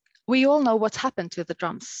 We all know what happened to the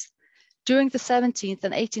drums. During the 17th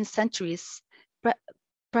and 18th centuries,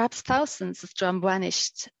 perhaps thousands of drums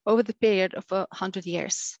vanished over the period of 100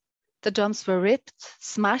 years. The drums were ripped,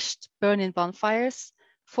 smashed, burned in bonfires,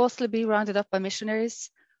 forcibly rounded up by missionaries,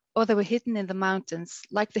 or they were hidden in the mountains,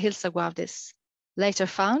 like the hills of Guavdis, later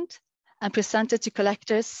found and presented to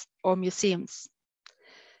collectors or museums.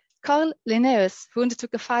 Carl Linnaeus, who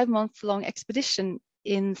undertook a 5-month-long expedition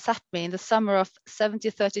in Sápmi in the summer of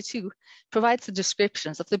 1732, provides the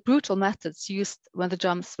descriptions of the brutal methods used when the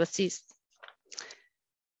drums were seized.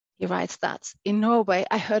 He writes that, in Norway,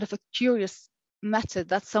 I heard of a curious method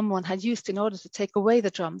that someone had used in order to take away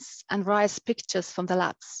the drums and rise pictures from the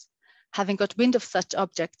laps. Having got wind of such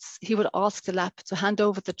objects, he would ask the lap to hand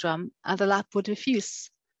over the drum, and the lap would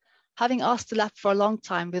refuse. Having asked the lap for a long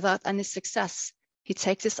time without any success, he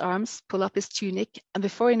takes his arms, pull up his tunic, and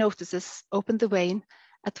before he notices, open the vein,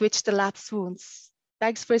 at which the lap swoons,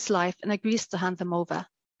 begs for his life, and agrees to hand them over.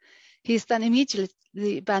 He is then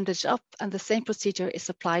immediately bandaged up, and the same procedure is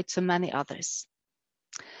applied to many others.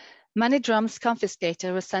 Many drums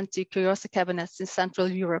confiscated were sent to curiosity cabinets in Central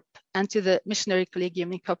Europe and to the Missionary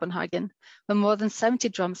Collegium in Copenhagen, where more than 70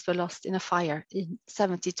 drums were lost in a fire in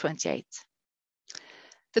 1728.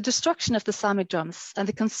 The destruction of the Sámi drums and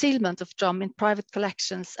the concealment of drum in private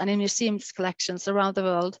collections and in museums collections around the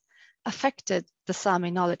world affected the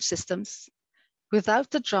Sámi knowledge systems. Without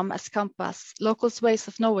the drum as compass, locals' ways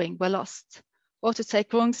of knowing were lost. Or to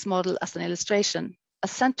take Rung's model as an illustration, a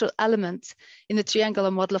central element in the triangular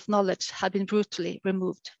model of knowledge had been brutally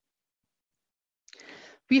removed.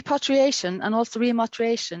 Repatriation and also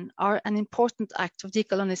rematriation are an important act of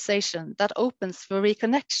decolonization that opens for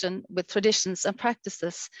reconnection with traditions and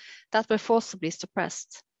practices that were forcibly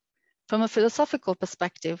suppressed. From a philosophical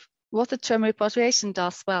perspective, what the term repatriation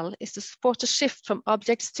does well is to support a shift from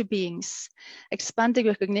objects to beings, expanding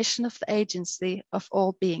recognition of the agency of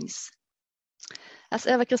all beings. As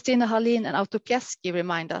Eva Kristina Hallin and Otto Pieski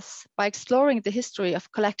remind us, by exploring the history of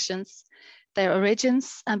collections, their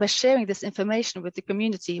origins, and by sharing this information with the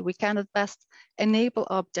community, we can at best enable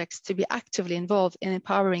objects to be actively involved in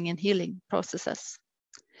empowering and healing processes.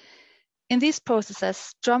 In these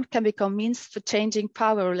processes, drum can become means for changing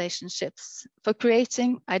power relationships, for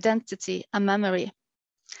creating identity and memory.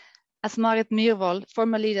 As Marit Myhrvold,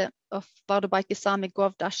 former leader of Bardobaiki Sámi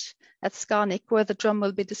Govdash at Skarnik, where the drum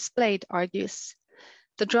will be displayed, argues,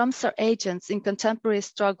 the drums are agents in contemporary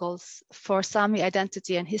struggles for Sámi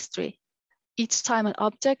identity and history. Each time an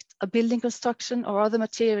object, a building construction, or other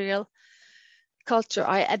material culture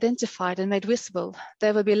are identified and made visible,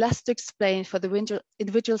 there will be less to explain for the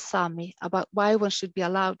individual Sámi about why one should be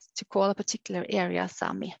allowed to call a particular area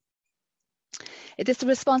Sámi. It is the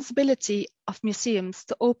responsibility of museums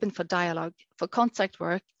to open for dialogue, for contract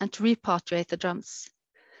work, and to repatriate the drums.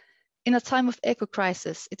 In a time of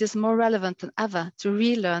eco-crisis, it is more relevant than ever to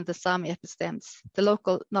relearn the Sámi epistemes, the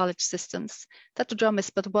local knowledge systems that the drum is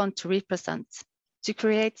but one to represent, to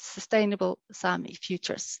create sustainable Sámi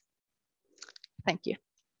futures. Thank you.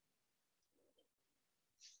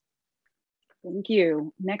 Thank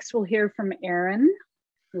you. Next, we'll hear from Aaron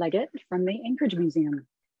Leggett from the Anchorage Museum.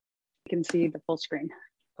 You can see the full screen.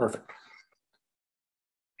 Perfect.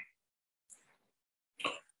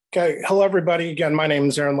 Okay, hello everybody. Again, my name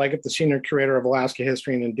is Aaron Leggett, the Senior Curator of Alaska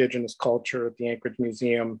History and Indigenous Culture at the Anchorage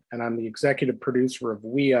Museum, and I'm the Executive Producer of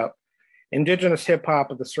We Up, Indigenous Hip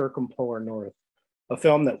Hop of the Circumpolar North, a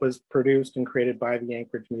film that was produced and created by the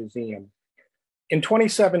Anchorage Museum. In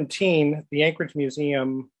 2017, the Anchorage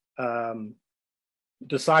Museum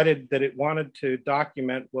decided that it wanted to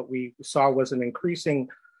document what we saw was an increasing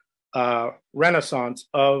renaissance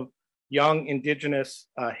of young Indigenous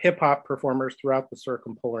hip hop performers throughout the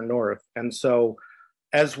Circumpolar North. And so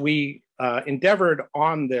as we endeavored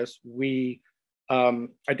on this, we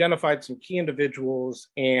identified some key individuals,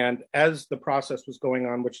 and as the process was going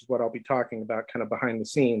on, which is what I'll be talking about kind of behind the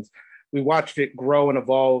scenes, we watched it grow and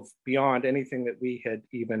evolve beyond anything that we had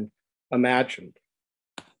even imagined.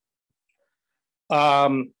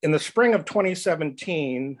 In the spring of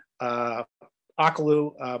 2017,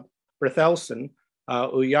 Akalu Berthelsen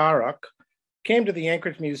Uyarak came to the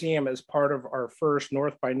Anchorage Museum as part of our first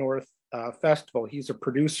North by North festival. He's a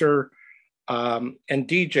producer and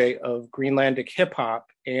DJ of Greenlandic hip hop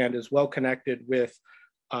and is well connected with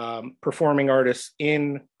performing artists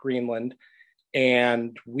in Greenland.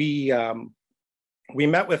 And we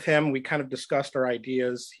met with him. We kind of discussed our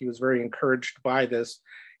ideas. He was very encouraged by this,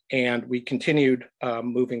 and we continued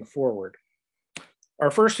moving forward. Our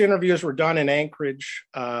first interviews were done in Anchorage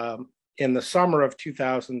in the summer of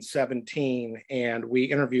 2017, and we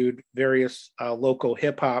interviewed various local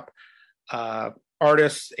hip hop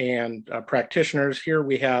artists and practitioners. Here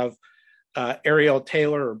we have Ariel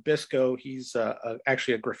Taylor, or Bisco. He's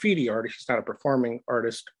actually a graffiti artist. He's not a performing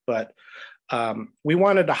artist, but we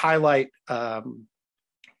wanted to highlight,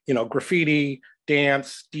 graffiti,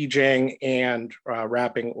 dance, DJing, and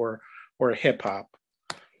rapping or hip hop.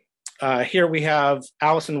 Here we have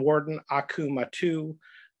Allison Warden Aku Matu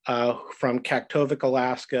from Kaktovik,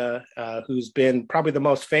 Alaska, who's been probably the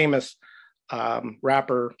most famous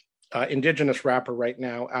rapper, Indigenous rapper right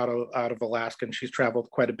now out of Alaska, and she's traveled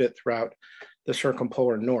quite a bit throughout the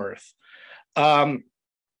Circumpolar North.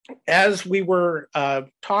 As we were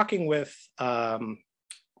talking with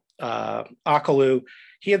Akalu,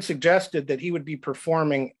 he had suggested that he would be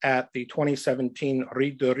performing at the 2017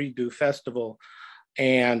 Ridu Ridu Festival.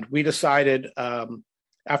 And we decided,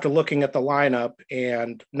 after looking at the lineup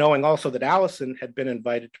and knowing also that Allison had been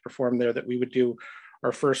invited to perform there, that we would do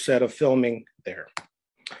our first set of filming there.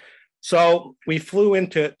 So we flew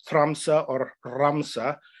into Tromsø or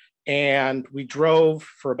Ramsa, and we drove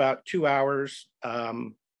for about 2 hours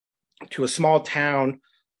to a small town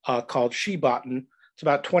called Skibotn. It's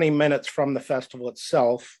about 20 minutes from the festival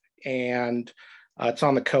itself, and it's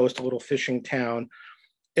on the coast, a little fishing town.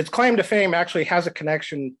 Its claim to fame actually has a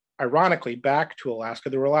connection, ironically, back to Alaska.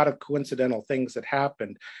 There were a lot of coincidental things that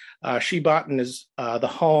happened. Skibotn is the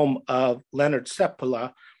home of Leonard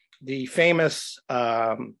Seppälä, the famous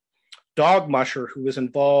dog musher who was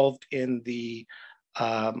involved in the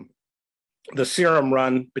serum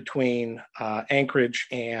run between Anchorage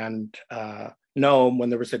and Nome when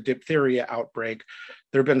there was a diphtheria outbreak.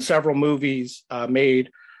 There have been several movies made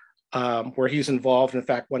where he's involved. In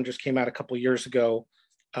fact, one just came out a couple of years ago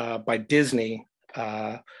by Disney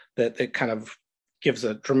that it kind of gives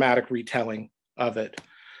a dramatic retelling of it.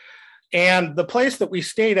 And the place that we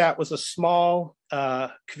stayed at was a small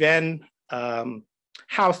convened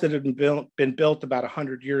house that had been built about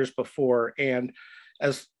 100 years before. And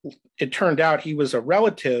as it turned out, he was a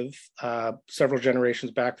relative several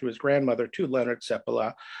generations back through his grandmother to Leonard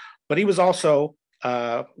Seppälä, but he was also,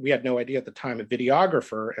 we had no idea at the time, a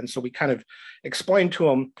videographer. And so we kind of explained to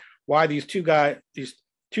him why these two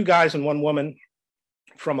guys and one woman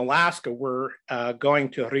from Alaska were going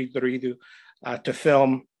to Ridu Ridu to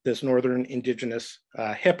film this Northern Indigenous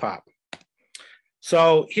hip hop.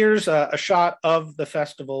 So here's a shot of the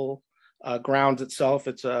festival grounds itself.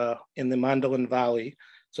 It's in the Mandalan Valley.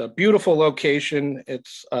 It's a beautiful location.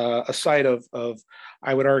 It's a site of,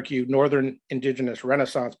 I would argue, Northern Indigenous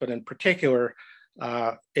Renaissance, but in particular,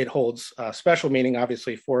 it holds special meaning,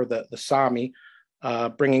 obviously, for the Sámi,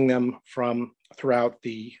 bringing them from throughout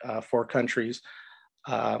the 4 countries.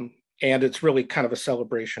 And it's really kind of a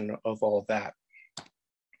celebration of all of that.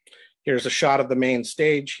 Here's a shot of the main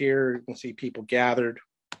stage here. You can see people gathered.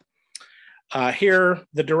 Here,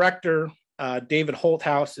 the director, David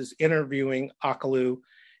Holthouse, is interviewing Akalu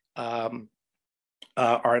in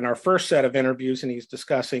our first set of interviews, and he's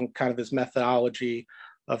discussing kind of his methodology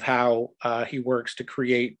of how he works to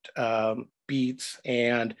create beats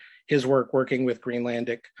and his work working with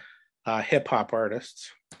Greenlandic hip hop artists.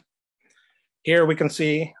 Here we can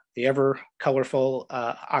see the ever colorful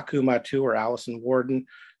Aku Matu, or Allison Warden,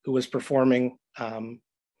 who was performing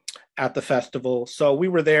at the festival. So we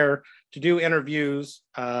were there to do interviews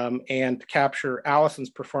and capture Allison's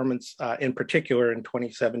performance in particular in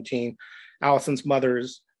 2017. Allison's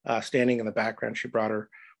mother's standing in the background. She brought her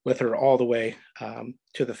with her all the way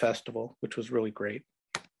to the festival, which was really great.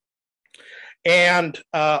 And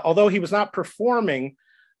although he was not performing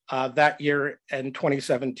that year in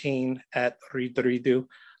 2017 at Ridridu,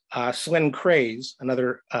 Slen Craze,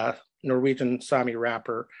 another Norwegian Sámi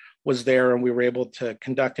rapper, was there, and we were able to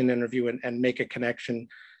conduct an interview and make a connection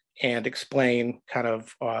and explain kind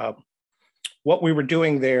of what we were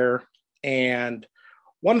doing there. And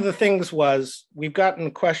one of the things was, we've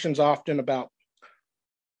gotten questions often about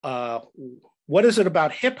what is it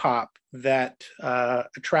about hip hop that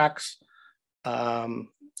attracts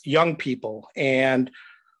young people? And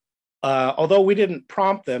although we didn't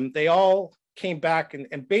prompt them, they all came back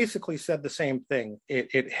and basically said the same thing.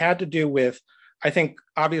 It had to do with, I think,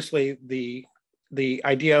 obviously the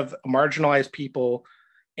idea of marginalized people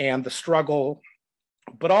and the struggle,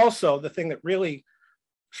 but also the thing that really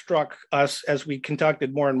struck us as we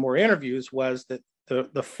conducted more and more interviews was that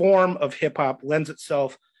the form of hip hop lends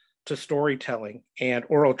itself to storytelling and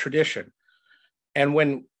oral tradition. And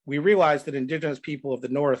when we realized that indigenous people of the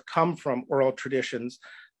North come from oral traditions,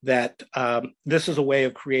 that this is a way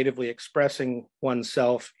of creatively expressing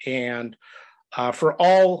oneself. And for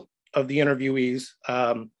all of the interviewees,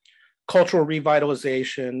 cultural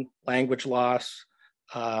revitalization, language loss,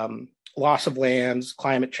 loss of lands,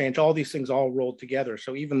 climate change, all these things all rolled together.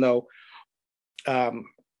 So even though all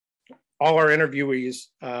our interviewees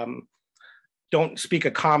don't speak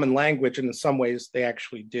a common language, and in some ways they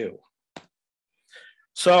actually do.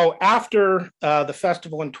 So after the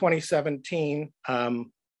festival in 2017,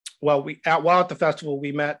 while at the festival,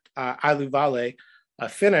 we met Ailu Vale, a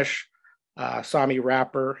Finnish Sámi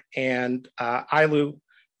rapper, and Ailu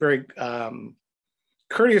very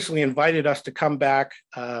courteously invited us to come back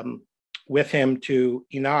with him to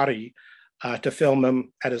Inari to film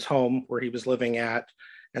him at his home where he was living at.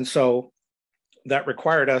 And so that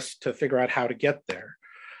required us to figure out how to get there.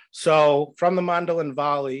 So from the Mandalan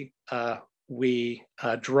Valley, we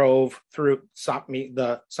drove through Sápmi,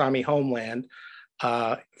 the Sámi homeland,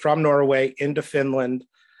 from Norway into Finland,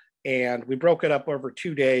 and we broke it up over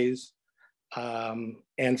 2 days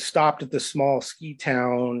and stopped at this small ski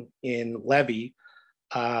town in Levi,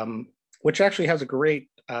 which actually has a great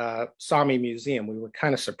Sámi museum. We were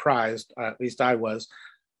kind of surprised, at least I was,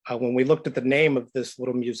 when we looked at the name of this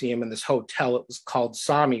little museum and this hotel. It was called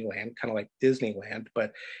Sámi Land, kind of like Disneyland,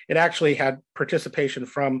 but it actually had participation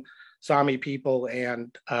from Sámi people,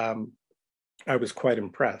 and I was quite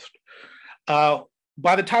impressed.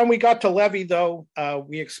 By the time we got to Levi, though,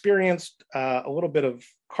 we experienced a little bit of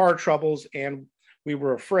car troubles, and we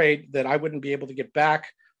were afraid that I wouldn't be able to get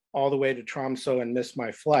back all the way to Tromsø and miss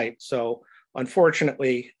my flight. So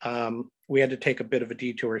unfortunately, we had to take a bit of a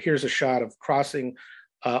detour. Here's a shot of crossing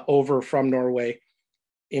over from Norway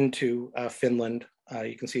into Finland.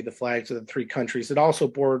 You can see the flags of the three countries. It also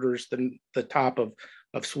borders the top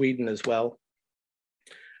of Sweden as well.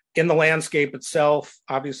 In the landscape itself,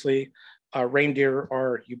 obviously, reindeer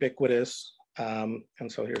are ubiquitous. And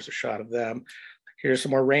so here's a shot of them. Here's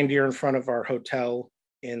some more reindeer in front of our hotel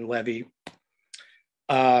in Levi.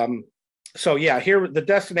 So yeah, here the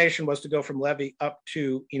destination was to go from Levi up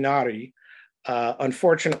to Inari.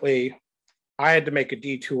 Unfortunately, I had to make a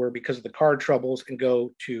detour because of the car troubles and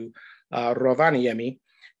go to Rovaniemi,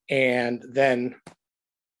 and then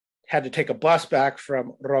had to take a bus back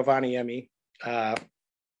from Rovaniemi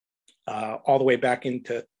all the way back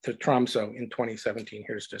into Tromsø in 2017.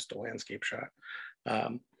 Here's just a landscape shot.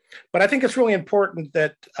 But I think it's really important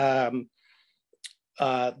that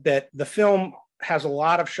that the film has a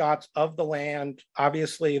lot of shots of the land.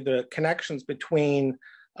 Obviously, the connections between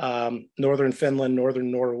northern Finland,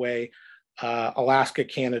 northern Norway, Alaska,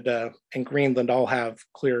 Canada, and Greenland all have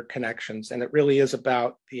clear connections. And it really is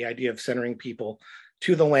about the idea of centering people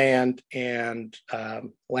to the land and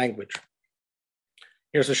language.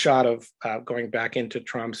 Here's a shot of going back into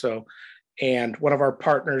Tromsø, and one of our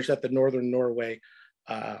partners at the Northern Norway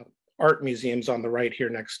Art Museum's on the right here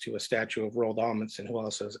next to a statue of Roald Amundsen, who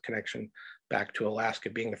also has a connection back to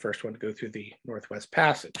Alaska, being the first one to go through the Northwest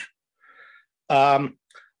Passage.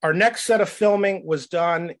 Our next set of filming was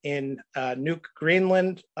done in Nuuk,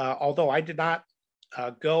 Greenland. Although I did not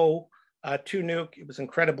go to Nuuk, it was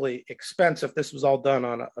incredibly expensive. This was all done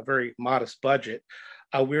on a very modest budget.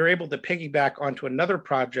 We were able to piggyback onto another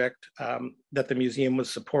project that the museum was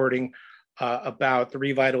supporting about the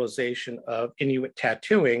revitalization of Inuit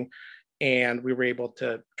tattooing. And we were able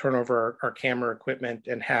to turn over our camera equipment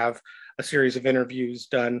and have a series of interviews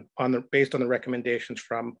done based on the recommendations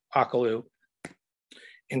from Akalu,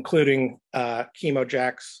 including Chemo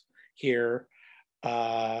Jacks here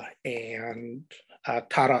and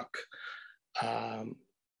Tarak.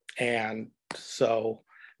 And so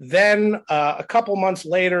then a couple months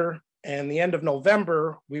later, and the end of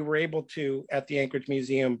November, we were able to, at the Anchorage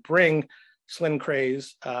Museum, bring Slyn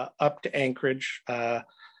Craze up to Anchorage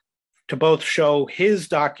to both show his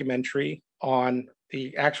documentary on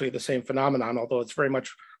actually the same phenomenon, although it's very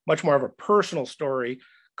much more of a personal story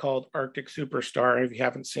called Arctic Superstar. And if you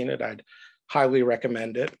haven't seen it, I'd highly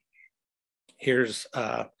recommend it. Here's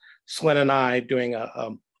Slyn and I doing a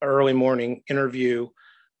early morning interview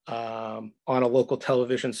on a local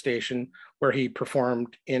television station where he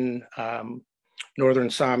performed in Northern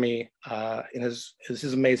Sápmi in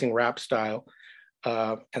his amazing rap style,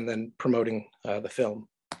 and then promoting the film.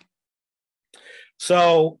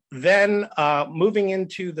 So then moving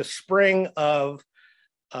into the spring of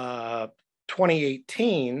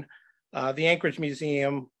 2018, the Anchorage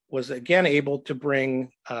Museum was again able to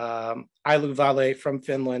bring Ailu Vale from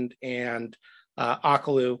Finland and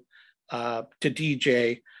Akalu to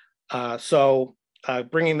DJ. So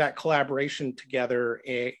bringing that collaboration together,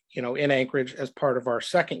 in Anchorage as part of our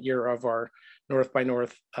second year of our North by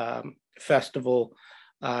North festival,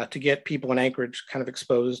 to get people in Anchorage kind of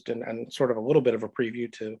exposed and sort of a little bit of a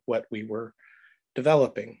preview to what we were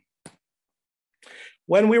developing.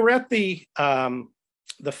 When we were at the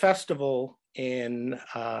festival in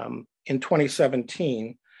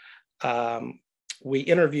 2017, we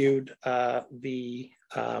interviewed the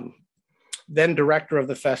then director of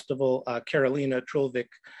the festival, Karolina Trulvik.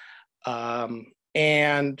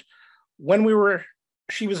 And when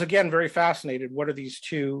she was again very fascinated. What are these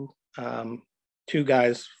two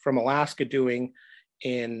guys from Alaska doing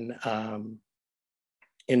in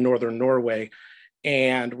northern Norway?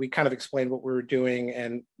 And we kind of explained what we were doing,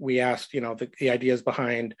 and we asked, the ideas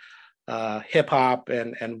behind hip hop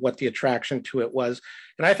and what the attraction to it was.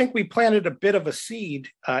 And I think we planted a bit of a seed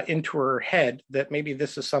into her head that maybe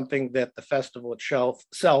this is something that the festival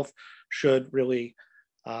itself should really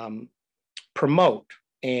promote.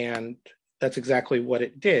 And that's exactly what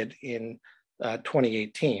it did in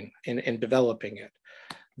 2018 in developing it.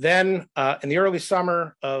 Then in the early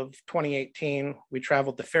summer of 2018, we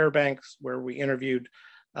traveled to Fairbanks, where we interviewed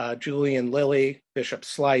Julie and Lily, Bishop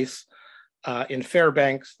Slice, in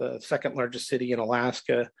Fairbanks, the second largest city in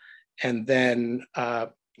Alaska. And then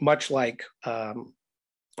much like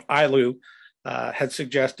Ailu had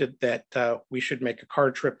suggested that we should make a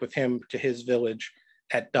car trip with him to his village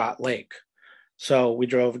at Dot Lake. So we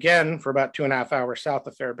drove again for about 2.5 hours south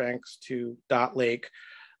of Fairbanks to Dot Lake,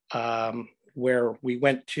 where we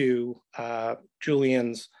went to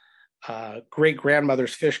Julian's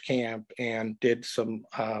great-grandmother's fish camp and did some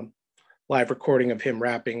live recording of him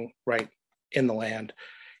rapping right in the land.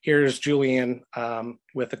 Here's Julian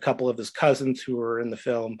with a couple of his cousins who were in the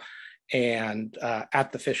film and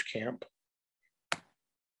at the fish camp.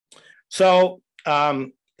 So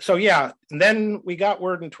yeah, and then we got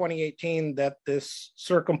word in 2018 that this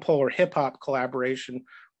circumpolar hip hop collaboration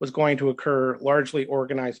was going to occur, largely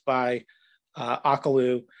organized by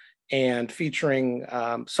Akalu and featuring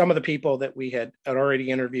some of the people that we had already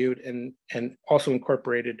interviewed and also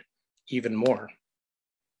incorporated even more.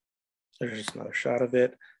 There's just another shot of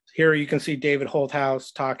it. Here you can see David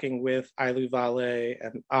Holthouse talking with Ailu Vale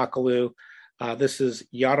and Akalu. This is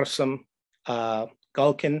Yaroslav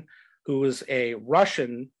Gulkin, who is a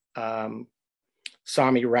Russian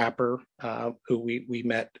Sámi rapper who we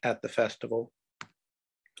met at the festival.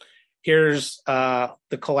 Here's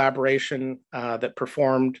the collaboration that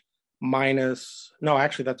performed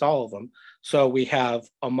actually that's all of them. So we have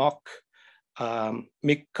Amok,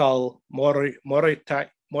 Mikko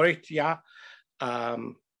Moritia,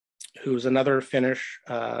 who's another Finnish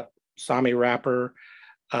Sámi rapper,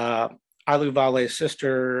 Ailu Vale's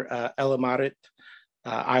sister, Ella-Marit,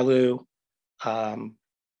 Ailu,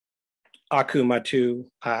 Aku Matu,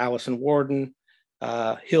 Allison Warden,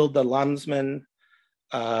 Hilda Landsman,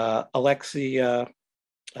 Alexia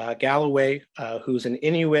Galloway, who's an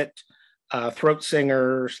Inuit throat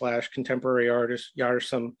singer / contemporary artist,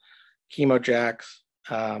 Yarsum, Chemo Jacks,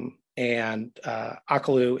 and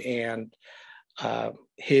Akalu and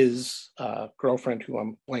his girlfriend, who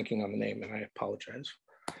I'm blanking on the name, and I apologize.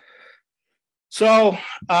 So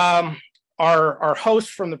our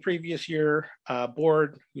host from the previous year,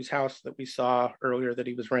 Board, whose house that we saw earlier that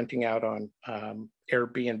he was renting out on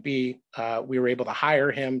Airbnb, we were able to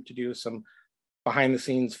hire him to do some behind the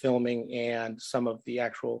scenes filming and some of the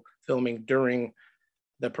actual filming during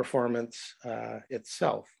the performance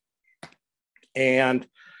itself. And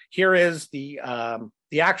here is the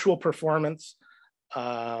actual performance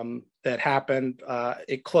that happened.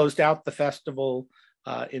 It closed out the festival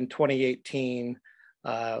in 2018.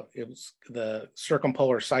 It was the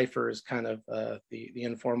Circumpolar Cipher is kind of the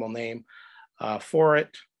informal name for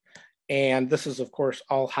it. And this is, of course,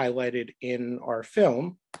 all highlighted in our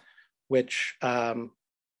film, which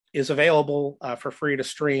is available for free to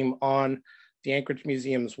stream on the Anchorage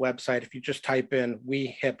Museum's website. If you just type in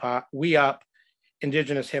We Up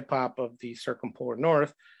Indigenous Hip Hop of the Circumpolar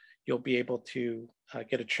North, you'll be able to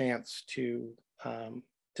get a chance to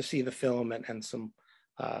see the film and some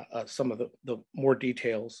of the more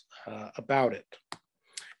details about it.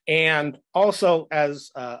 And also,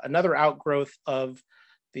 as another outgrowth of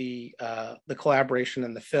the collaboration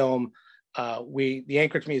in the film, the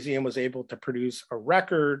Anchorage Museum was able to produce a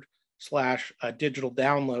record / digital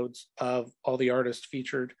downloads of all the artists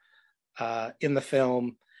featured in the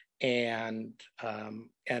film, and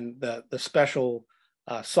the special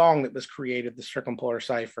song that was created, the Circumpolar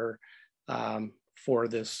Cipher, for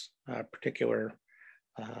this particular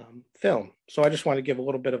film. So I just want to give a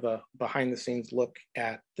little bit of a behind the scenes look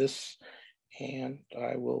at this, and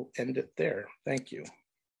I will end it there. Thank you.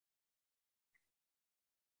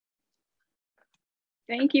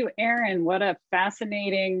 Thank you, Aaron. What a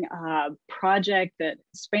fascinating project that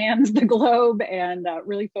spans the globe and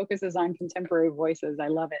really focuses on contemporary voices. I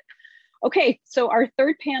love it. Okay, so our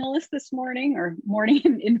third panelist this morning, or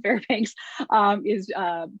morning in Fairbanks, is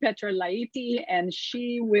Petra Laiti, and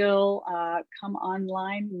she will come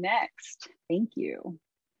online next. Thank you.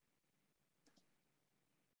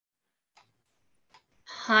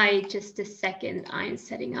 Hi, just a second. I'm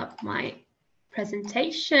setting up my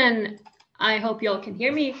presentation. I hope you all can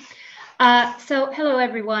hear me. So hello,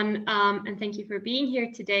 everyone, and thank you for being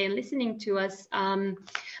here today and listening to us.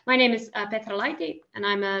 My name is Petra Laiti, and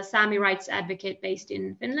I'm a Sámi rights advocate based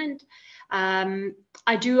in Finland.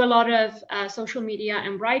 I do a lot of social media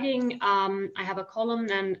and writing. I have a column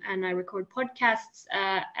and I record podcasts,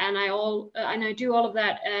 and I do all of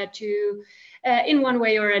that to, in one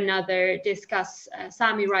way or another, discuss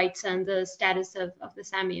Sámi rights and the status of the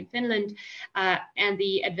Sámi in Finland, and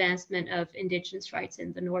the advancement of indigenous rights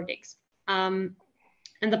in the Nordics.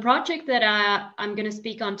 And the project that I'm going to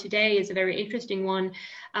speak on today is a very interesting one.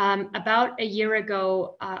 About a year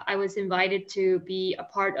ago, I was invited to be a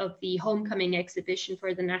part of the homecoming exhibition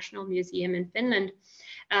for the National Museum in Finland.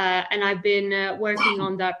 And I've been working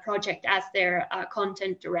on that project as their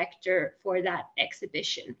content director for that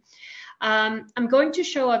exhibition. I'm going to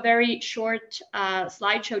show a very short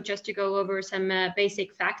slideshow just to go over some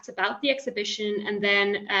basic facts about the exhibition, and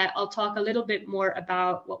then I'll talk a little bit more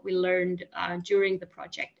about what we learned during the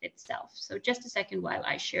project itself. So just a second while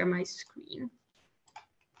I share my screen.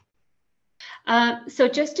 So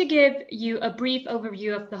just to give you a brief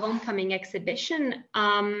overview of the homecoming exhibition,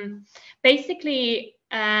 basically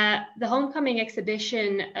the homecoming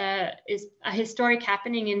exhibition is a historic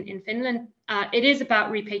happening in Finland. It is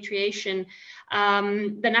about repatriation.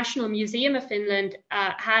 The National Museum of Finland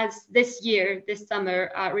has this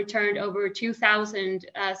summer, returned over 2,000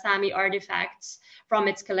 Sámi artifacts from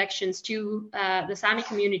its collections to the Sámi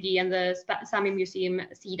community and the Sámi Museum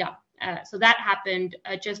Sida. So that happened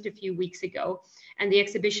just a few weeks ago, and the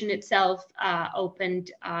exhibition itself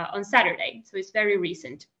opened on Saturday, so it's very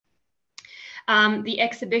recent. The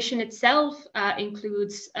exhibition itself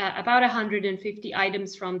includes about 150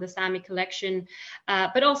 items from the Sámi collection,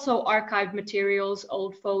 but also archived materials,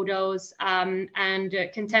 old photos, and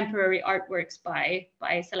contemporary artworks by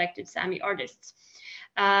selected Sámi artists.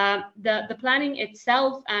 The planning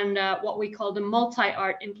itself and what we call the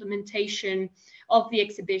multi-art implementation of the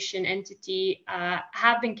exhibition entity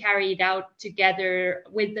have been carried out together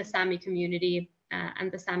with the Sámi community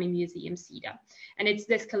and the Sámi Museum Sida. And it's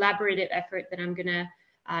this collaborative effort that I'm going to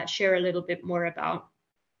share a little bit more about.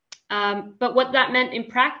 But what that meant in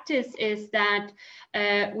practice is that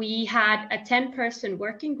we had a 10-person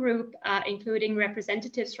working group, including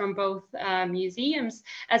representatives from both museums,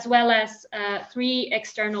 as well as 3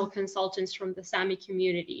 external consultants from the Sámi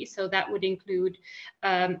community. So that would include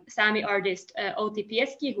Sámi artist Outi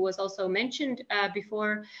Pieski, who was also mentioned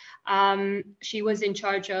before. She was in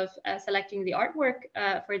charge of selecting the artwork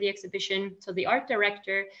for the exhibition, so the art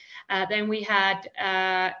director. Then we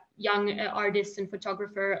had young artist and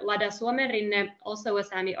photographer Lada Suomerinne, also a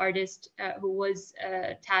Sámi artist who was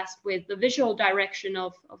tasked with the visual direction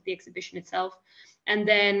of the exhibition itself. And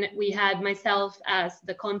then we had myself as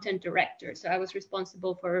the content director. So I was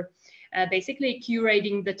responsible for basically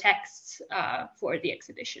curating the texts for the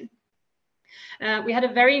exhibition. We had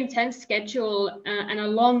a very intense schedule and a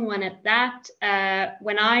long one at that.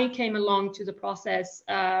 When I came along to the process,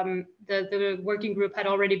 the working group had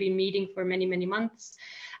already been meeting for many, many months.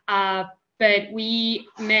 But we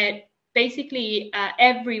met basically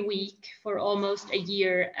every week for almost a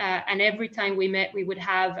year. And every time we met, we would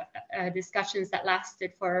have discussions that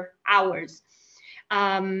lasted for hours.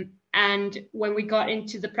 And when we got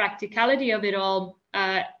into the practicality of it all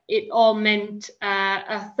meant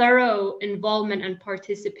a thorough involvement and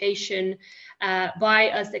participation by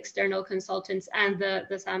us external consultants and the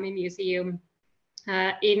Sámi Museum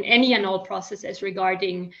in any and all processes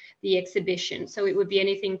regarding the exhibition. So it would be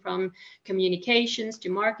anything from communications to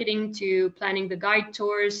marketing to planning the guide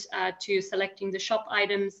tours to selecting the shop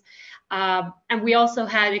items. And we also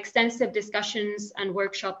had extensive discussions and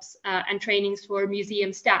workshops and trainings for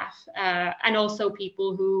museum staff and also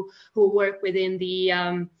people who work within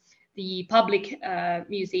the public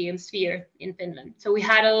museum sphere in Finland. So we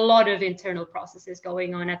had a lot of internal processes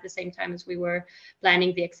going on at the same time as we were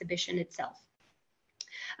planning the exhibition itself.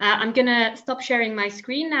 I'm going to stop sharing my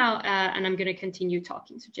screen now and I'm going to continue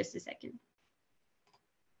talking. So just a second.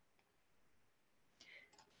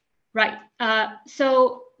 Right.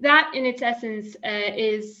 So that in its essence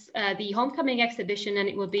is the Homecoming exhibition, and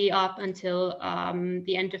it will be up until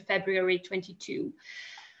the end of February 22.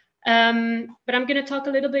 But I'm going to talk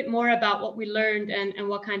a little bit more about what we learned and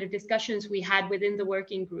what kind of discussions we had within the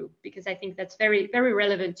working group, because I think that's very, very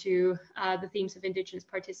relevant to the themes of Indigenous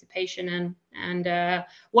participation and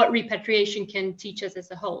what repatriation can teach us as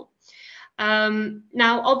a whole.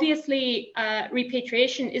 Now, obviously,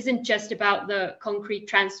 repatriation isn't just about the concrete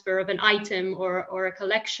transfer of an item or a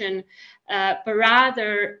collection, but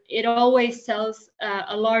rather it always tells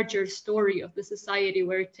a larger story of the society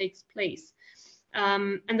where it takes place.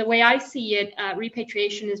 And the way I see it,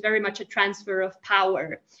 repatriation is very much a transfer of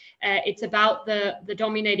power. It's about the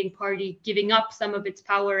dominating party giving up some of its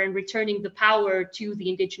power and returning the power to the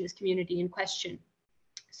Indigenous community in question.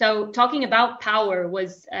 So talking about power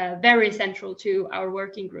was very central to our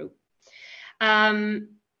working group.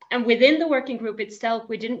 And within the working group itself,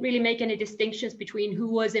 we didn't really make any distinctions between who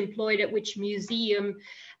was employed at which museum,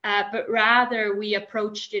 but rather we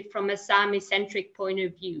approached it from a Sámi-centric point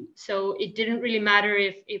of view. So it didn't really matter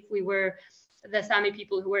if we were the Sámi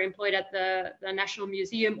people who were employed at the National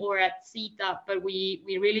Museum or at SITA, but we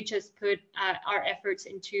really just put our efforts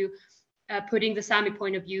into putting the Sámi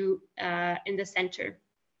point of view in the center.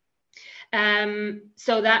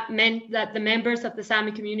 So that meant that the members of the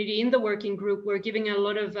Sámi community in the working group were given a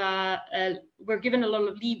lot of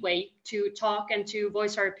leeway to talk and to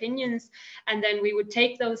voice our opinions, and then we would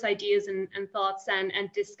take those ideas and thoughts and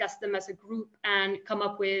discuss them as a group and come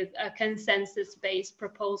up with a consensus-based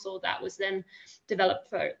proposal that was then developed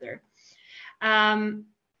further.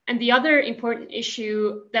 And the other important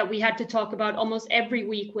issue that we had to talk about almost every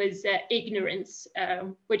week was ignorance,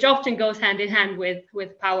 which often goes hand in hand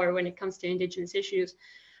with power when it comes to Indigenous issues.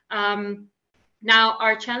 Now,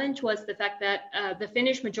 our challenge was the fact that the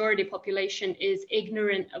Finnish majority population is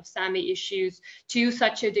ignorant of Sámi issues to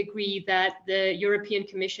such a degree that the European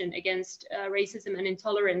Commission against Racism and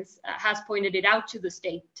Intolerance has pointed it out to the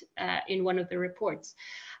state in one of the reports.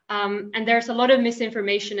 And there's a lot of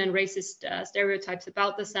misinformation and racist stereotypes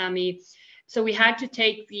about the Sámi. So we had to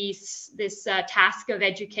take this task of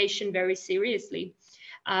education very seriously.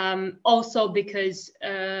 Also because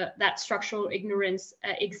that structural ignorance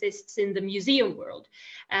exists in the museum world.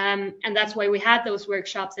 And that's why we had those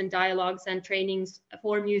workshops and dialogues and trainings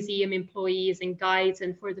for museum employees and guides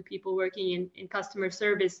and for the people working in customer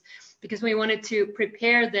service, because we wanted to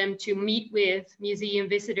prepare them to meet with museum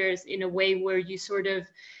visitors in a way where you sort of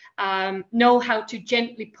know how to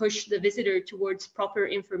gently push the visitor towards proper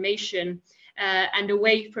information and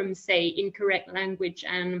away from, say, incorrect language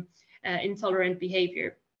and intolerant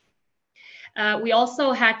behavior. We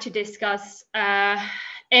also had to discuss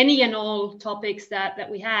any and all topics that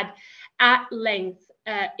we had at length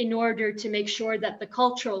in order to make sure that the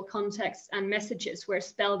cultural context and messages were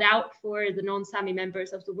spelled out for the non-Sámi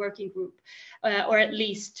members of the working group, or at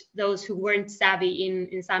least those who weren't savvy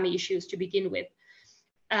in Sámi issues to begin with.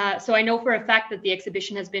 So I know for a fact that the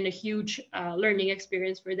exhibition has been a huge learning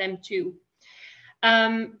experience for them too.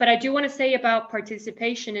 But I do want to say about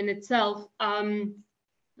participation in itself,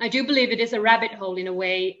 I do believe it is a rabbit hole in a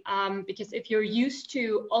way, because if you're used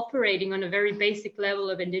to operating on a very basic level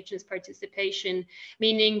of indigenous participation,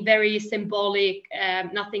 meaning very symbolic,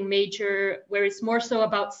 nothing major, where it's more so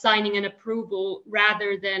about signing an approval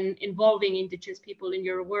rather than involving indigenous people in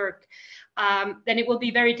your work, then it will be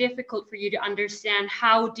very difficult for you to understand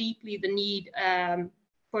how deeply the need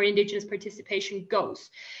for indigenous participation goes.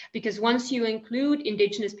 Because once you include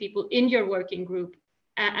indigenous people in your working group,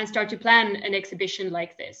 and start to plan an exhibition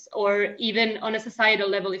like this, or even on a societal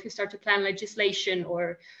level, if you start to plan legislation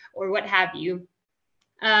or what have you,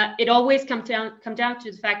 it always comes down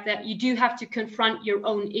to the fact that you do have to confront your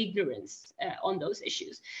own ignorance on those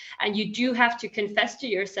issues, and you do have to confess to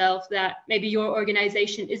yourself that maybe your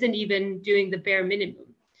organization isn't even doing the bare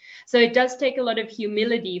minimum. So it does take a lot of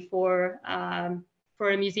humility for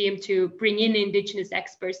a museum to bring in indigenous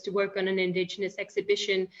experts to work on an indigenous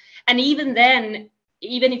exhibition, and even then,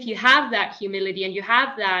 even if you have that humility and you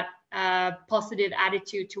have that positive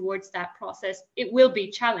attitude towards that process, it will be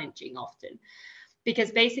challenging often, because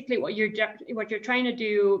basically what you're trying to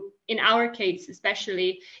do, in our case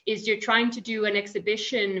especially, is you're trying to do an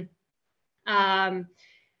exhibition that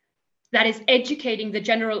is educating the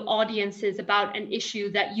general audiences about an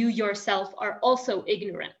issue that you yourself are also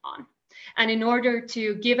ignorant on. And in order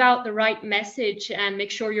to give out the right message and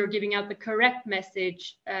make sure you're giving out the correct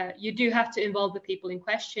message, you do have to involve the people in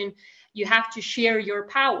question. You have to share your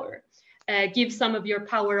power, give some of your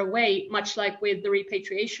power away, much like with the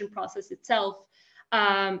repatriation process itself,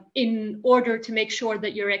 in order to make sure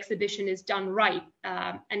that your exhibition is done right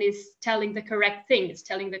and is telling the correct things,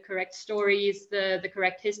 telling the correct stories, the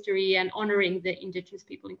correct history, and honoring the indigenous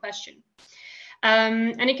people in question.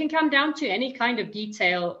 And it can come down to any kind of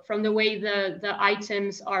detail, from the way the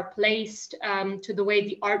items are placed, to the way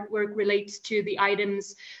the artwork relates to the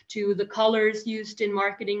items, to the colors used in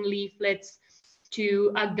marketing leaflets,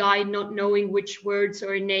 to a guide not knowing which words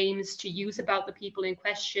or names to use about the people in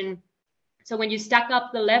question. So when you stack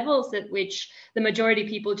up the levels at which the majority of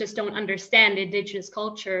people just don't understand indigenous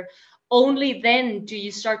culture, only then do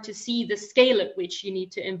you start to see the scale at which you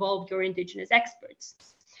need to involve your indigenous experts.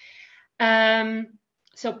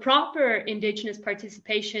 So proper indigenous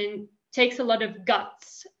participation takes a lot of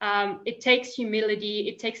guts. It takes humility.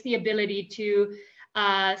 It takes the ability to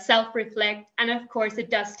self-reflect. And of course,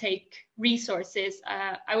 it does take resources.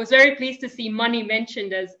 I was very pleased to see money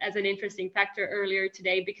mentioned as an interesting factor earlier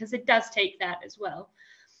today, because it does take that as well.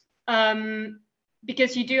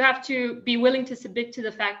 Because you do have to be willing to submit to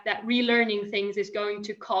the fact that relearning things is going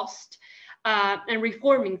to cost, and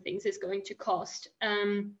reforming things is going to cost.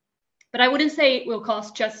 But I wouldn't say it will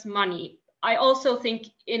cost just money. I also think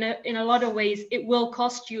in a lot of ways it will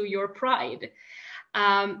cost you your pride.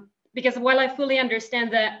 Because while I fully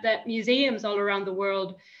understand that museums all around the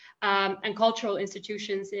world and cultural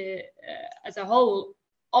institutions as a whole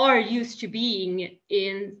are used to being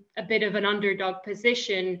in a bit of an underdog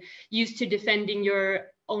position, used to defending your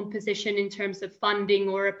own position in terms of funding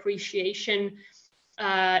or appreciation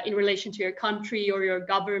in relation to your country or your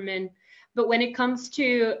government. But when it comes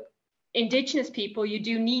to indigenous people, you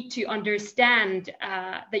do need to understand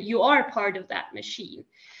that you are part of that machine.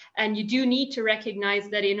 And you do need to recognize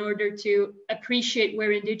that in order to appreciate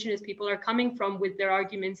where indigenous people are coming from with their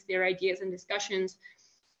arguments, their ideas and discussions,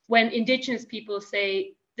 when indigenous people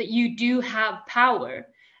say that you do have power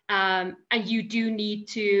and you do need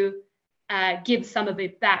to give some of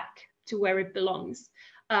it back to where it belongs.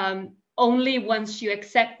 Only once you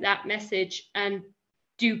accept that message and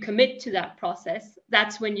do commit to that process,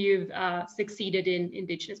 that's when you've succeeded in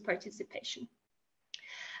indigenous participation.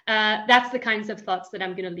 That's the kinds of thoughts that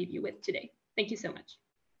I'm going to leave you with today. Thank you so much.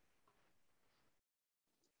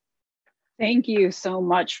 Thank you so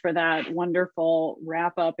much for that wonderful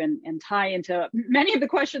wrap up and tie into many of the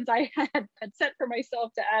questions I had set for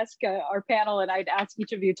myself to ask our panel. And I'd ask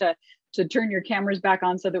each of you to turn your cameras back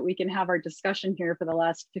on so that we can have our discussion here for the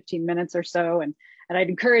last 15 minutes or so. And I'd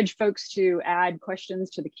encourage folks to add questions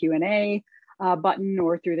to the Q&A button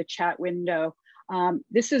or through the chat window.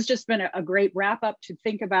 This has just been a great wrap up to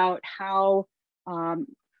think about how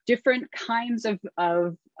different kinds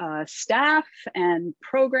of staff and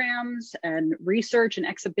programs and research and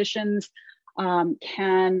exhibitions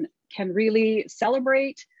can really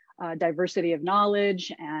celebrate diversity of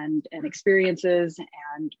knowledge and experiences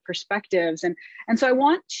and perspectives. And so I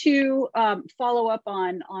want to follow up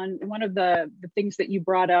on one of the things that you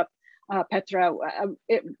brought up, Petra,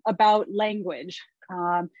 about language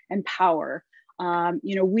and power.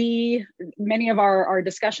 Many of our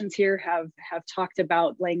discussions here have talked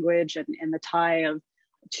about language and the tie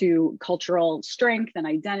to cultural strength and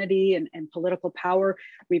identity and political power.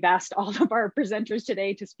 We've asked all of our presenters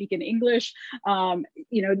today to speak in English. How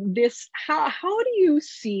do you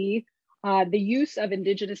see the use of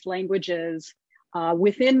indigenous languages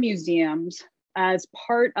within museums as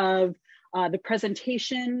part of the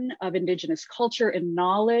presentation of indigenous culture and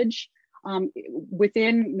knowledge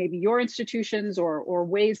within maybe your institutions, or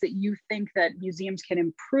ways that you think that museums can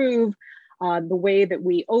improve the way that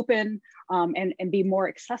we open and be more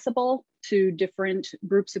accessible to different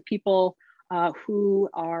groups of people who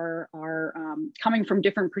are coming from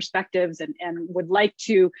different perspectives and would like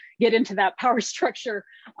to get into that power structure.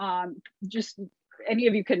 Just any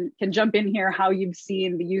of you can jump in here, how you've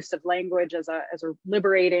seen the use of language as a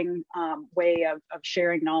liberating way of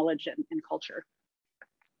sharing knowledge and culture.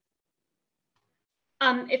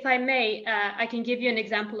 If I may, I can give you an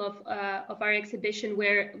example of our exhibition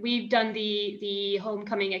where we've done the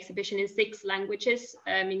homecoming exhibition in 6 languages,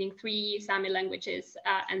 meaning 3 Sámi languages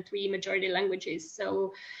and 3 majority languages,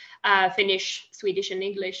 so Finnish, Swedish, and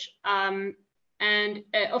English. And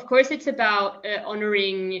of course, it's about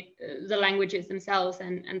honoring the languages themselves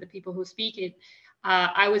and the people who speak it.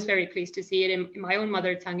 I was very pleased to see it in my own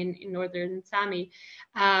mother tongue in Northern Sámi.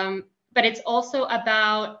 But it's also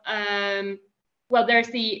about well, there's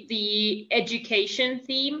the education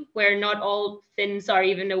theme, where not all Finns are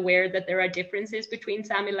even aware that there are differences between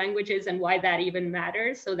Sámi languages and why that even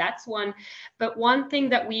matters. So that's one. But one thing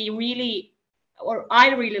that I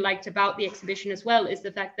really liked about the exhibition as well is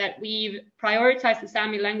the fact that we've prioritized the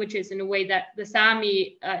Sámi languages in a way that the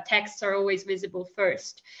Sámi texts are always visible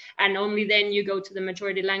first, and only then you go to the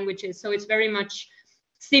majority languages. So it's very much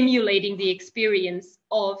simulating the experience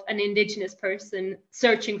of an indigenous person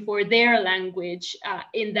searching for their language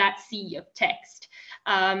in that sea of text.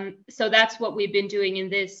 So that's what we've been doing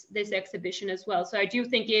in this exhibition as well. So I do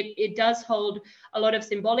think it does hold a lot of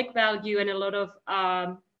symbolic value and a lot of,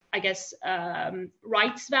 I guess,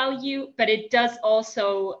 rights value, but it does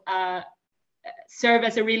also serve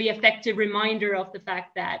as a really effective reminder of the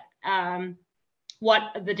fact that what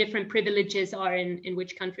the different privileges are in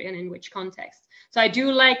which country and in which context. So I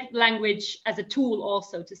do like language as a tool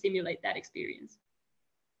also to simulate that experience.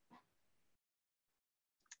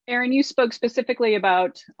 Erin, you spoke specifically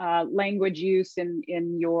about language use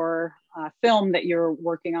in your film that you're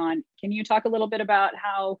working on. Can you talk a little bit about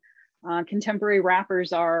how contemporary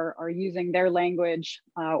rappers are using their language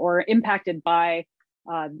or impacted by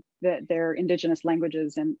their indigenous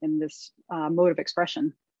languages in this mode of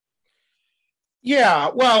expression? Yeah,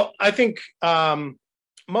 well, I think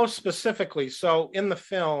most specifically, so in the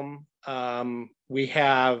film, we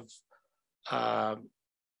have 2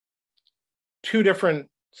 different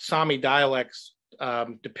Sámi dialects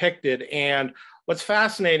depicted. And what's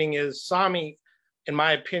fascinating is Sámi, in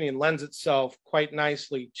my opinion, lends itself quite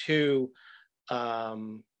nicely to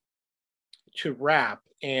rap,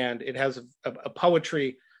 and it has a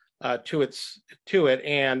poetry to it.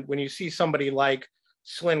 And when you see somebody like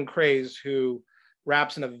Slyn Craze, who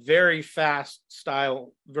raps in a very fast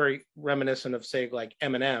style, very reminiscent of, say, like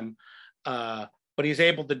Eminem, but he's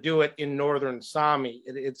able to do it in Northern Sámi.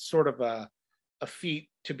 It's sort of a feat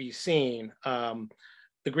to be seen. The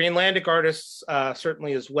Greenlandic artists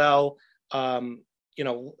certainly as well.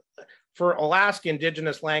 For Alaska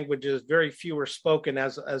indigenous languages, very few are spoken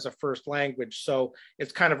as a first language. So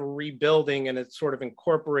it's kind of a rebuilding, and it's sort of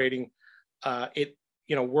incorporating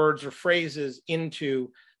words or phrases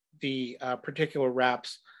into the particular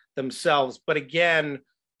raps themselves. But again,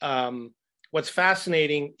 what's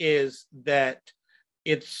fascinating is that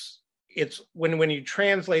it's when you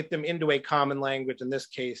translate them into a common language, in this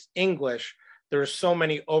case English, there are so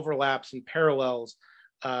many overlaps and parallels,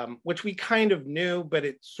 which we kind of knew, but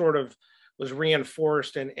it sort of was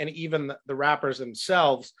reinforced, and even the rappers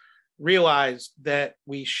themselves realized that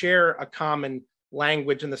we share a common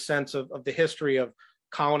language in the sense of the history of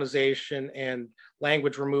colonization and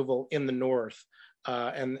language removal in the North,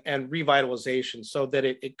 and revitalization, so that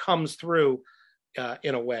it comes through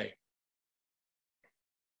in a way.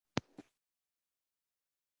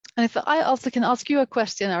 And if I also can ask you a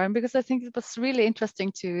question, Erin, because I think it was really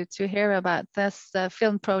interesting to hear about this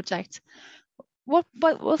film project. What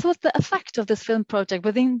was the effect of this film project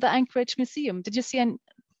within the Anchorage Museum? Did you see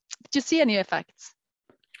any effects?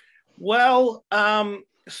 Well,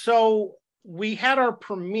 so we had our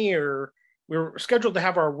premiere. We were scheduled to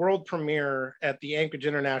have our world premiere at the Anchorage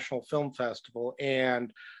International Film Festival,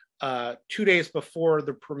 and 2 days before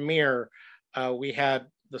the premiere, we had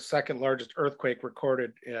the second largest earthquake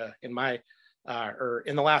recorded in the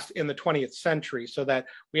 20th century, so that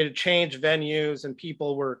we had to change venues, and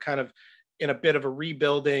people were kind of in a bit of a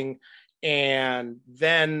rebuilding. And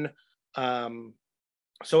then,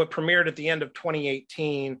 so it premiered at the end of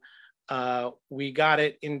 2018. We got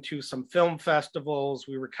it into some film festivals.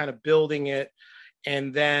 We were kind of building it.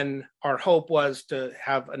 And then our hope was to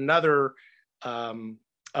have another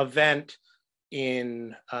event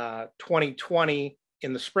in 2020,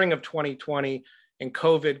 in the spring of 2020, and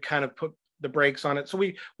COVID kind of put the brakes on it. So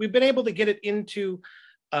we've been able to get it into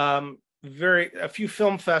a few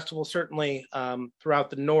film festivals, certainly throughout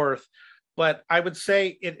the North, but I would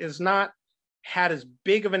say it has not had as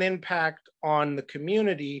big of an impact on the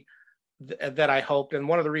community that I hoped. And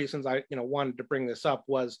one of the reasons I wanted to bring this up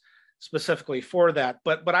was specifically for that.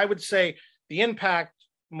 But I would say the impact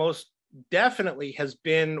most definitely has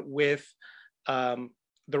been with the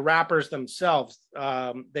rappers themselves.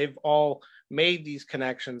 They've all made these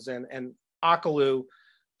connections, and Akalu,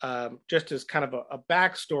 just as kind of a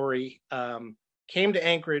backstory, came to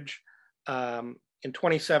Anchorage in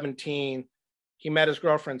 2017. He met his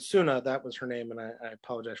girlfriend, Suna, that was her name, and I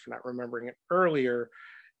apologize for not remembering it earlier.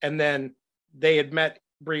 And then they had met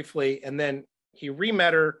briefly, and then he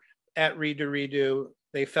re-met her at Redo Redo.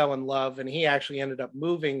 They fell in love, and he actually ended up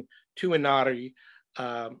moving to Inari,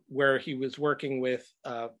 where he was working with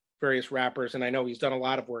various rappers. And I know he's done a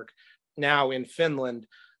lot of work now in Finland.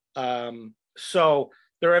 So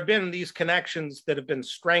there have been these connections that have been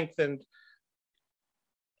strengthened,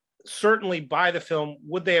 certainly by the film.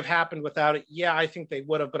 Would they have happened without it? Yeah, I think they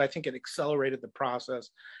would have, but I think it accelerated the process.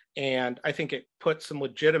 And I think it put some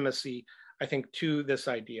legitimacy, I think, to this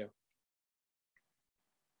idea.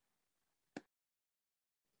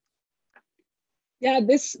 Yeah,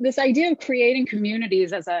 this idea of creating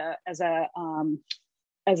communities as an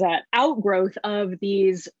outgrowth of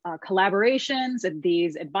these collaborations and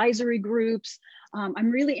these advisory groups,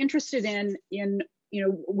 I'm really interested in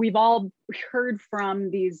we've all heard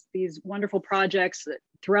from these wonderful projects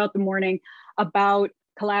throughout the morning about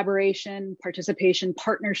collaboration, participation,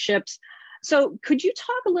 partnerships. So could you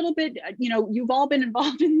talk a little bit, you've all been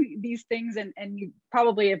involved in these things, and you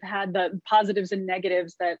probably have had the positives and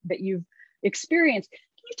negatives that you've experienced. Can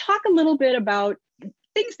you talk a little bit about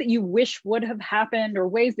things that you wish would have happened, or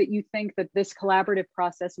ways that you think that this collaborative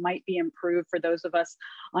process might be improved for those of us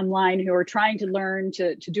online who are trying to learn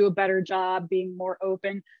to do a better job, being more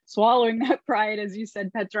open, swallowing that pride, as you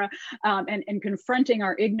said, Petra, and confronting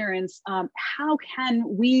our ignorance? How can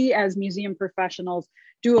we as museum professionals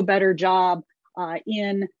do a better job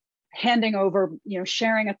in handing over,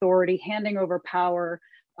 sharing authority, handing over power,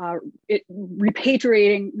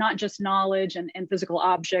 repatriating not just knowledge and physical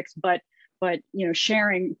objects, but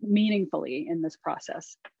sharing meaningfully in this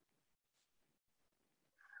process?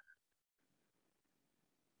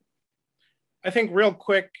 I think real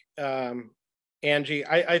quick, Angie,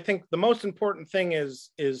 I think the most important thing is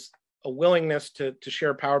a willingness to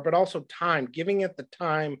share power, but also time, giving it the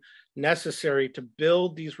time necessary to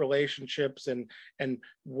build these relationships and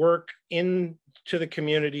work into the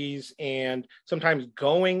communities, and sometimes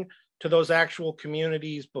going to those actual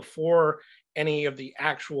communities before any of the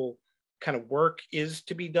actual kind of work is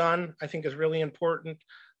to be done, I think is really important.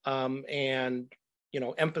 And,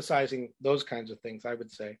 emphasizing those kinds of things, I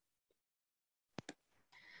would say.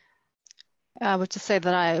 I would just say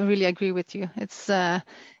that I really agree with you. It's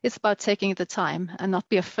about taking the time and not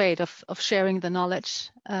be afraid of sharing the knowledge,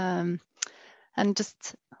 and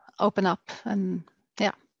just open up, and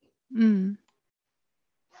yeah.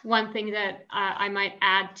 One thing that I might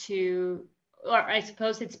add to, or I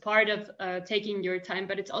suppose it's part of taking your time,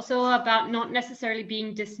 but it's also about not necessarily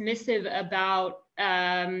being dismissive about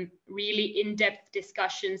really in-depth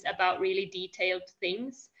discussions about really detailed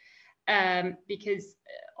things, because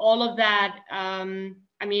all of that,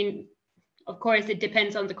 of course, it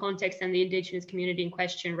depends on the context and the indigenous community in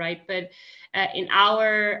question, right? But in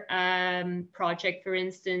our project, for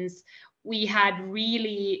instance, we had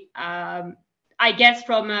really, I guess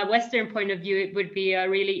from a Western point of view, it would be a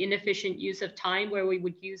really inefficient use of time, where we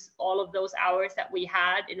would use all of those hours that we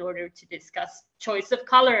had in order to discuss choice of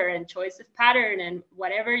color and choice of pattern and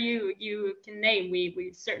whatever you can name.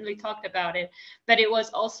 We certainly talked about it, but it was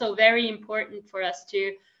also very important for us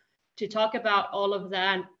to talk about all of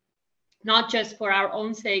that, not just for our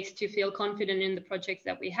own sakes to feel confident in the projects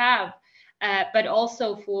that we have, but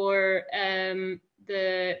also for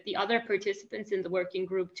the other participants in the working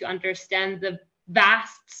group to understand the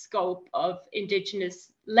vast scope of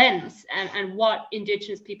indigenous lens and what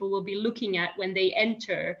indigenous people will be looking at when they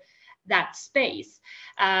enter that space.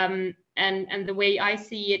 And the way I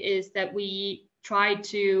see it is that we tried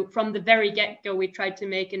to, from the very get-go, we tried to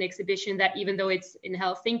make an exhibition that, even though it's in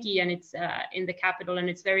Helsinki and it's in the capital and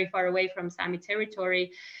it's very far away from Sámi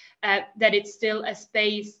territory, that it's still a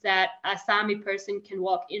space that a Sámi person can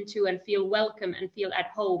walk into and feel welcome and feel at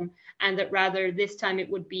home, and that rather this time it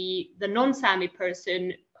would be the non-Sámi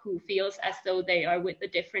person who feels as though they are with a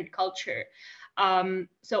different culture.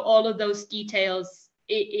 So all of those details,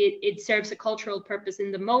 it serves a cultural purpose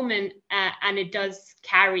in the moment, and it does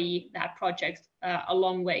carry that project a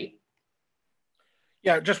long way.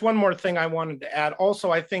 Yeah, just one more thing I wanted to add. Also,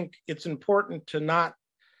 I think it's important to not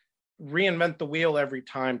reinvent the wheel every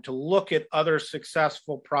time, to look at other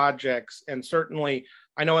successful projects. And certainly,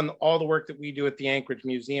 I know in all the work that we do at the Anchorage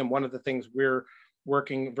Museum, one of the things we're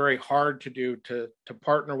working very hard to do to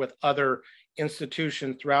partner with other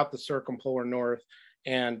institutions throughout the circumpolar north.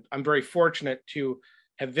 And I'm very fortunate to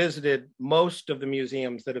have visited most of the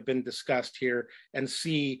museums that have been discussed here and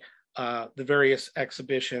see the various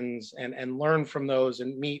exhibitions and learn from those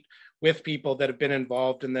and meet with people that have been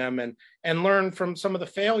involved in them and learn from some of the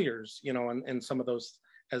failures, you know, and some of those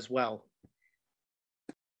as well.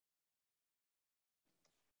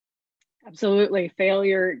 Absolutely,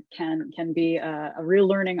 failure can be a real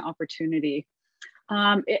learning opportunity.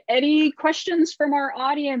 Any questions from our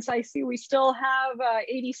audience? I see we still have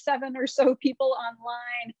 87 or so people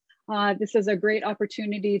online. This is a great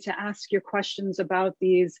opportunity to ask your questions about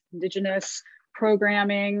these Indigenous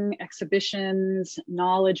programming, exhibitions,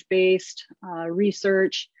 knowledge-based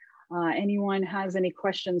research. Anyone has any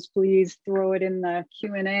questions, please throw it in the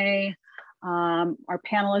Q&A. Our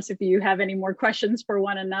panelists, if you have any more questions for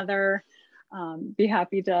one another, be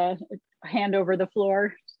happy to hand over the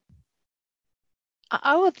floor.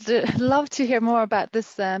 I would love to hear more about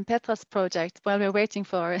this Petra's project while we're waiting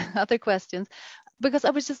for other questions, because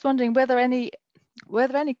I was just wondering were there any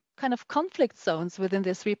kind of conflict zones within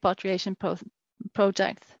this repatriation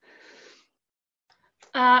project?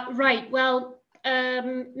 Right. Well,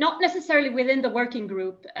 not necessarily within the working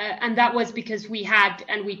group, and that was because we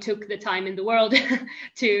took the time in the world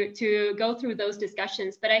to go through those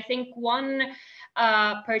discussions. But I think one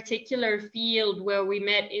particular field where we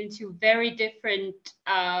met into very different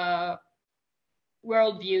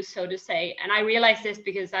worldviews, so to say, and I realized this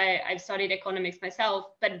because I've studied economics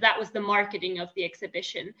myself, but that was the marketing of the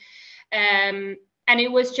exhibition, and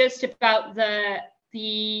it was just about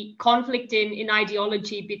the conflict in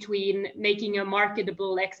ideology between making a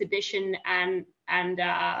marketable exhibition and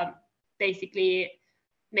basically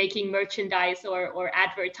making merchandise or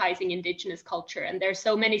advertising indigenous culture. And there's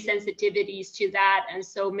so many sensitivities to that and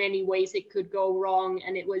so many ways it could go wrong.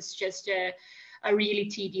 And it was just a really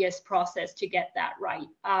tedious process to get that right.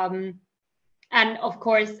 And of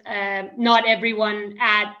course, not everyone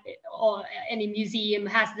at any museum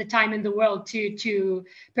has the time in the world to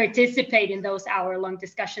participate in those hour-long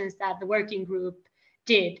discussions that the working group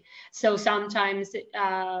did. So sometimes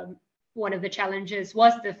one of the challenges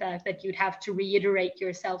was the fact that you'd have to reiterate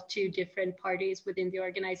yourself to different parties within the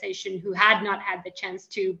organization who had not had the chance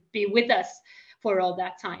to be with us for all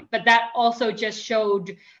that time. But that also just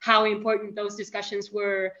showed how important those discussions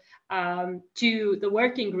were to the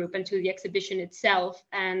working group and to the exhibition itself,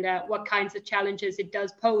 and what kinds of challenges it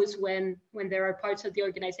does pose when there are parts of the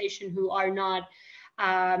organization who are not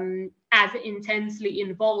as intensely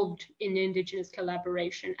involved in indigenous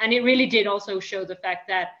collaboration. And it really did also show the fact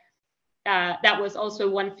that that was also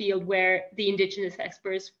one field where the indigenous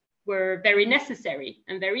experts were very necessary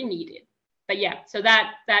and very needed. But yeah, so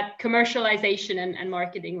that commercialization and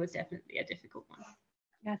marketing was definitely a difficult one.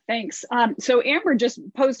 Yeah, thanks. So Amber just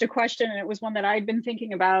posed a question, and it was one that I'd been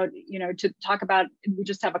thinking about, to talk about. We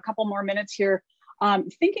just have a couple more minutes here.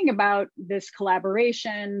 Thinking about this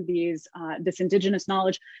collaboration, this indigenous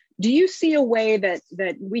knowledge, do you see a way that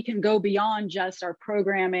we can go beyond just our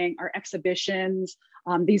programming, our exhibitions,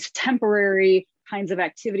 these temporary kinds of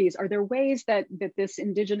activities? Are there ways that this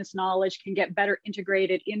indigenous knowledge can get better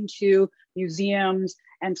integrated into museums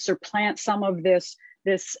and supplant some of this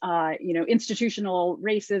institutional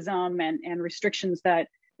racism and restrictions that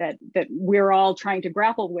we're all trying to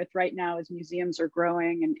grapple with right now as museums are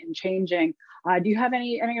growing and changing? Do you have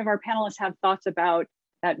any of our panelists have thoughts about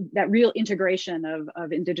that real integration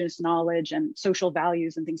of indigenous knowledge and social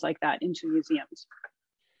values and things like that into museums?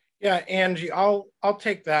 Yeah, Angie, I'll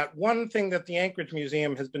take that. One thing that the Anchorage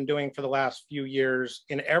Museum has been doing for the last few years,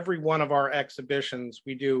 in every one of our exhibitions,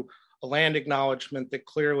 we do a land acknowledgement that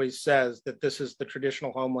clearly says that this is the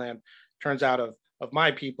traditional homeland turns out of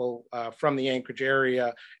my people from the Anchorage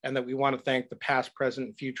area, and that we want to thank the past, present,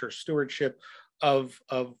 and future stewardship of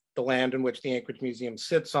the land in which the Anchorage Museum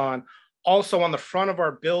sits on. Also on the front of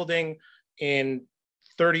our building in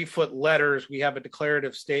 30-foot letters, we have a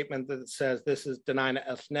declarative statement that says this is Dena'ina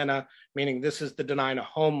Ethnena, meaning this is the Dena'ina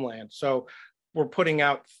homeland. So we're putting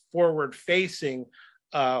out forward-facing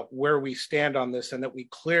where we stand on this, and that we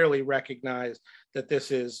clearly recognize that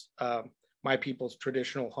this is my people's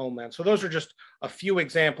traditional homeland. So those are just a few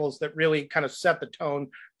examples that really kind of set the tone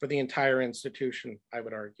for the entire institution, I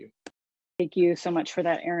would argue. Thank you so much for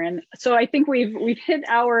that, Aaron. So I think we've hit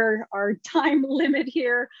our time limit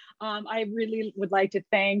here. I really would like to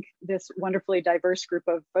thank this wonderfully diverse group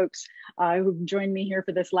of folks who've joined me here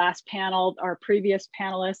for this last panel, our previous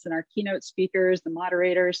panelists and our keynote speakers, the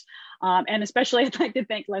moderators, and especially I'd like to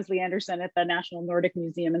thank Leslie Anderson at the National Nordic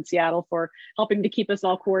Museum in Seattle for helping to keep us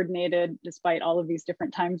all coordinated despite all of these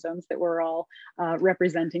different time zones that we're all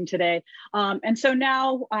representing today. And so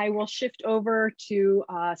now I will shift over to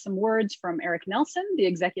some words from Eric Nelson, the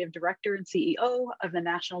Executive Director and CEO of the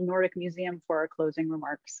National Nordic Museum, for our closing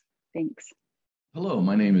remarks. Thanks. Hello,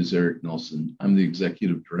 my name is Eric Nelson. I'm the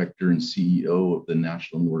Executive Director and CEO of the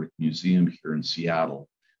National Nordic Museum here in Seattle.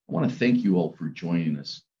 I want to thank you all for joining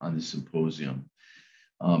us on this symposium.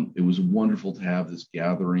 It was wonderful to have this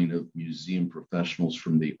gathering of museum professionals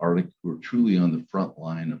from the Arctic who are truly on the front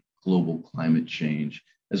line of global climate change,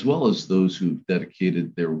 as well as those who've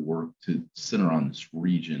dedicated their work to center on this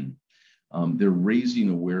region. They're raising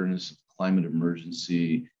awareness of climate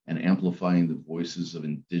emergency and amplifying the voices of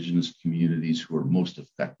indigenous communities who are most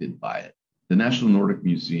affected by it. The National Nordic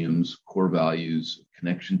Museum's core values,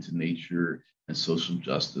 connection to nature and social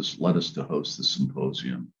justice, led us to host the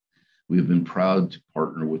symposium. We have been proud to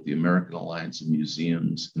partner with the American Alliance of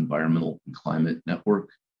Museums Environmental and Climate Network,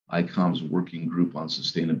 ICOM's Working Group on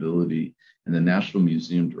Sustainability, and the National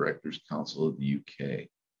Museum Directors Council of the UK.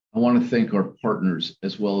 I want to thank our partners,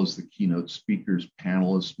 as well as the keynote speakers,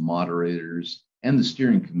 panelists, moderators, and the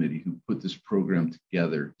steering committee who put this program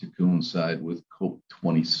together to coincide with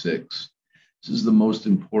COP26. This is the most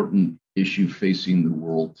important issue facing the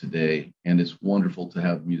world today, and it's wonderful to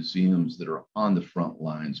have museums that are on the front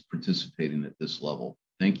lines participating at this level.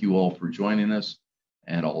 Thank you all for joining us,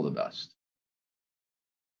 and all the best.